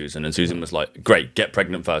love you, Susan. And Susan was like, great, get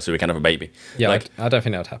pregnant first so we can have a baby. Yeah, like, I don't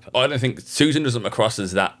think that would happen. I don't think Susan doesn't come across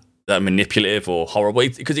as that manipulative or horrible,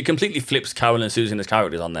 because it completely flips Carol and Susan as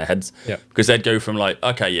characters on their heads. Yeah. Because they'd go from like,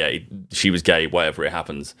 okay, yeah, she was gay, whatever it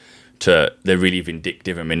happens, to they're really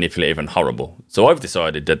vindictive and manipulative and horrible. So I've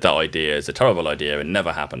decided that idea is a terrible idea and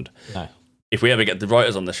never happened. No. If we ever get the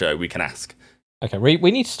writers on the show, we can ask. Okay,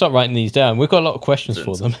 we need to start writing these down. We've got a lot of questions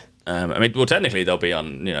for them. I mean, well, technically they'll be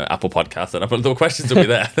on, Apple Podcasts, and the questions will be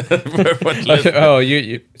there.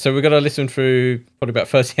 So we've got to listen through probably about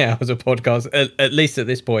 30 hours of podcast, at least at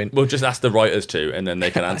this point. We'll just ask the writers to, and then they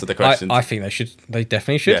can answer the questions. I think they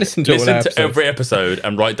definitely should listen to all our episodes. Every episode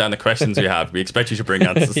and write down the questions we have. We expect you to bring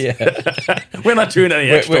answers. We're not doing any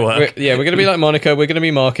extra work. We're going to be like Monica. We're going to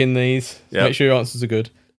be marking these. Yep. Make sure your answers are good.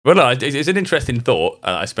 Well, no, it's an interesting thought.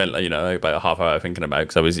 I spent, about a half hour thinking about it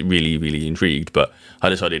because I was really, really intrigued. But I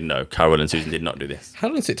decided, no, Carol and Susan did not do this. How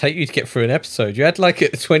long does it take you to get through an episode? You had like a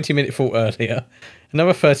 20-minute fault earlier,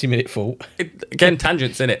 another 30-minute fault. Again,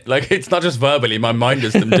 tangents in it. Like, it's not just verbally, my mind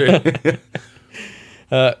does them too.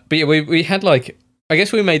 But yeah, we had I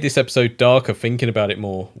guess we made this episode darker thinking about it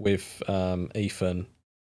more with Ethan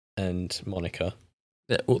and Monica.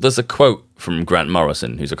 Yeah, well, there's a quote from Grant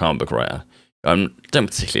Morrison, who's a comic book writer. I don't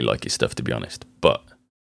particularly like his stuff, to be honest, but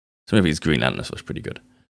some of his Green Lantern stuff was pretty good.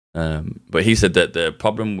 But he said that the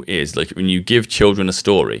problem is, when you give children a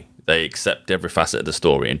story, they accept every facet of the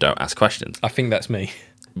story and don't ask questions. I think that's me.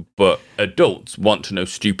 But adults want to know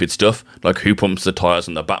stupid stuff, like who pumps the tires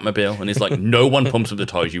on the Batmobile, and it's like, no one pumps up the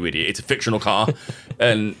tires, you idiot. It's a fictional car,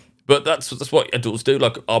 but that's what adults do.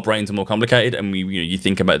 Like, our brains are more complicated, and you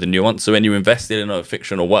think about the nuance. So when you're invested in a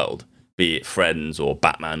fictional world, be it Friends or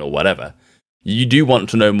Batman or whatever, you do want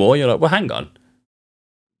to know more. You're like, well, hang on.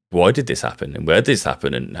 Why did this happen? And where did this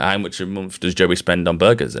happen? And how much a month does Joey spend on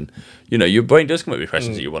burgers? And, your brain does come up with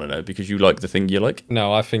questions that you want to know because you like the thing you like.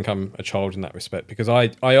 No, I think I'm a child in that respect because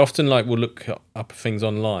I often will look up things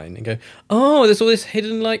online and go, oh, there's all this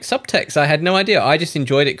hidden subtext. I had no idea. I just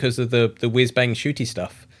enjoyed it because of the whiz-bang shooty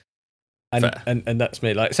stuff. And that's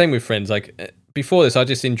me. Same with Friends. Before this, I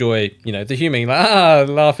just enjoy, the humour,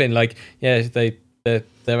 laughing.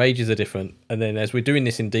 Their ages are different, and then as we're doing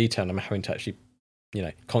this in detail, I'm having to actually,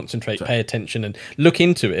 concentrate, pay attention, and look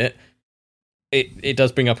into it. It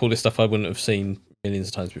does bring up all this stuff I wouldn't have seen millions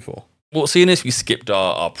of times before. Well, seeing as we skipped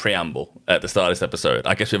our preamble at the start of this episode,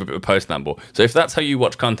 I guess we have a bit of a post-amble. So if that's how you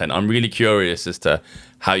watch content, I'm really curious as to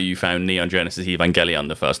how you found Neon Genesis Evangelion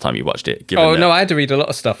the first time you watched it. I had to read a lot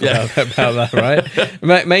of stuff about that,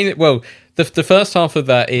 right? Mainly, well, the first half of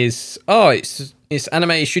that is, it's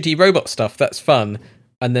animated shooty robot stuff. That's fun.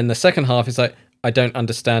 And then the second half is I don't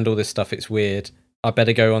understand all this stuff. It's weird. I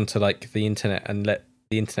better go onto the internet and let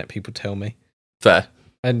the internet people tell me. Fair.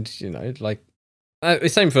 And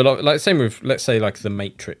it's same for a lot. Same with, let's say, The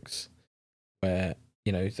Matrix, where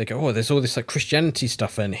they go, oh, there's all this Christianity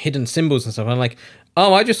stuff and hidden symbols and stuff. And I'm like,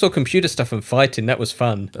 oh, I just saw computer stuff and fighting. That was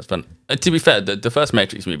fun. That's fun. To be fair, the first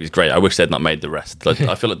Matrix movie is great. I wish they'd not made the rest.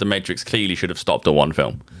 I feel like the Matrix clearly should have stopped at one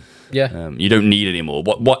film. Yeah. You don't need any more.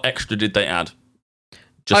 What extra did they add?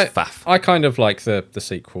 Just faff. I kind of like the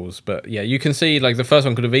sequels, but yeah, you can see the first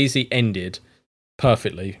one could have easily ended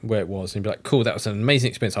perfectly where it was and be like, cool, that was an amazing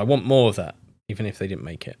experience. I want more of that, even if they didn't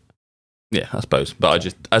make it. Yeah, I suppose. But I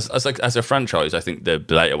just, as a franchise, I think the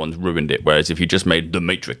later ones ruined it. Whereas if you just made The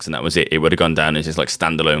Matrix and that was it, it would have gone down as just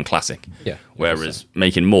standalone classic. Yeah. Whereas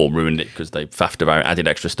making more ruined it because they faffed about, added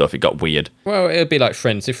extra stuff. It got weird. Well, it would be like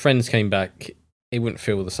Friends. If Friends came back, it wouldn't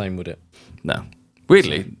feel the same, would it? No.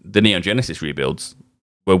 Weirdly, the Neon Genesis rebuilds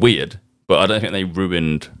were weird, but I don't think they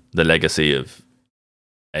ruined the legacy of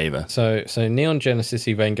Eva. So Neon Genesis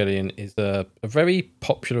Evangelion is a very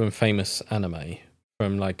popular and famous anime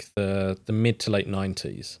from the mid to late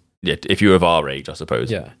 90s. Yeah, if you're of our age, I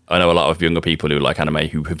suppose. Yeah. I know a lot of younger people who like anime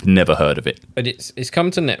who have never heard of it. But it's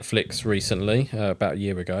come to Netflix recently, about a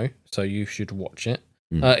year ago, so you should watch it.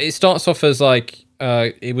 It starts off as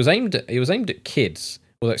it was aimed at kids.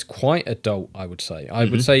 Well, that's quite adult, I would say. I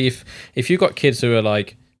would say if you've got kids who are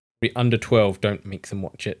under 12, don't make them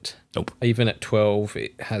watch it. Nope. Even at 12,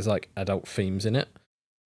 it has adult themes in it.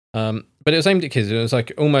 But it was aimed at kids. It was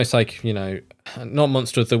almost not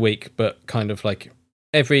Monster of the Week, but kind of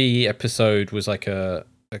every episode was a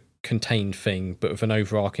contained thing, but with an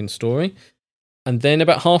overarching story. And then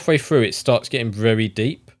about halfway through, it starts getting very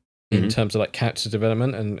deep in terms of character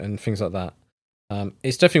development and things like that.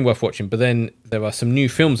 It's definitely worth watching, but then there are some new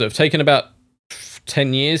films that have taken about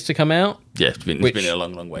 10 years to come out. Yeah, it's been a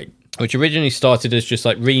long, long wait. Which originally started as just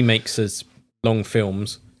remakes as long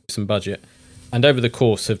films with some budget, and over the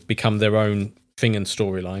course have become their own thing and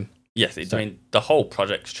storyline. Yes, I mean, the whole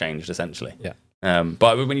project's changed essentially. Yeah.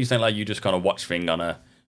 But when you say you just kind of watch thing on a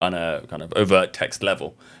kind of overt text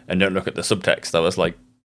level and don't look at the subtext, I was like,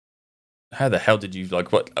 how the hell did you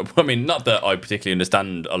what? I mean, not that I particularly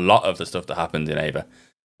understand a lot of the stuff that happens in Ava,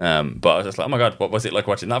 but I was just like, oh my god, what was it like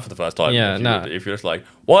watching that for the first time? Yeah, if you're just like,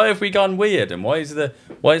 why have we gone weird, and why is the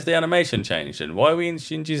animation changed, and why are we in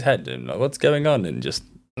Shinji's head, and what's going on, and just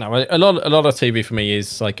No, a lot of TV for me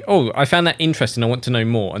is like, oh, I found that interesting, I want to know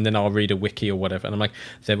more, and then I'll read a wiki or whatever, and I'm like,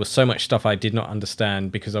 there was so much stuff I did not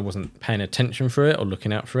understand because I wasn't paying attention for it or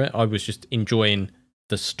looking out for it. I was just enjoying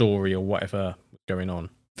the story or whatever was going on.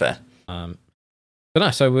 Fair. But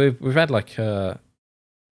no, so we've had like an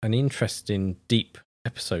interesting, deep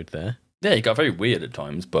episode there. Yeah, it got very weird at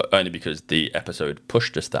times, but only because the episode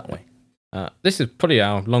pushed us that way. This is probably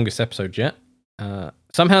our longest episode yet.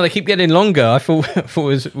 Somehow they keep getting longer. I thought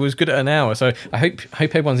it was good at an hour, so I hope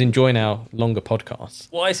everyone's enjoying our longer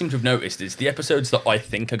podcasts. What I seem to have noticed is the episodes that I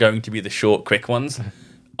think are going to be the short, quick ones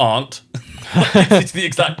aren't. It's the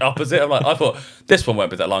exact opposite. I'm like, I thought this one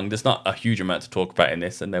won't be that long. There's not a huge amount to talk about in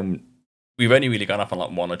this, and then we've only really gone off on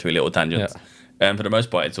like one or two little tangents. Yeah. And for the most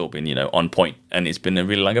part, it's all been on point, and it's been a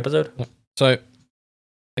really long episode. So,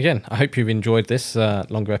 again, I hope you've enjoyed this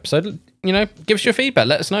longer episode. Give us your feedback.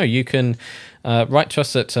 Let us know. You can write to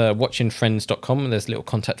us at watchingfriends.com. There's a little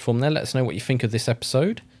contact form there. Let us know what you think of this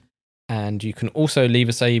episode. And you can also leave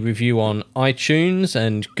us a review on iTunes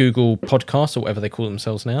and Google Podcasts, or whatever they call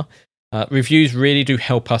themselves now. Reviews really do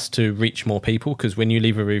help us to reach more people, because when you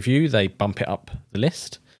leave a review, they bump it up the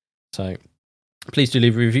list. So please do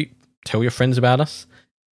leave a review. Tell your friends about us.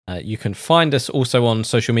 You can find us also on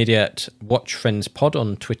social media at Watch Friends Pod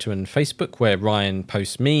on Twitter and Facebook, where Ryan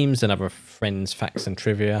posts memes and other Friends facts and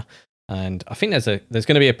trivia. And I think there's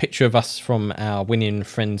going to be a picture of us from our Winning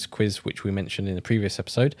Friends quiz, which we mentioned in the previous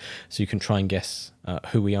episode, so you can try and guess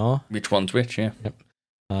who we are. Which one's which? Yeah.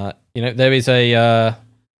 Yep. There is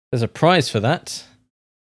there's a prize for that.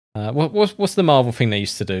 What's the Marvel thing they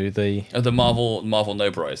used to do? The Marvel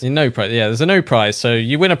no prize. No prize. Yeah, there's a no prize. So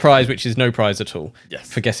you win a prize, which is no prize at all.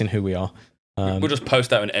 Yes. For guessing who we are. We'll just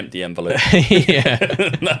post out an empty envelope. Yeah.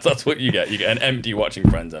 That's what you get. You get an empty Watching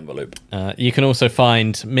Friends envelope. You can also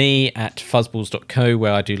find me at fuzzballs.co,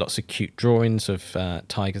 where I do lots of cute drawings of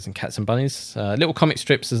tigers and cats and bunnies. Little comic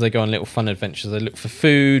strips as they go on little fun adventures. I look for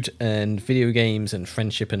food and video games and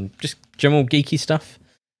friendship and just general geeky stuff.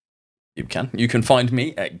 You can find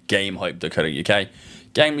me at gamehype.co.uk.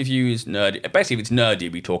 Game reviews, nerdy. Basically, if it's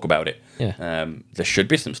nerdy, we talk about it. Yeah. There should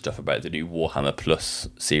be some stuff about the new Warhammer Plus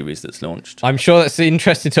series that's launched. I'm sure that's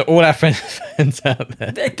interesting to all our friends out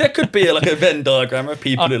there. There could be like a Venn diagram of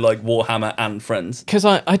people who like Warhammer and friends. Because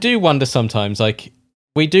I do wonder sometimes, like,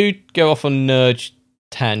 we do go off on nerd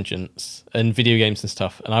tangents and video games and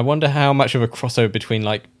stuff, and I wonder how much of a crossover between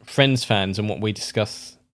like Friends fans and what we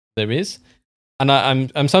discuss there is. And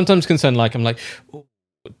I'm sometimes concerned, like, I'm like,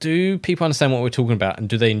 do people understand what we're talking about, and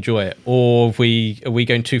do they enjoy it, or are we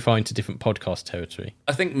going too far into different podcast territory?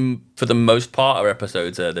 I think for the most part, our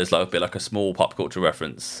episodes there's like a small pop culture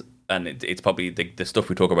reference, and it's probably the stuff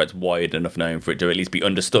we talk about is wide enough known for it to at least be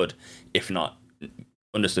understood, if not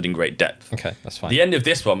understood in great depth. Okay, that's fine. The end of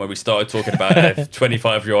this one, where we started talking about a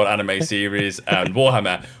 25-year-old anime series and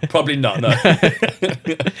Warhammer, probably not. No.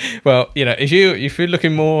 Well, if you're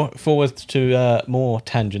looking more forward to more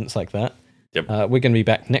tangents like that, yep. We're going to be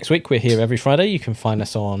back next week. We're here every Friday. You can find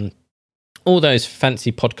us on all those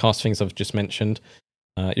fancy podcast things I've just mentioned.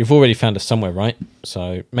 You've already found us somewhere, right?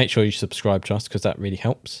 So make sure you subscribe to us, because that really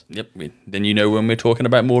helps. Yep. Then you know when we're talking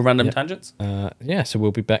about more random tangents. So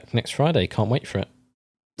we'll be back next Friday. Can't wait for it.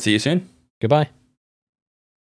 See you soon. Goodbye.